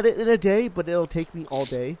can edit in a day, but it'll take me all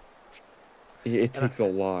day. It takes a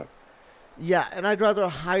lot. Yeah, and I'd rather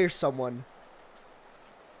hire someone.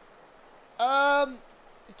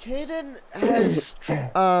 Caden has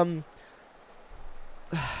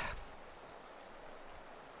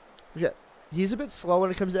yeah, he's a bit slow when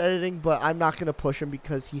it comes to editing, but I'm not gonna push him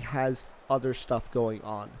because he has other stuff going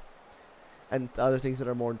on. And other things that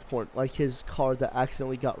are more important, like his car that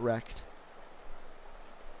accidentally got wrecked.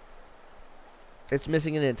 It's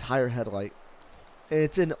missing an entire headlight.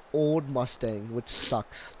 It's an old Mustang, which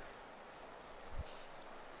sucks.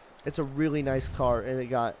 It's a really nice car, and it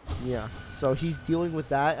got, yeah. So he's dealing with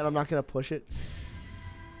that, and I'm not going to push it.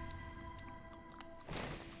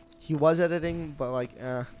 He was editing, but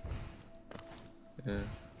Yeah.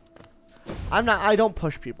 I don't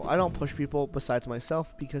push people. I don't push people besides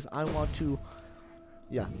myself because I want to,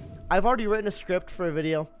 yeah. I've already written a script for a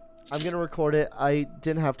video. I'm going to record it. I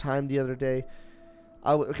didn't have time the other day.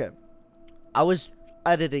 I was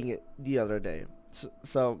editing it the other day.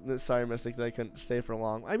 So sorry, Mystic, that I couldn't stay for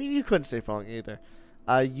long. I mean, you couldn't stay for long either.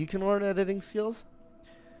 You can learn editing skills.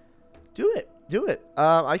 Do it.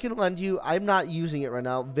 I can lend you. I'm not using it right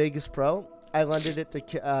now. Vegas Pro. I lended it to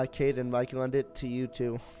Caden, but I can lend it to you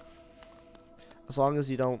too. As long as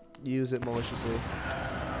you don't use it maliciously.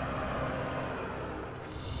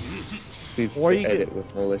 Or you edit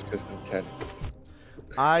with malicious intent.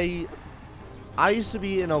 I used to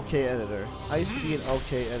be an okay editor.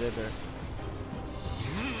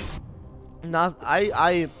 Not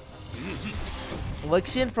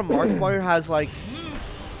Lixian from Markiplier has like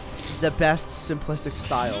the best simplistic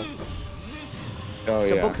style. Oh,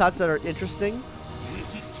 Simple cuts that are interesting.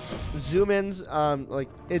 Zoom ins, like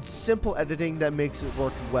it's simple editing that makes it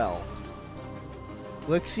work well.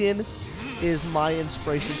 Lixian is my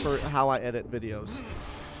inspiration for how I edit videos.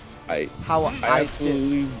 I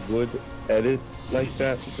absolutely would edit like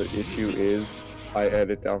that, but the issue is I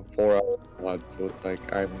edit down 4 hours pod, so it's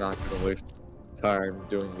like I'm not gonna waste time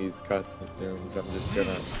doing these cuts and zooms. I'm just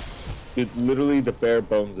gonna it's literally the bare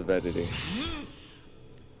bones of editing.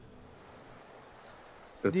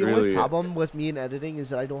 That's The only really problem with me in editing is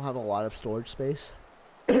that I don't have a lot of storage space.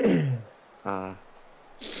 Ah.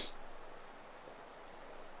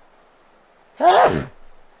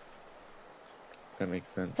 That makes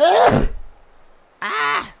sense. But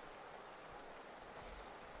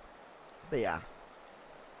yeah.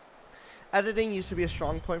 Editing used to be a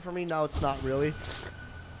strong point for me, now it's not really.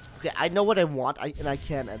 Okay, I know what I want, and I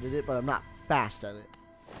can edit it, but I'm not fast at it.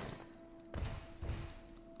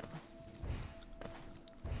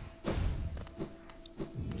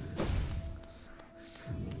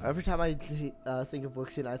 Every time I think of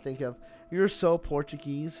Lixian, I think of, you're so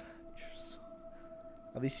Portuguese.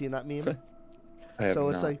 Have you seen that meme? I have So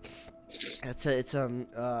it's not. like,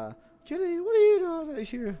 Kitty, what are you doing right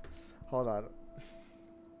here? Hold on.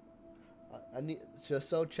 I need, just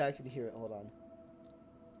so Chad can hear it, hold on.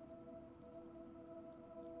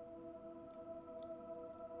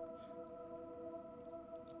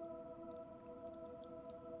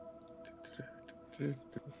 There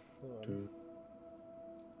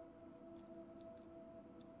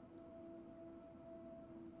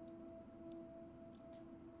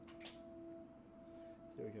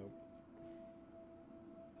we go.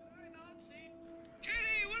 Did I not see?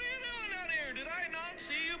 Kitty, what are you doing out here? Did I not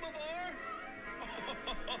see you before?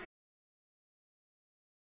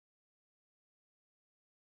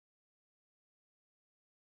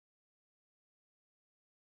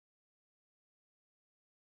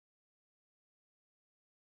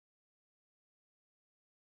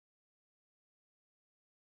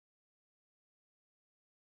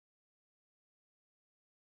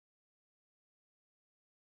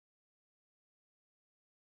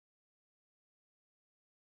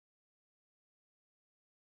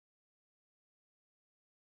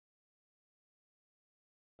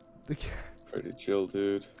 The cat, Pretty chill,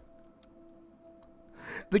 dude.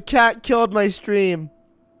 the cat killed my stream.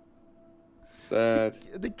 Sad.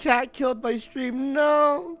 The cat killed my stream.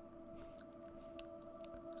 No.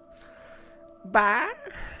 Bye.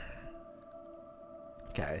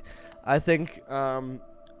 Okay. I think how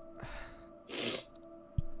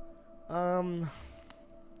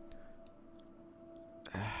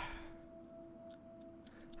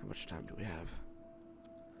much time do we have?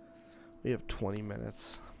 We have 20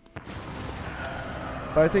 minutes.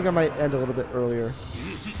 But I think I might end a little bit earlier.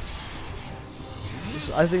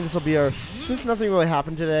 I think this will be our, since nothing really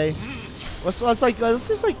happened today. Let's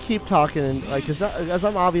just like keep talking and like, as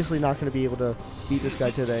I'm obviously not going to be able to beat this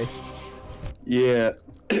guy today. Yeah.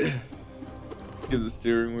 Let's give the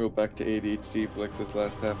steering wheel back to ADHD for like this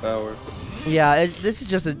last half hour. Yeah, this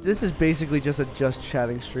is basically just a just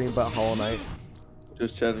chatting stream, but Hollow Knight.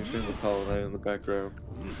 Just chatting stream with Hollow Knight in the background.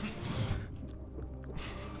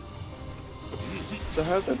 So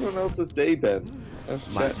how's everyone else's day been? How's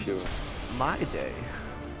chat doing? My day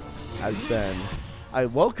has been, I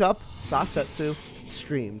woke up, saw Setsu,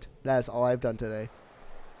 streamed. That is all I've done today.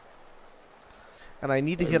 And I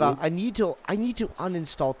need to get off. I need to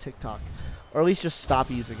uninstall TikTok, or at least just stop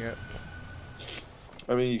using it.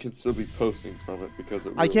 I mean, you can still be posting from it because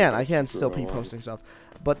it. I Really can still be on. posting stuff,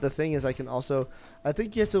 but the thing is, I can also. I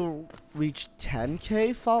think you have to reach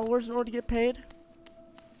 10K followers in order to get paid.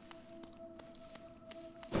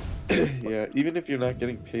 Yeah, even if you're not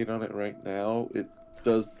getting paid on it right now, it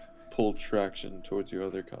does pull traction towards your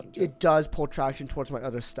other content. It does pull traction towards my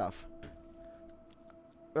other stuff.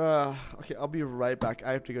 Okay, I'll be right back.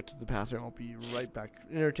 I have to go to the bathroom. I'll be right back.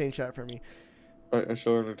 Entertain chat for me. Alright, I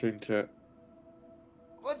shall entertain chat.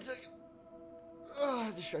 1 second.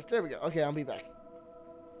 Distract. There we go. Okay, I'll be back.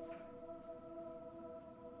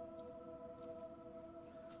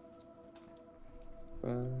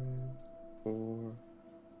 Five, 4,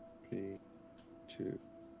 3, 2.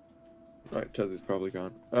 Alright, Tezzy's probably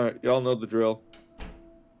gone. Alright, y'all know the drill.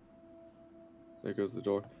 There goes the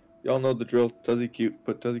door. Y'all know the drill. Tezzy cute.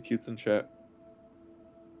 Put Tezzy cutes in chat.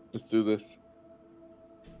 Let's do this.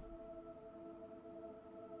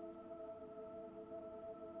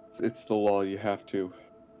 It's the law. You have to.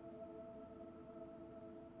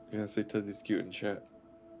 Yeah, say Tezzy's cute in chat.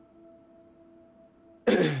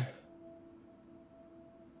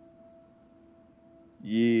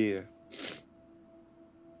 Yeah.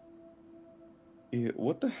 Yeah,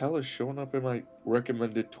 what the hell is showing up in my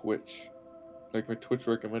recommended Twitch? Like my Twitch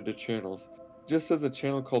recommended channels. It just says a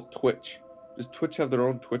channel called Twitch. Does Twitch have their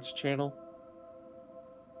own Twitch channel?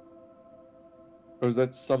 Or is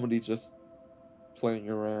that somebody just playing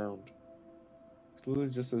around? It literally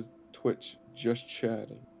just says Twitch, just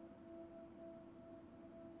chatting.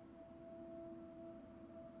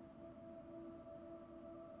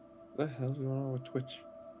 What the hell's going on with Twitch?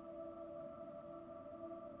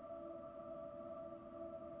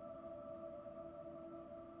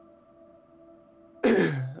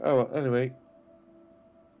 Oh, well, anyway.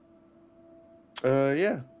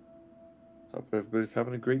 Yeah. Hope everybody's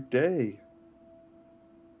having a great day.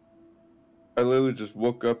 I literally just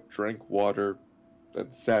woke up, drank water,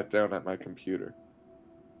 then sat down at my computer.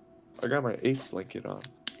 I got my ace blanket on,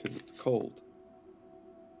 because it's cold.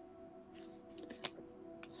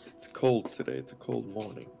 It's cold today, it's a cold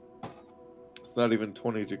morning. It's not even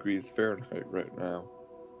 20 degrees Fahrenheit right now.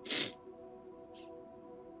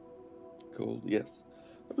 Cold, yes.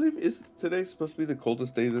 I believe, is today supposed to be the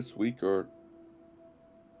coldest day this week, or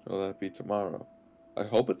will that be tomorrow? I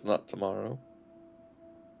hope it's not tomorrow.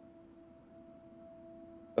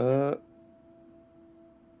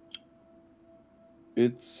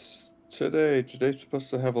 It's today. Today's supposed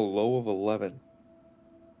to have a low of 11.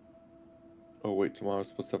 Oh wait, tomorrow's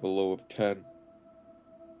supposed to have a low of 10.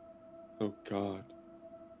 Oh god.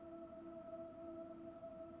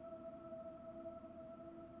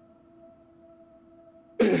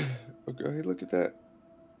 Okay, look at that.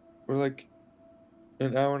 We're like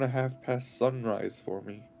an hour and a half past sunrise for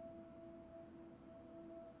me.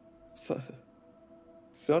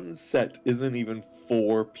 Sunset isn't even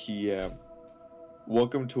 4 p.m.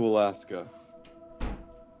 Welcome to Alaska.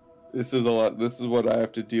 This is a lot. This is what I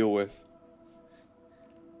have to deal with.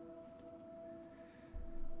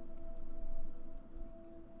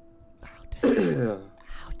 How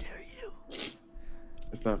dare you?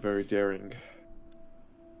 It's not very daring.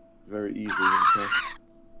 It's very easy.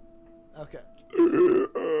 Okay.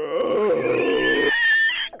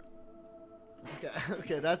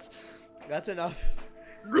 Okay, that's enough.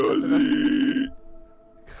 That's enough.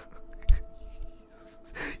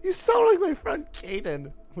 You sound like my friend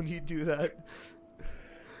Kaden when you do that.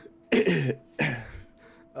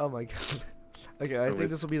 Oh my god. Okay, I think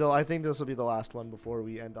this will be the last one before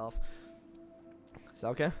we end off. Is that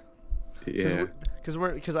okay? Yeah.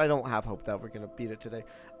 Because I don't have hope that we're gonna beat it today.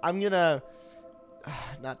 I'm gonna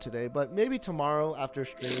not today, but maybe tomorrow after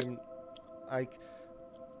stream, like.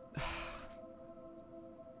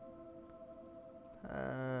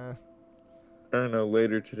 I don't know,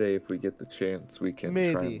 later today if we get the chance we can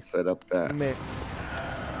try and set up that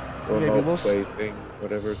remote play thing,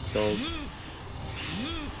 whatever it's called.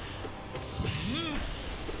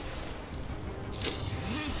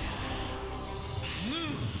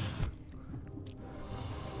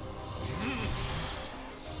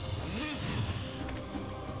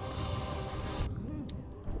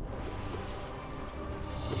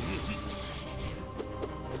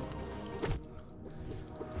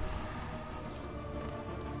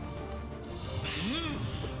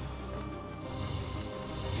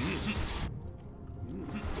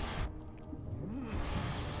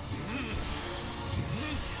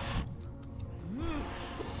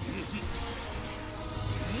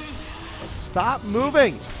 Stop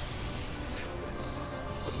moving!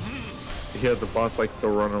 Yeah, the boss likes to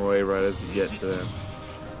run away right as you get to them.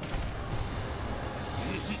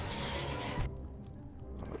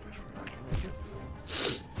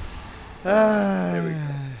 There we go.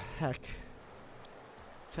 Heck.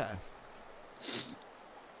 Okay.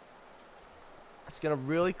 It's gonna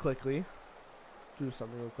really quickly do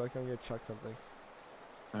something real quick. I'm gonna check something.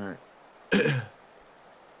 Alright.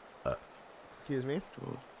 Excuse me.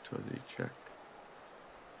 Totally check.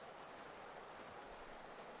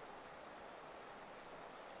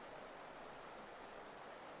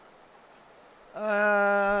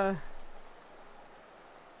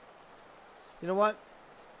 You know what?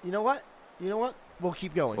 You know what? You know what? We'll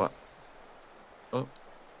keep going. What? Oh.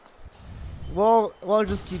 We'll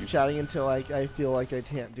just keep chatting until I feel like I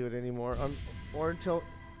can't do it anymore. Or until.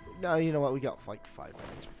 No, you know what? We got like 5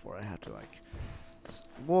 minutes before I have to like.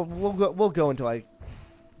 We'll go until I.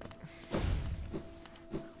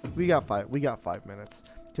 We got 5 minutes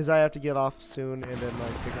because I have to get off soon and then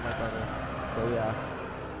like pick up my brother. So yeah.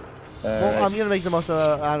 Well, I'm gonna make the most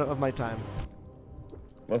out of my time.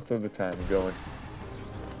 Most of the time, going.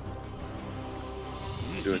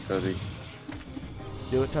 Do it, Tuzzy.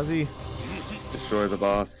 Do it, Tuzzy. Destroy the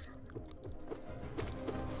boss.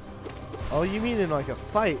 Oh, you mean in like a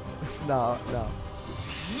fight? No.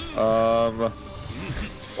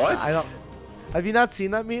 What? I don't. Have you not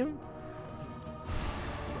seen that meme?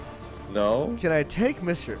 No. Can I take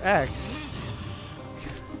Mr. X?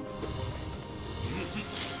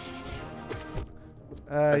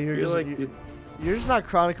 You're just not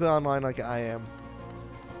chronically online like I am.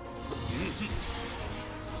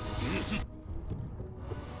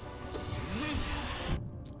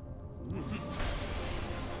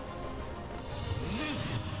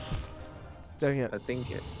 Dang it. I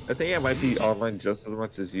think I might be online just as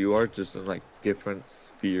much as you are, just in like different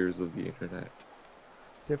spheres of the internet.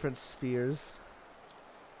 Different spheres.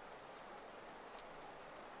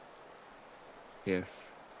 Yes.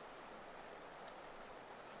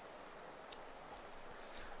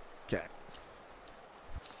 Okay.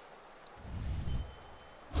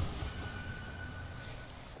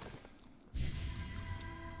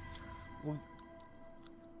 Well,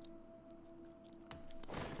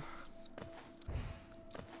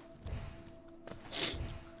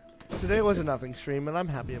 today was a nothing stream, and I'm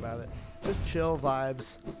happy about it. Just chill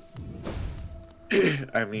vibes.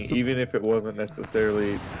 I mean, even if it wasn't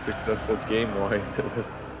necessarily successful game-wise, it was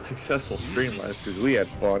successful stream-wise because we had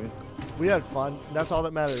fun. We had fun. That's all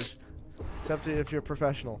that matters. Except if you're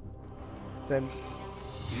professional. Then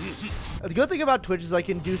the good thing about Twitch is I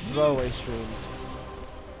can do throwaway streams.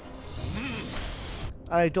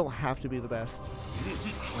 I don't have to be the best.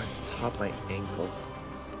 Oh, I popped my ankle.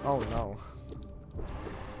 Oh no.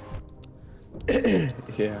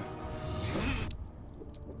 Yeah.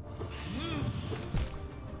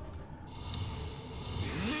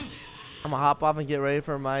 I'm gonna hop off and get ready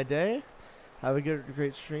for my day. Have a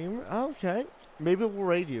great stream. Okay. Maybe we'll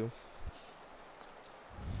raid you.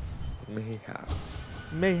 Mayhaps.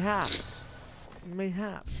 Mayhaps.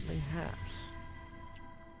 Mayhaps.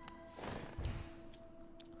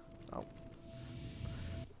 Oh.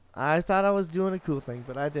 I thought I was doing a cool thing,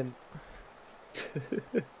 but I didn't.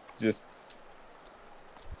 Just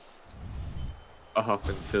off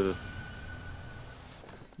into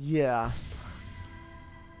Yeah.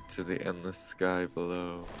 the endless sky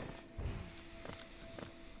below.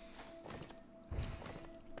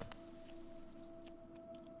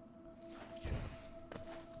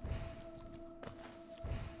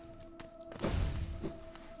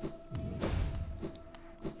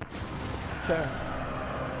 Okay.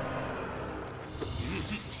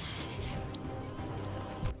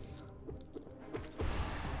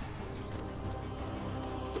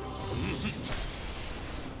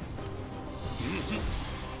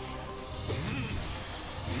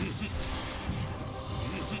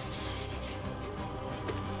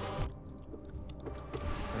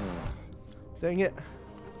 Dang it.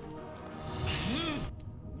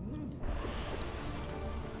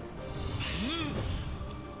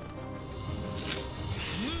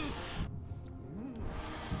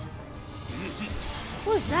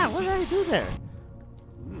 What's that? What did I do there?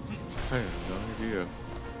 I have no idea.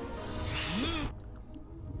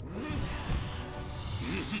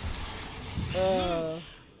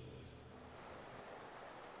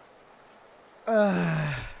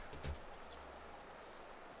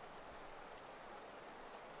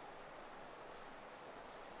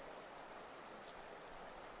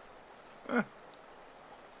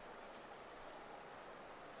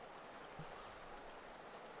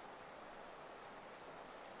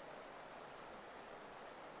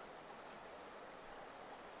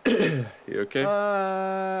 You okay?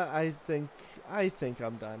 I think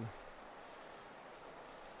I'm done.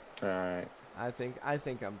 All right. I think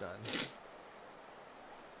I'm done.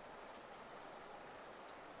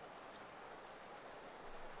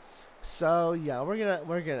 So yeah, we're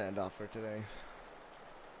gonna end off for today.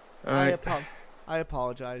 All right. I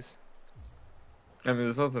apologize. I mean,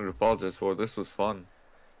 there's nothing to apologize for. This was fun.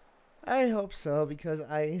 I hope so, because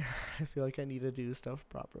I feel like I need to do stuff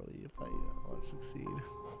properly if I want to succeed.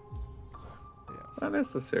 Yeah. Not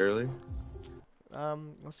necessarily.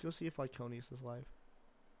 Let's go see if Lyconius is live.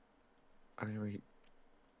 I mean,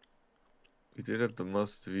 we did have the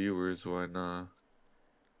most viewers when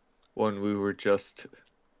we were just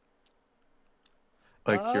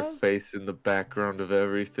like your face in the background of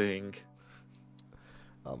everything.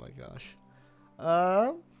 Oh my gosh.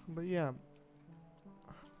 But yeah.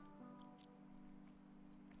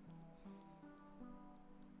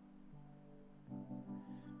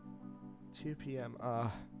 $2 p.m. I'm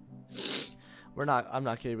not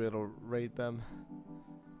gonna be able to rate them,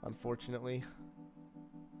 unfortunately.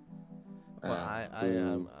 But I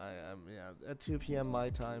am yeah, at 2 p.m. my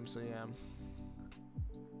time, so yeah.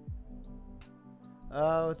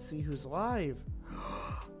 Let's see who's live.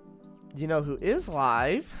 You know who is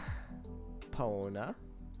live? Pona.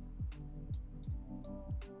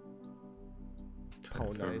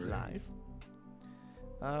 Pona is live.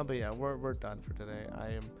 But yeah, we're done for today.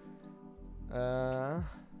 I am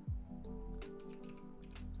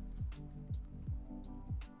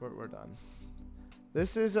we're done.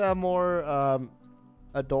 This is a more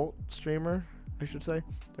adult streamer, I should say.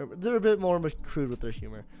 They're a bit more crude with their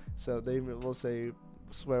humor, so they will say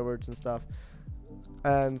swear words and stuff,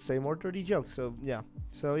 and say more dirty jokes. So yeah,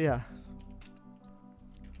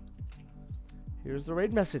 here's the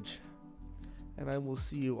raid message, and I will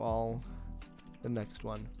see you all the next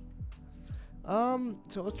one. So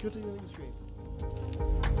let's go to the other stream.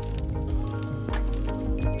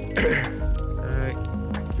 Alright,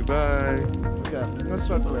 goodbye. Okay, let's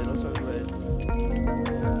start the raid.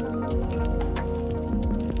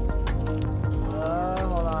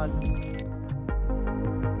 Hold on.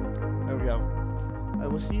 There we go. I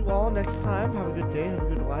will see you all next time. Have a good day, have a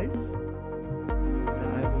good life.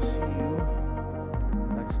 And I will see you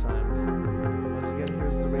next time. Once again,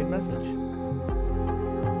 here's the raid message.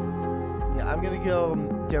 Yeah, I'm gonna go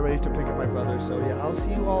get ready to pick up my brother. So yeah, I'll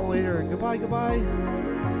see you all later. Goodbye.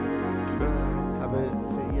 Have a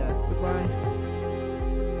say yeah, goodbye.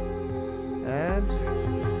 And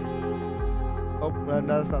oh, no,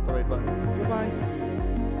 that's not the right button. Goodbye.